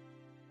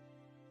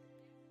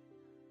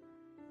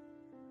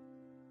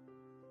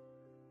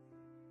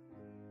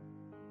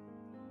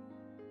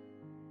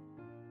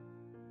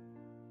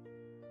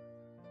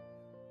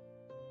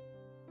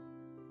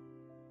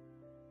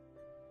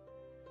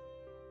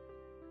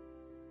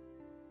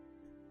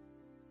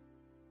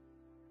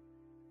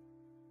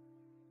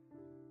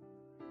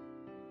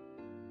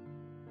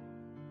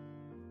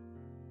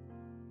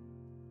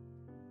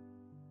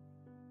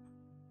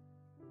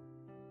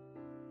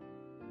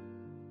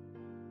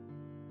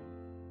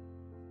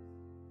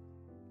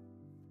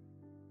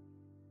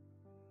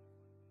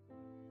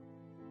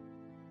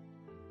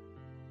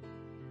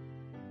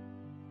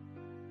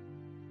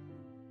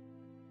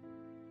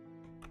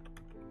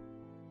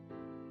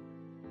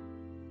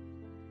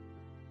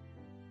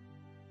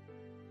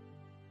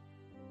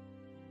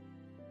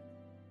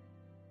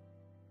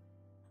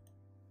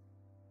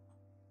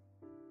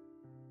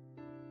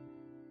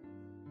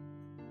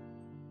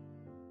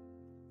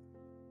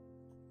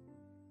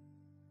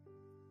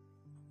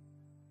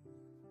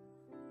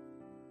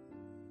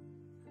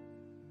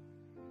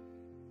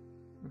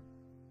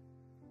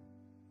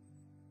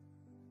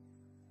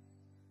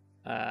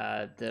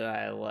 Did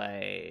I,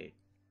 like...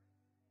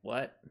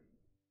 What?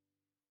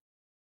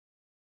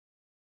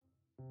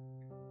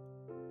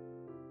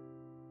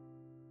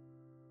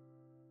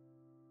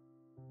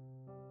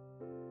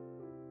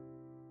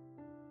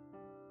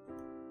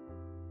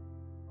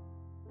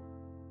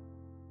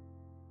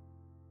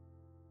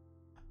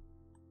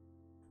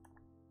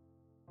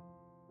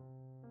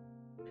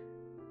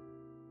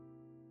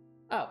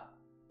 Oh,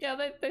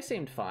 yeah, they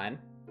seemed fine.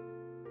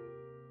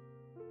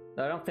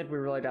 Though I don't think we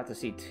really got to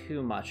see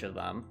too much of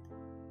them.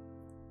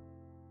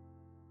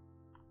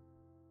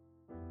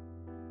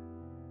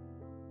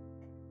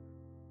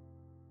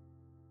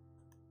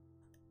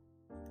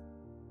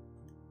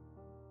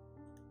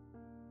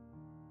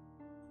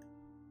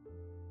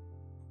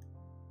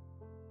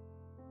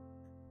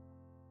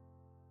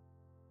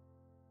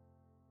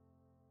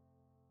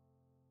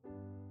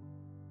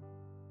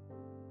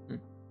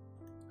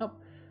 Oh,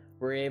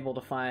 were we able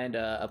to find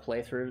a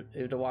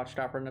playthrough to watch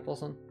Dr.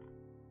 Nicholson?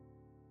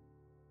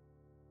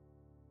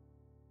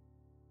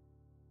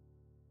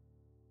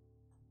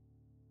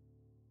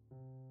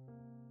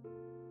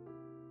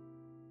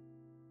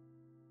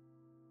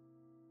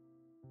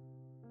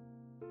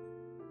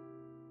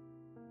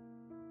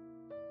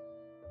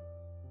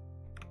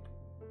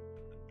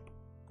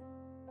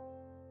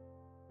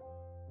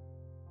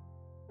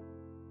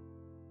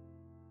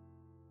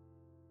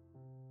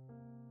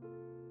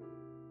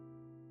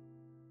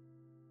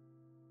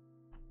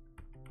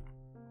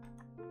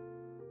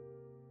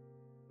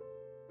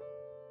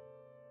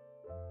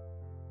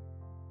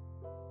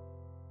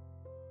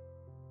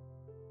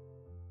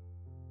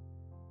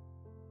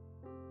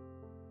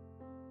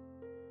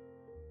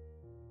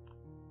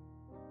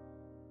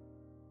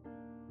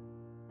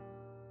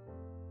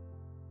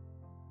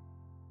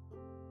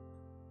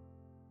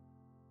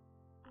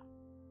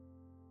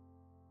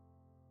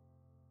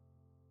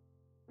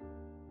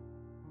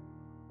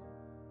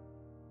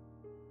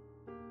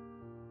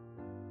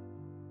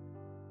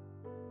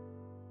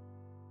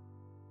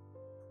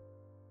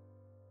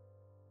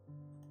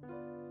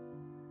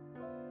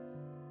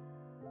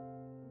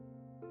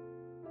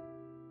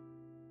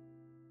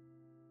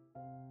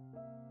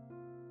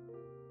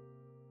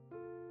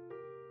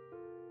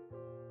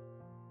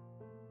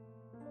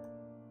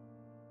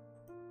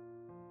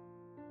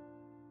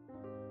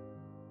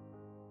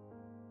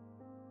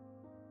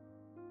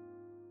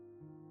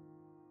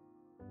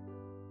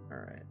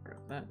 Alright, grab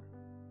that.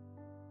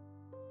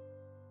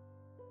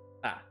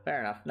 Ah, fair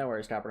enough. No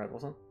worries, Dr.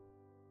 Nicholson.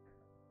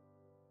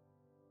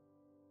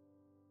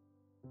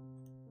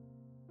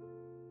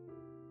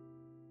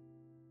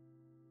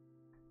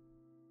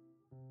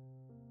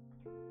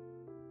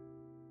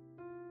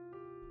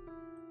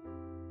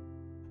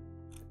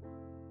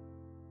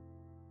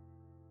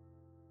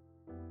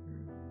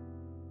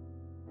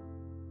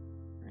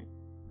 Right.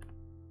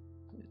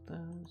 Do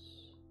those.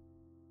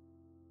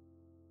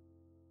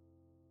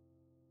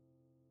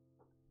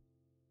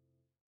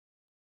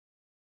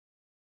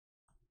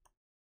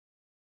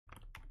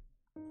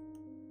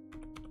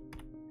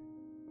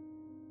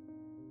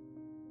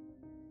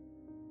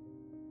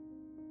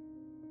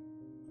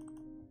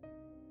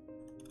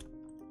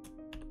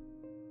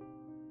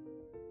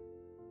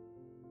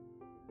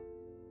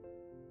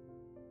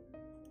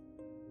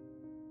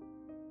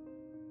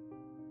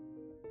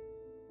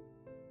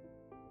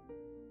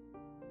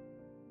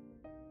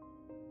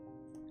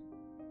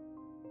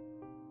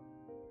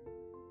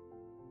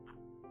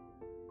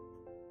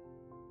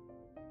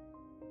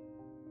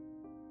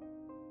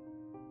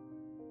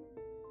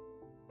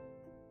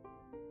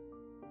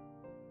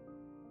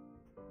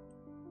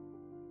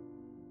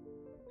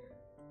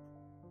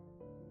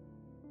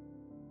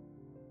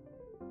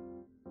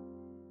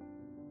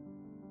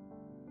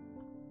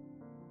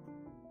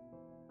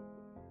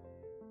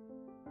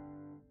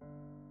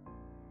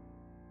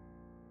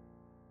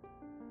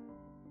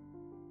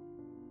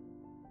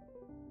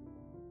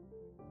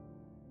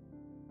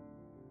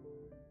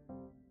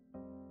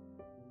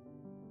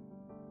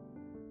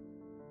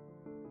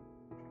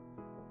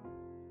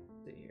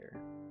 See here.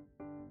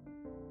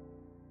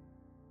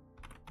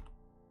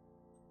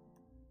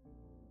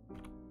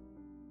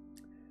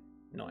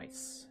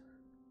 Nice.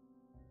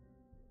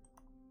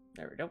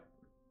 There we go.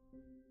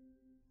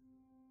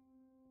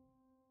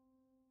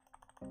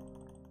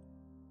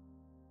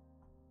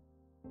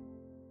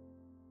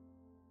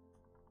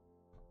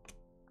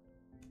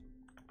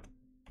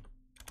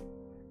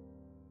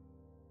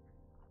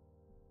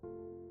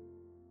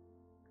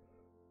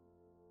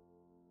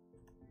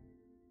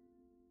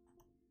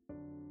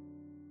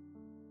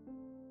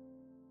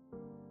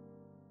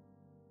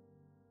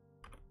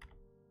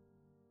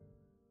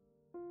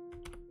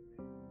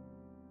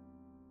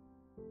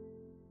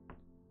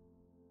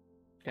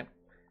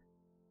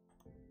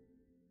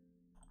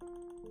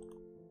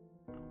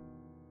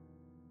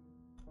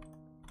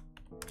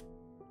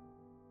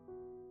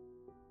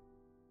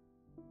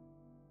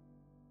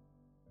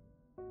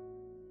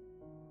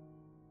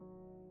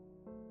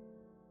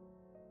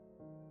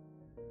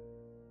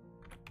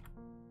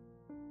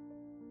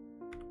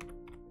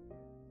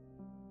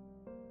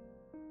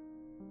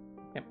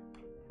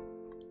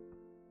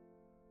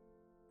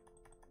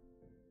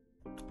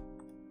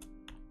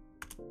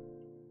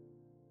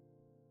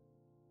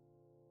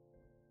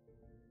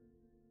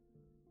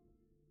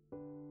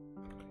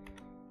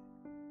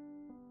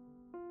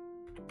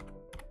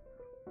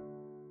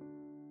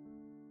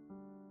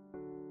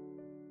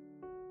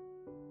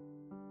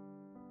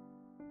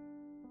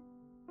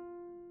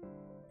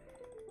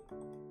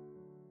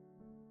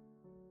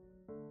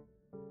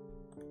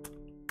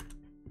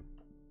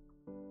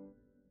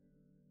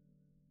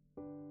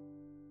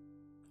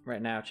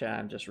 Right now, chat,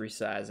 I'm just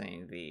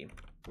resizing the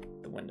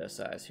window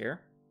size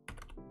here.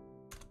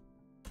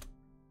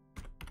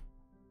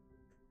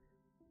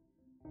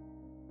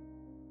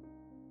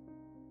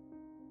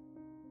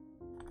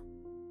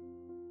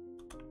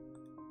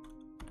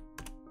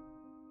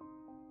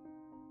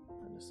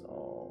 And it's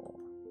all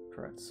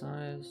correct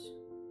size.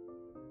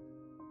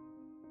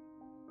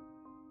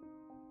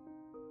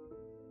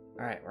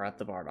 All right, we're at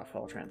the bar off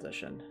whole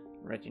transition.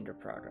 Making your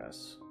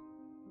progress.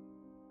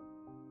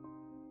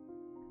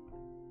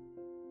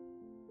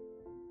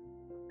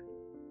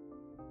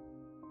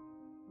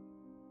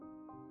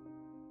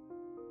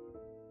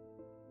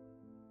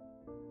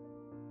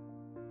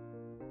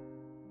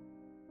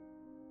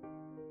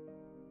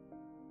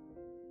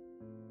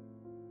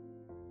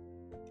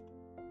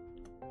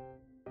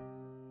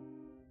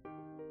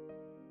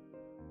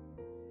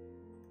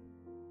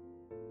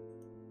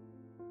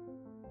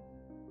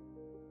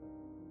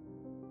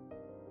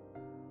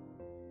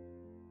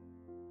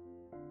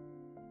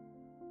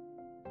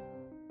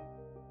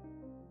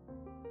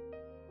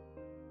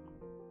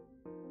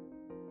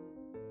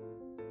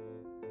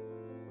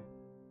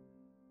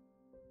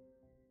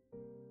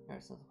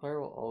 Alright, so the player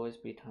will always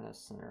be kind of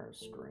center of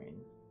screen.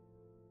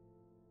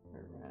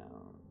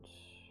 Around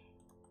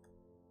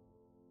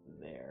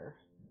there.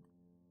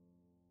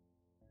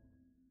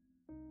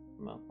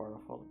 Mouth bar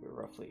default will be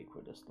roughly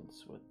equidistant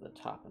with the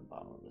top and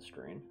bottom of the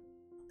screen.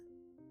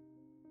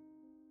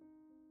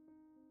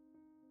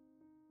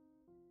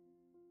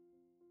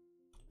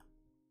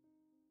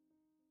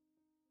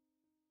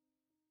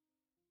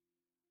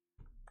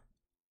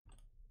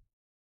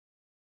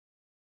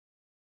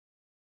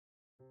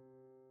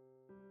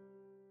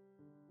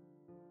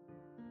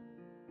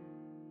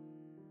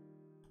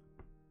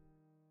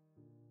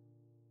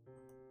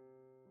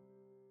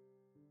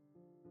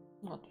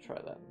 I'll have to try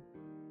that.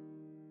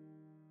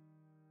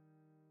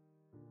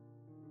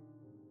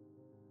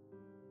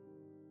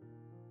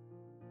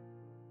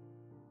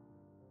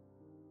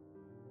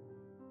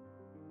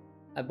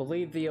 I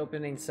believe the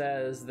opening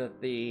says that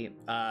the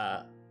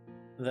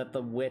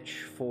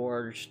witch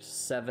forged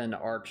 7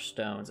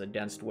 archstones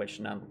against which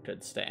none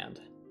could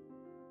stand.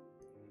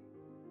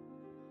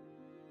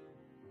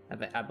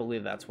 I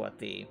believe that's what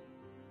the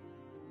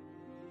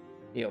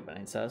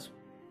opening says.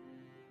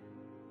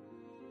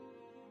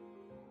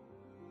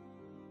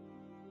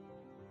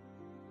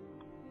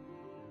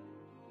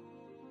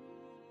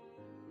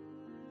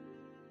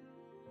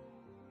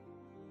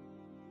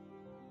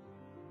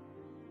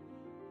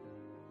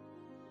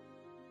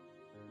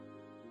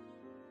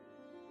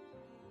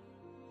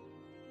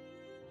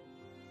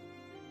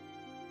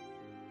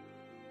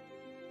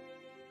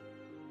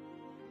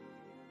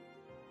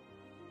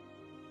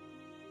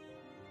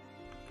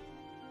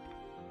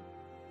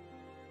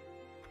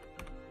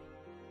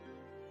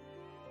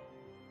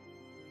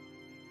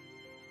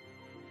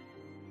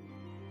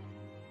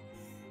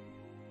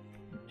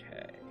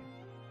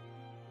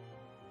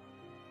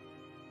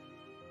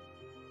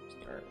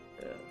 Start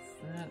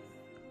with that.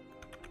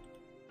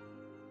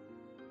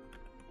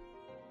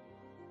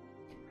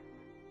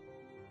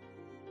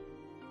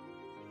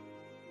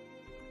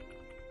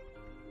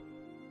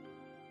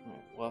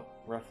 Alright, well,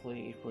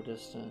 roughly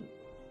equidistant.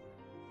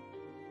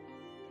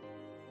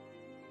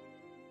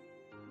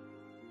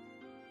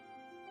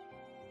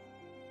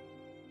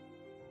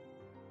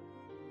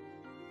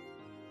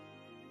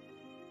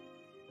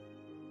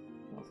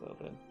 Mouth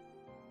open.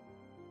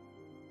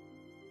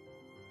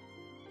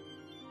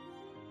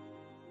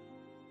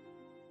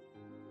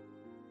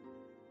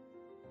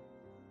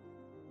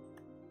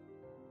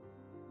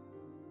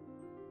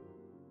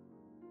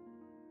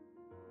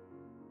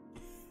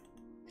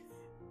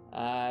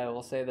 I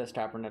will say this,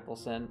 Topper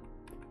Nicholson.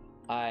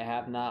 I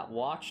have not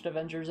watched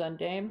Avengers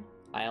Endgame.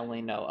 I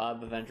only know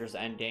of Avengers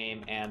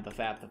Endgame and the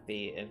fact that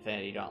the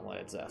Infinity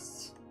Gauntlet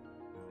exists.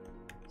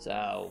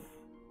 So,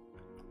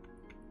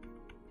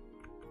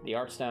 the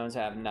Archstones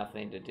have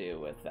nothing to do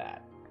with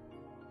that.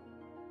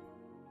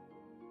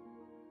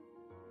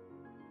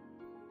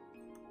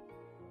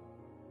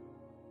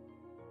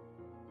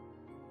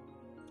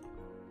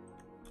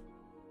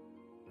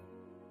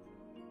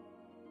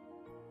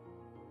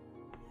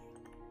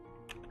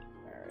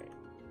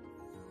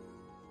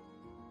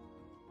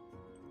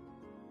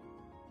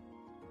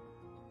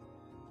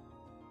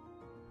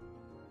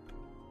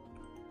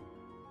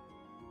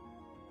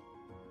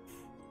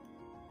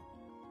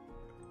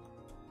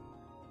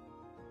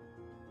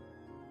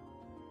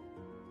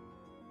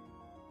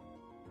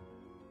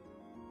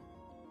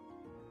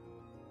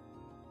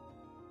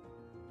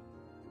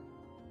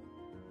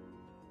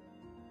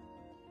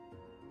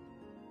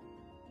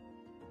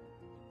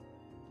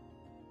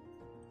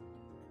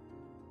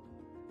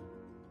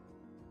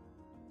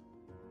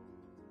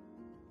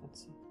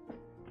 Let's see.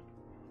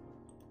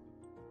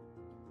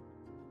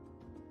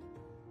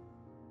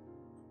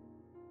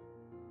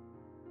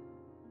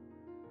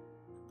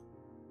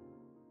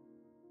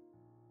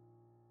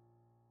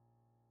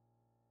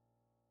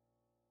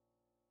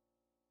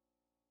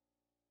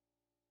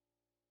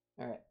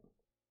 All right,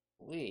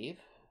 leave.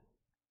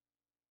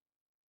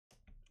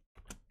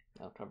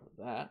 That'll cover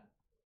that.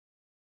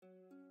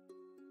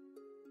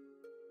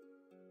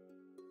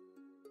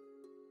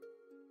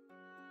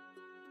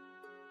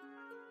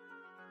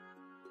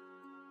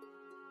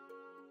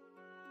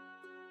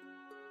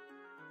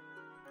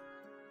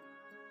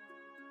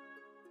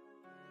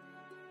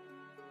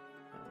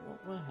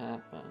 What will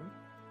happen?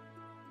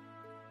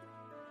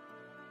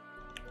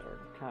 Or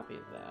copy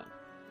that.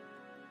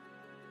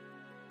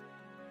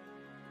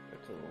 Go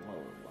to the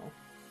lower level.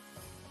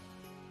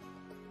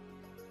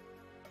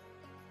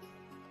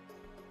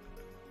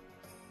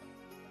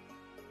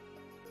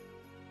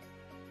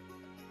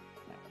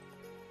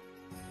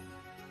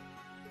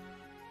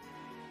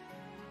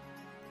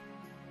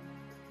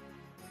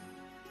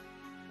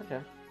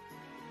 Okay.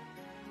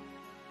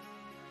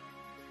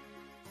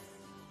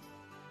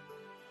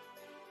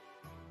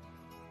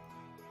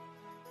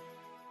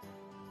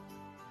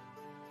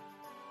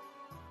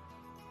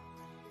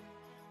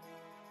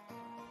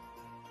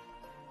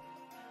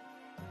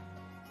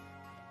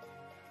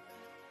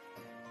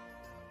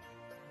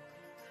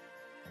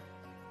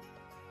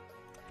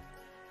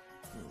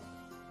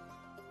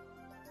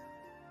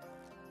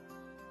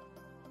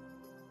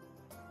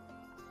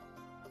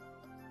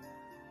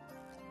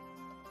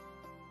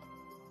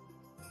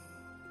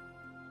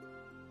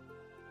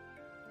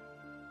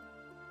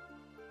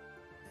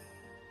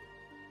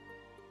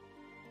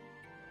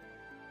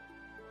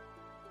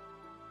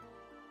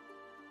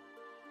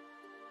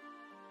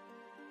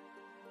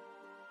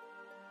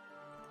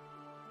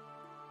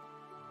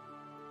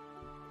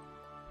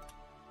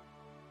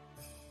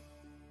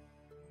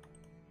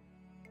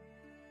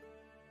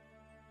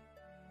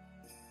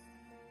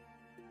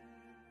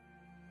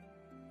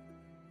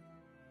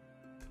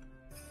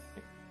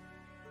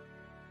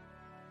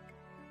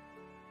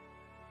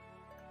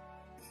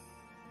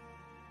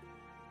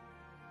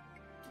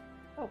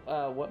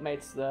 Oh, what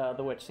makes the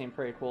witch seem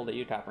pretty cool to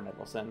you, Copper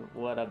Nicholson?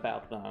 What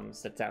about them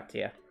sits out to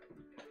you?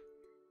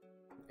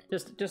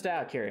 Just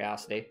out of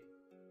curiosity.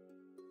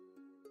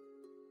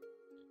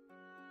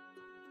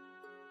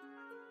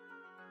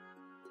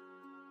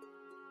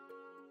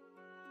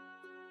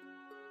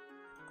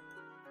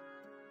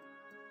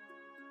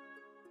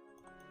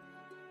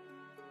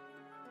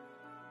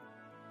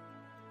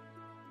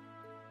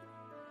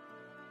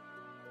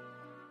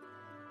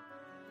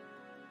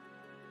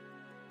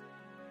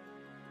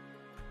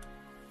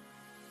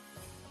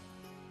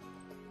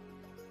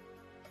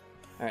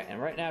 Alright,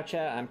 and right now,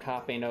 chat, I'm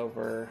copying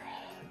over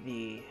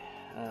the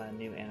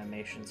new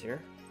animations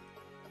here.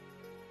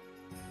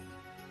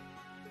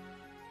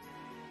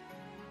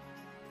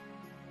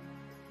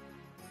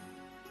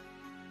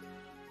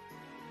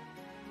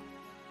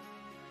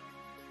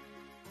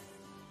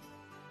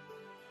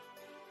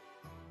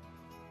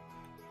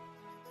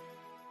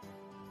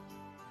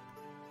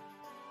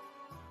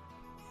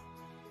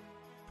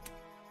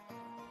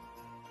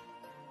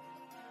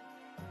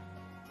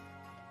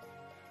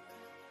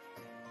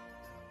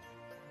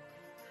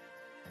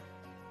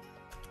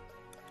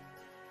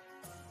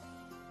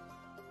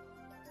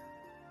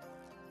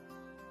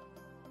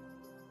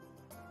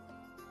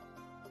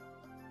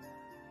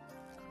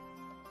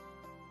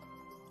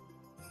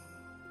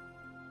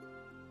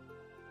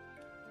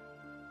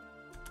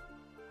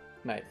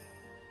 Right.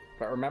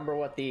 But remember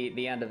what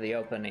the end of the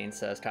opening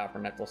says, Copper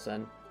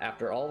Nicholson.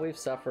 After all we've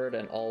suffered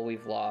and all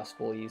we've lost,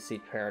 will you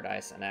seek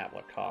paradise, and at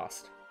what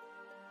cost?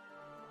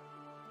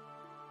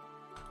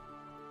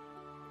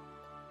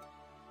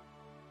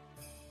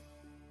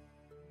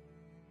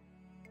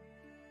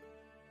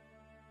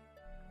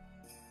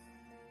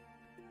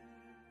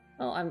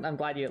 Well, I'm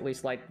glad you at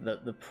least like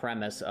the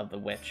premise of the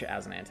witch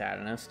as an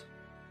antagonist.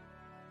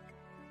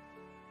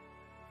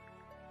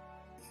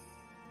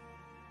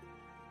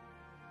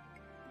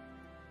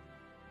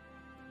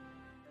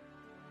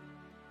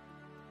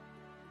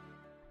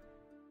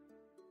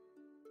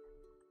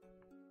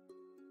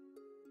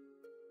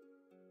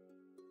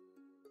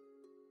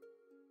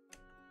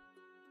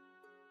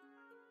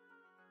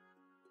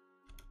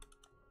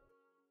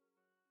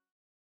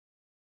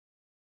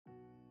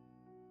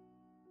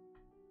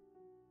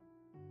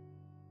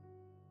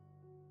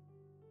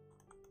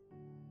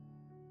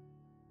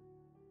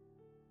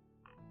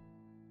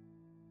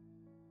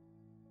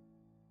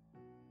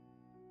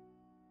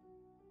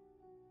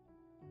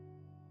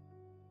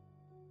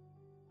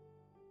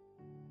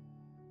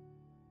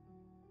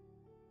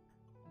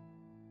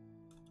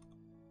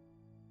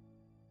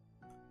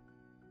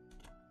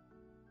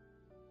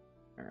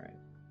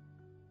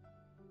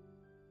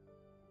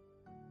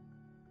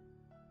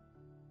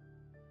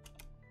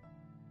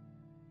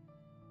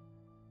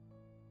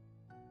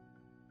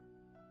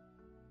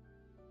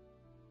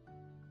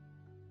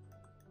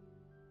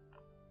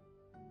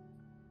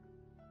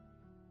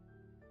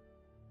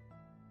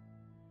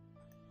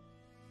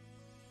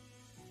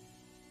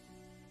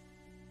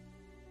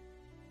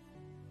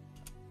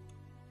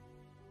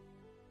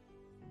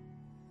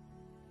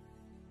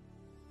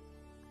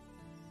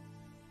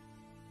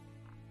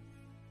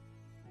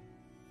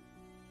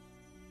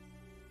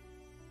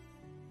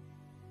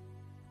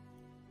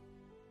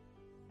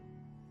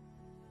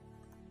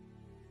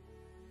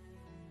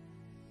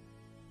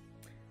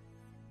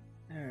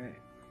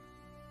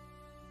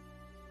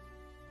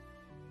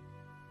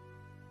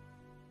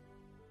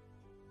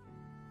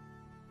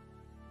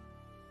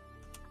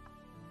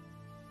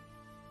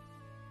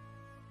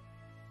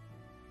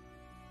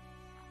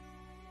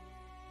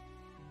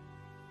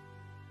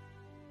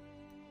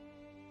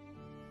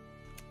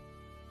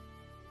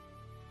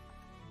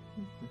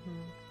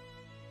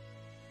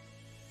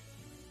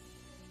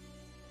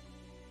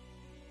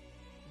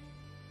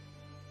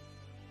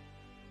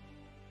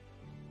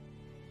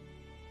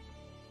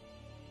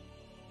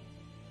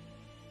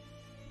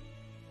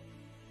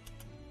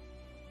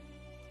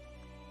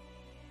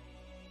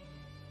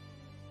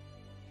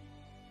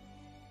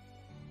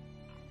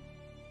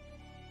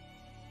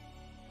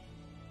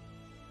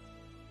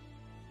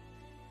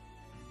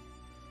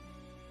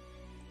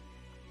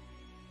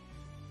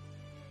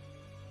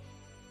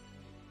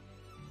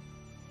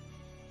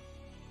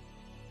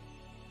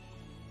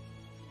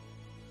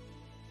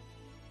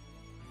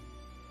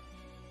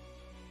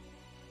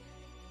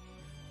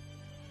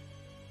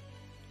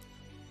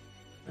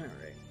 All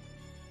right.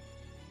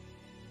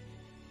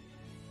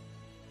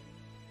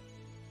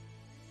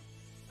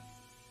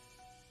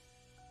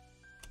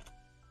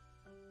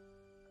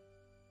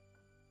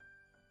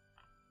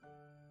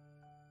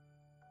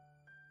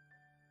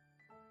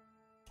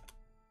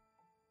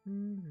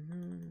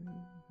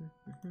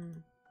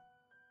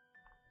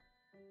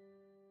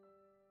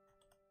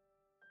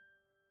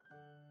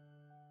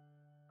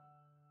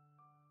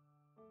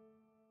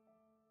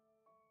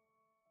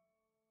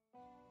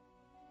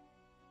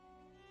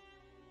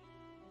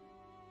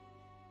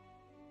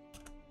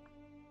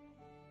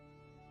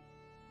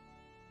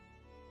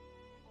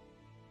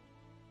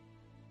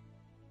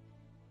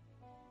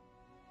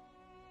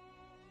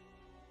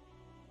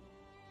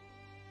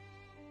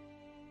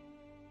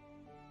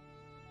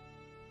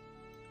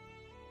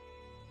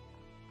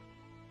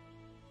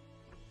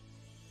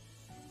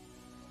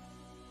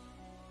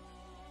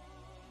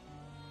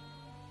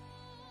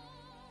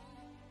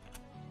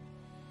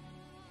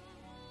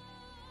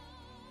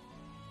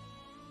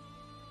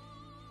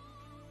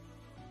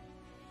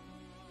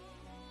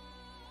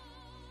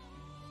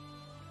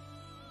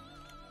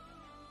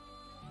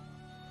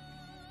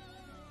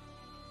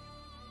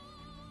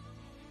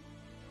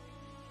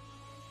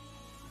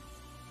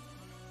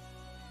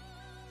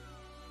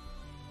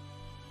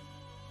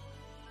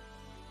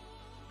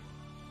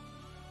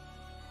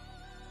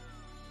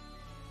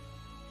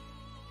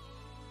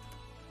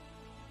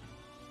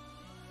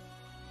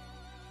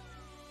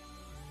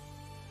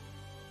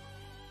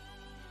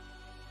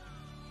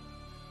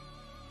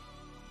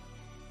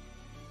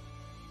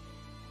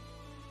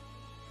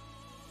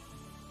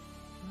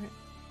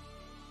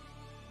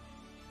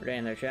 We're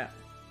getting there, chat.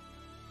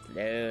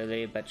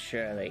 Slowly but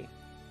surely,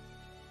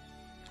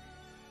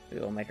 we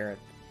will make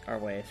our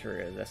way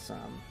through this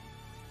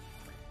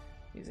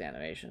these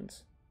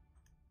animations.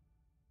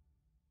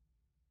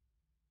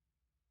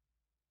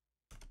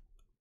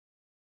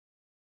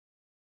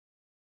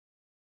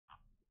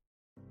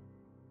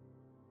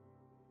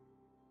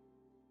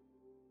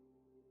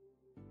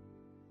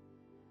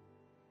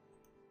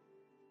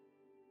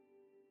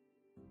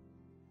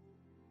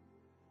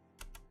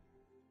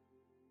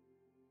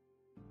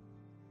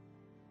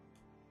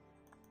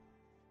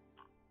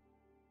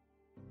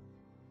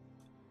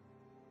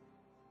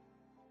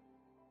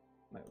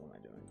 Wait, what am I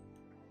doing?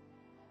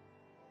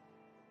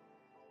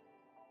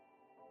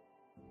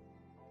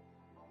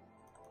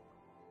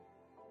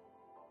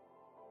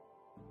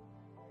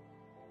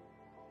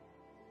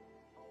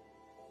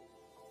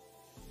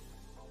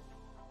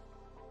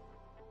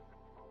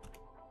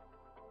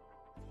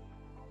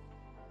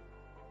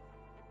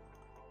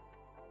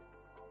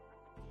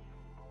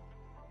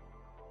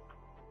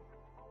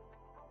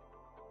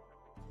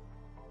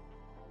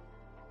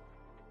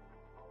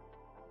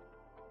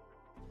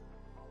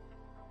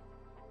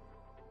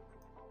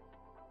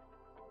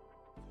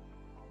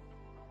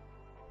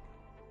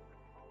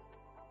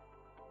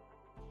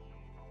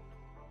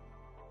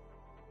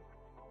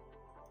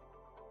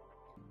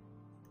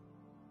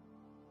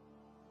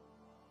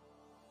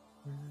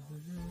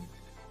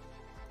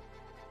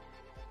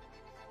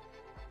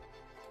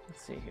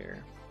 Let's see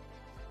here.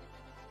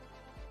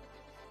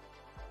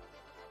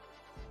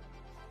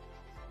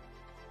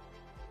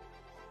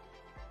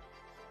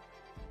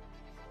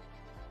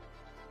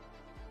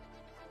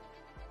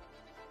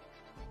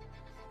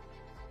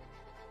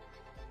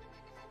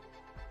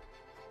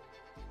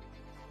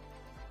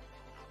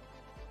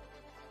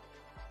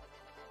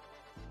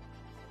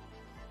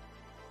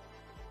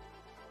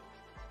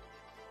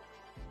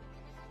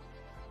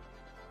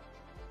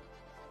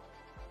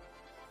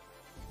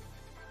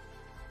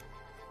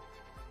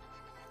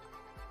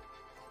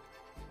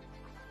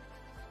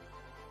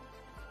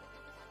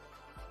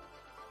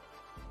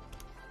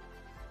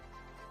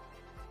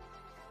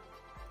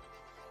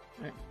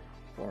 All right,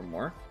 4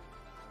 more.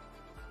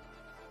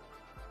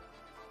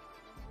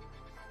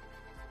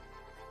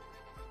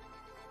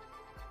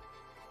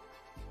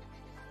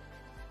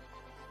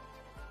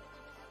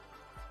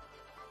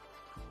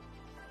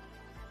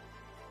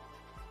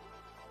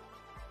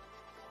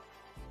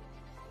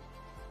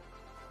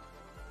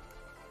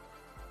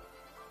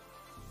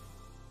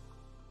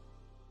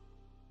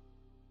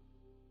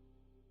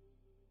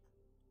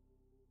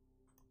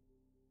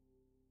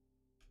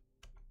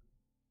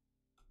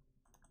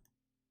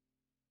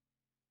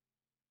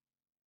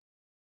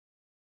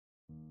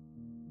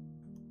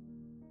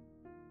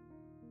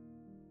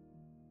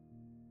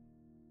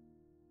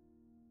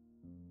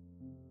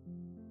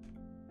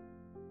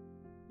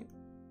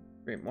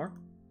 3 more.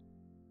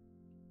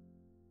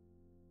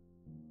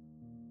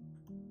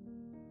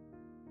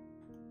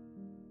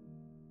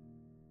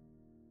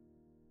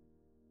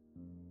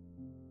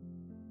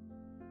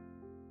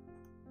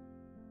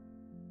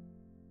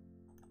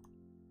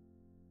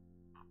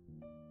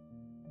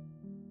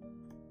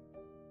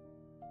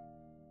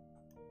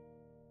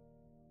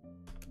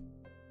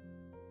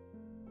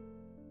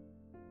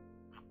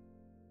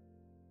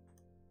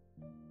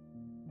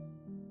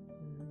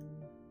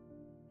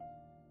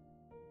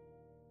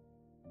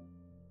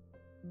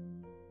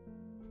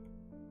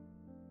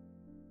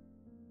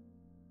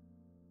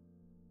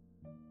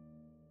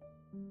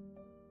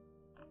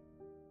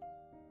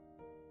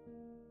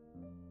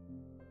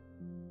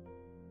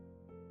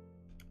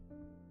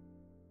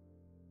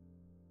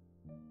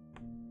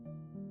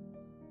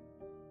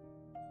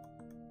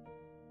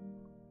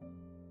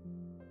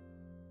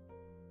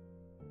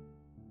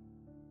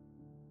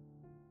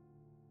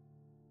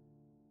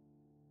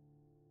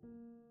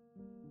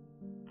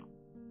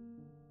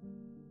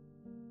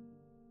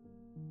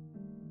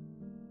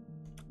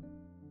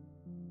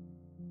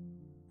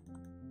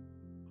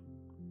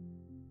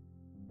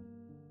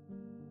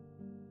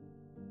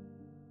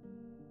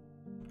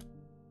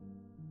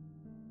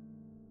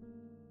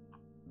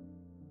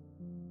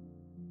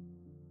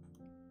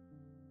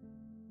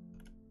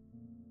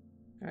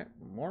 All right,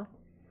 one more.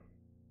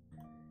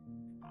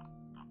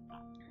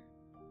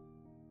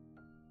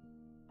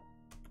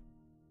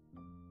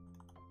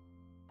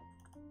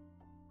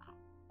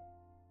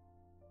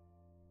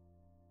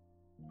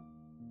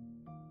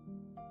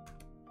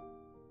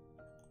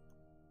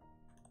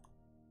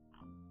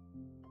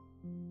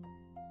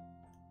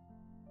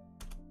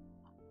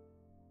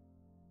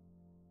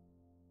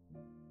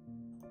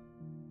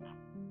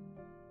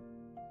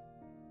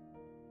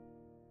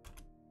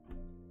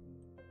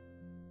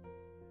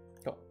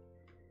 Cool.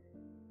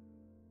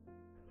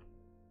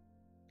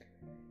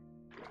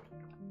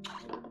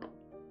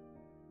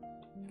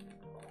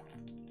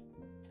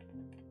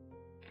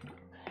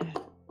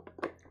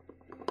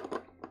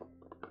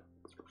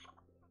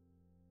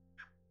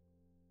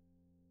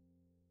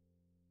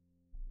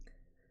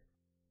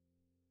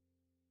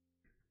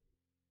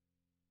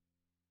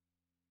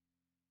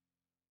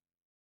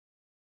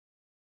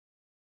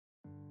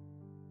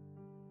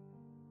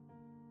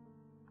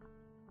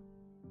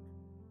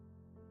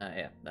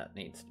 Yeah, that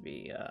needs to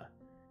be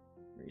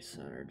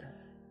recentered.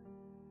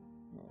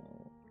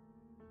 Oh.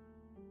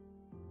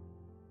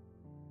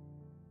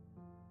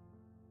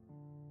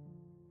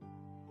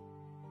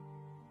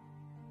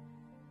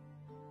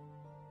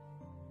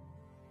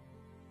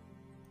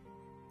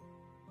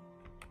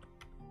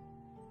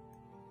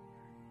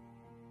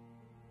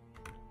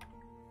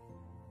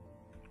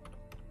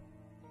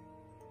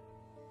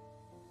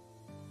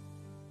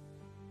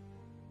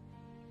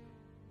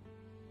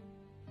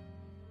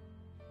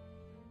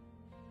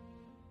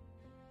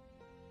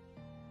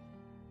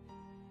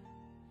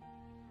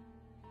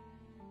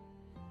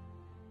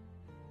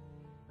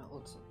 That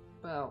looks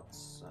about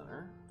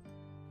center.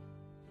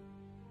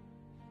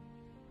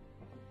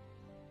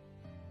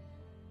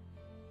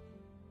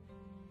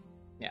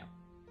 Yeah.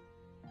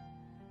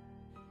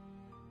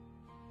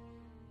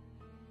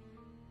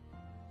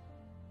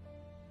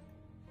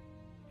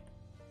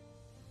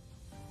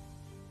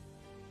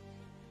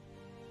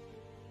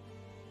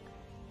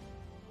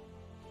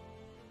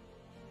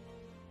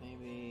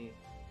 Maybe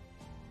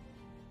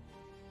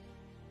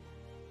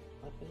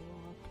what do you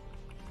want?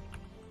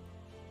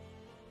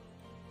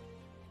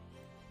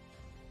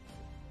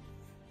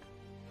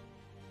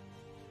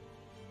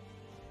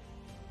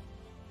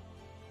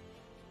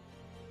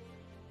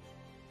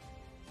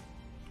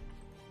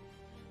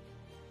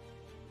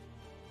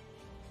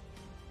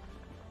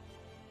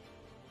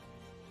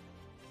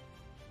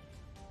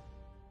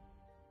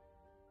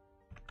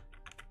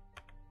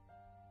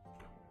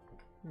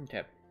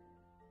 Okay.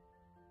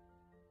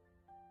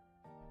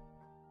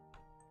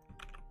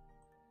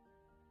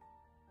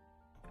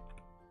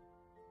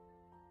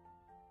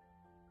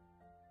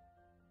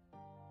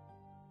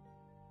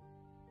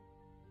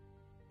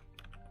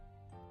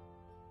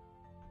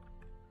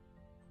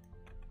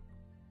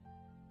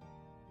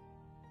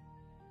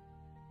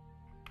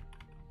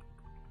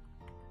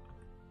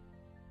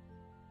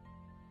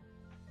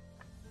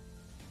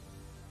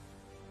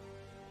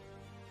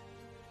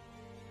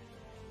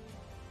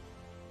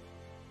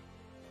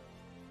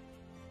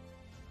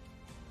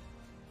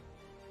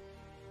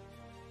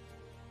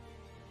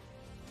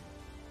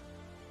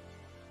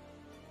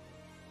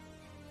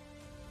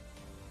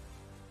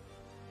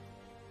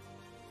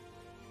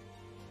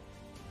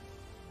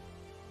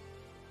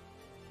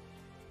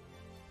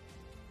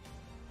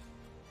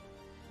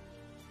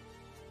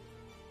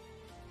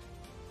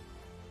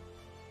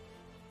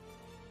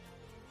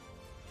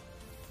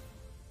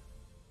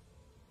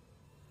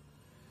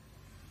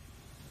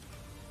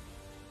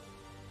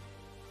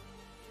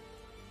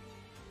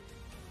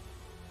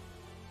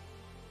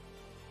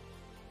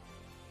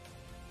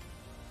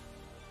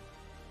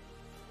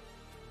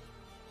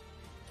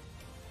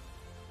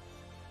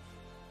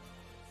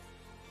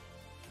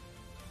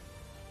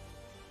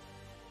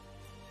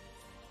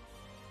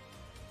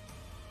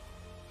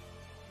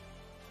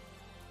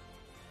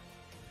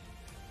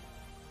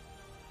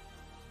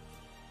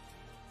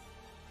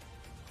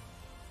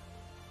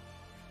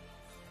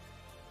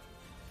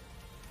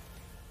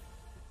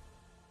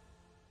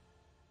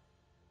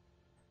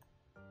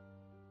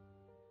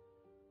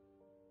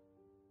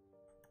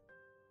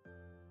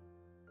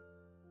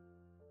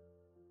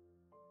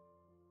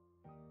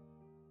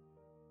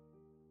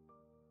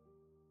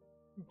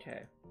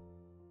 Okay.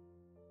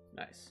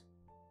 Nice.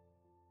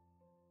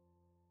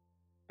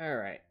 All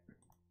right.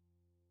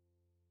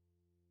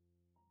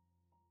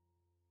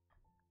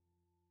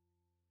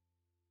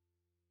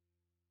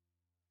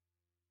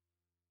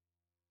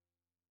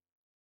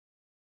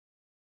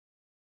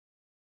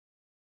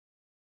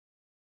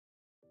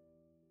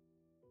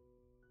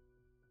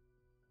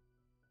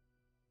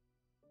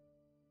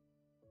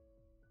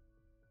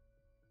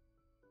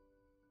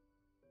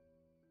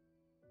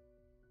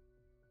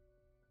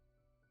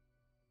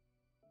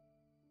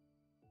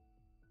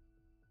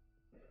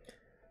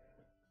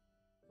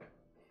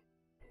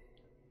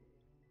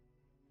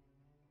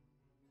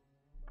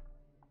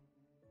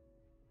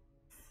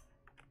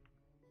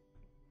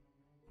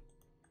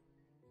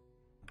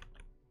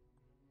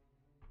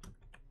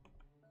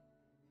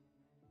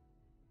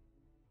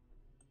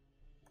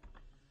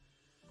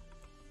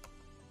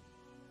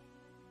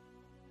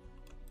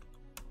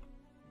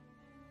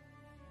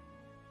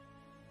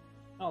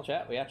 Well,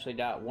 chat, we actually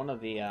got one of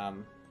the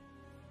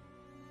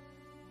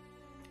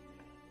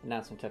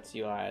announcement text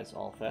UIs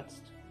all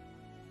fixed.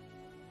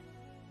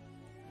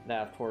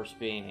 That, of course,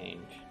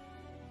 being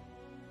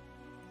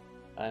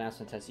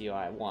announcement text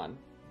UI 1.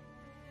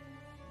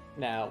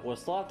 Now, we'll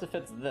still have to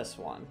fix this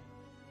one.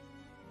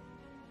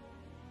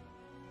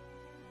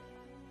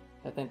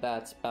 I think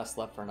that's best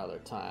left for another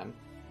time.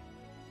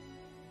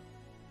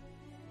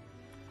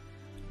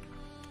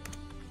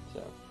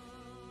 So.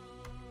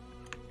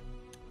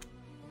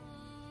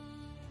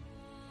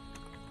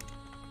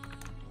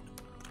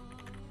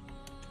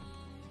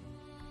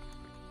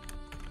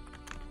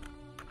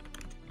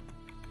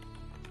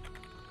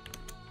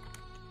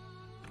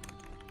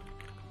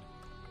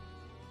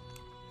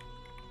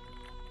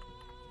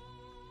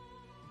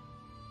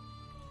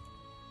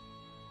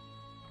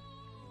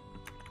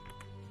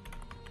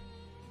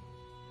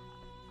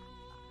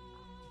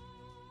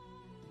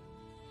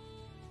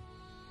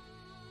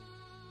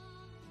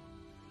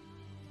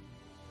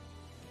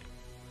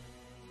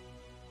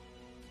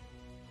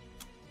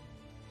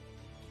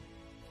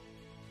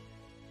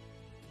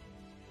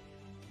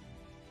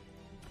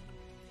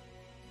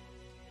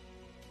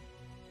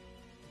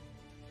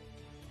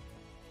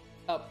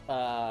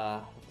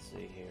 Let's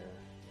see here.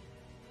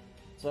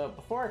 So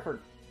before I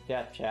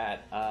forget,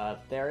 chat,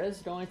 there is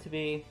going to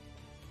be,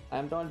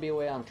 I'm going to be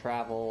away on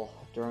travel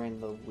during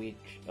the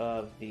week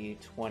of the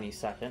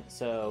 22nd,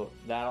 so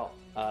that'll,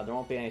 there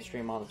won't be any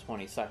stream on the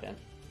 22nd.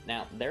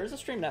 Now, there's a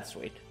stream next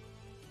week,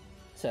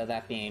 so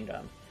that being,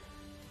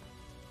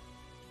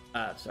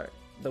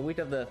 the week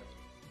of the,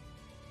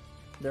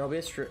 there will be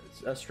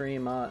a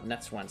stream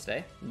next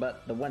Wednesday,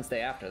 but the Wednesday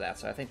after that,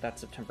 so I think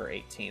that's September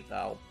 18th,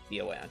 I'll be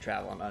away on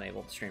travel and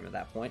unable to stream at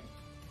that point.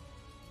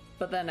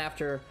 But then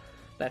after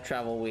that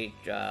travel week,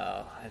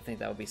 I think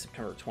that would be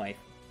September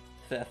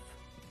 25th,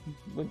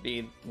 would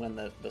be when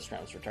the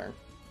streams return.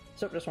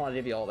 So just wanted to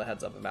give you all the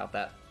heads up about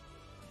that.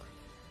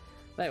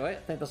 Anyway,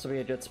 I think this will be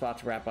a good spot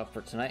to wrap up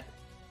for tonight.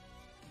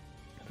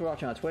 If you're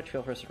watching on Twitch,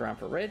 feel free to stick around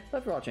for a raid, but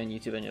if you're watching on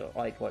YouTube and you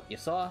like what you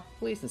saw,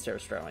 please consider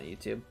subscribing on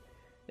YouTube.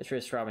 It's free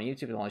to subscribe on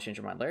YouTube, and only change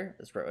your mind later.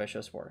 This is Bro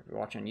Show Sport. If you're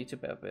watching on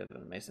YouTube, have an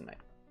amazing night.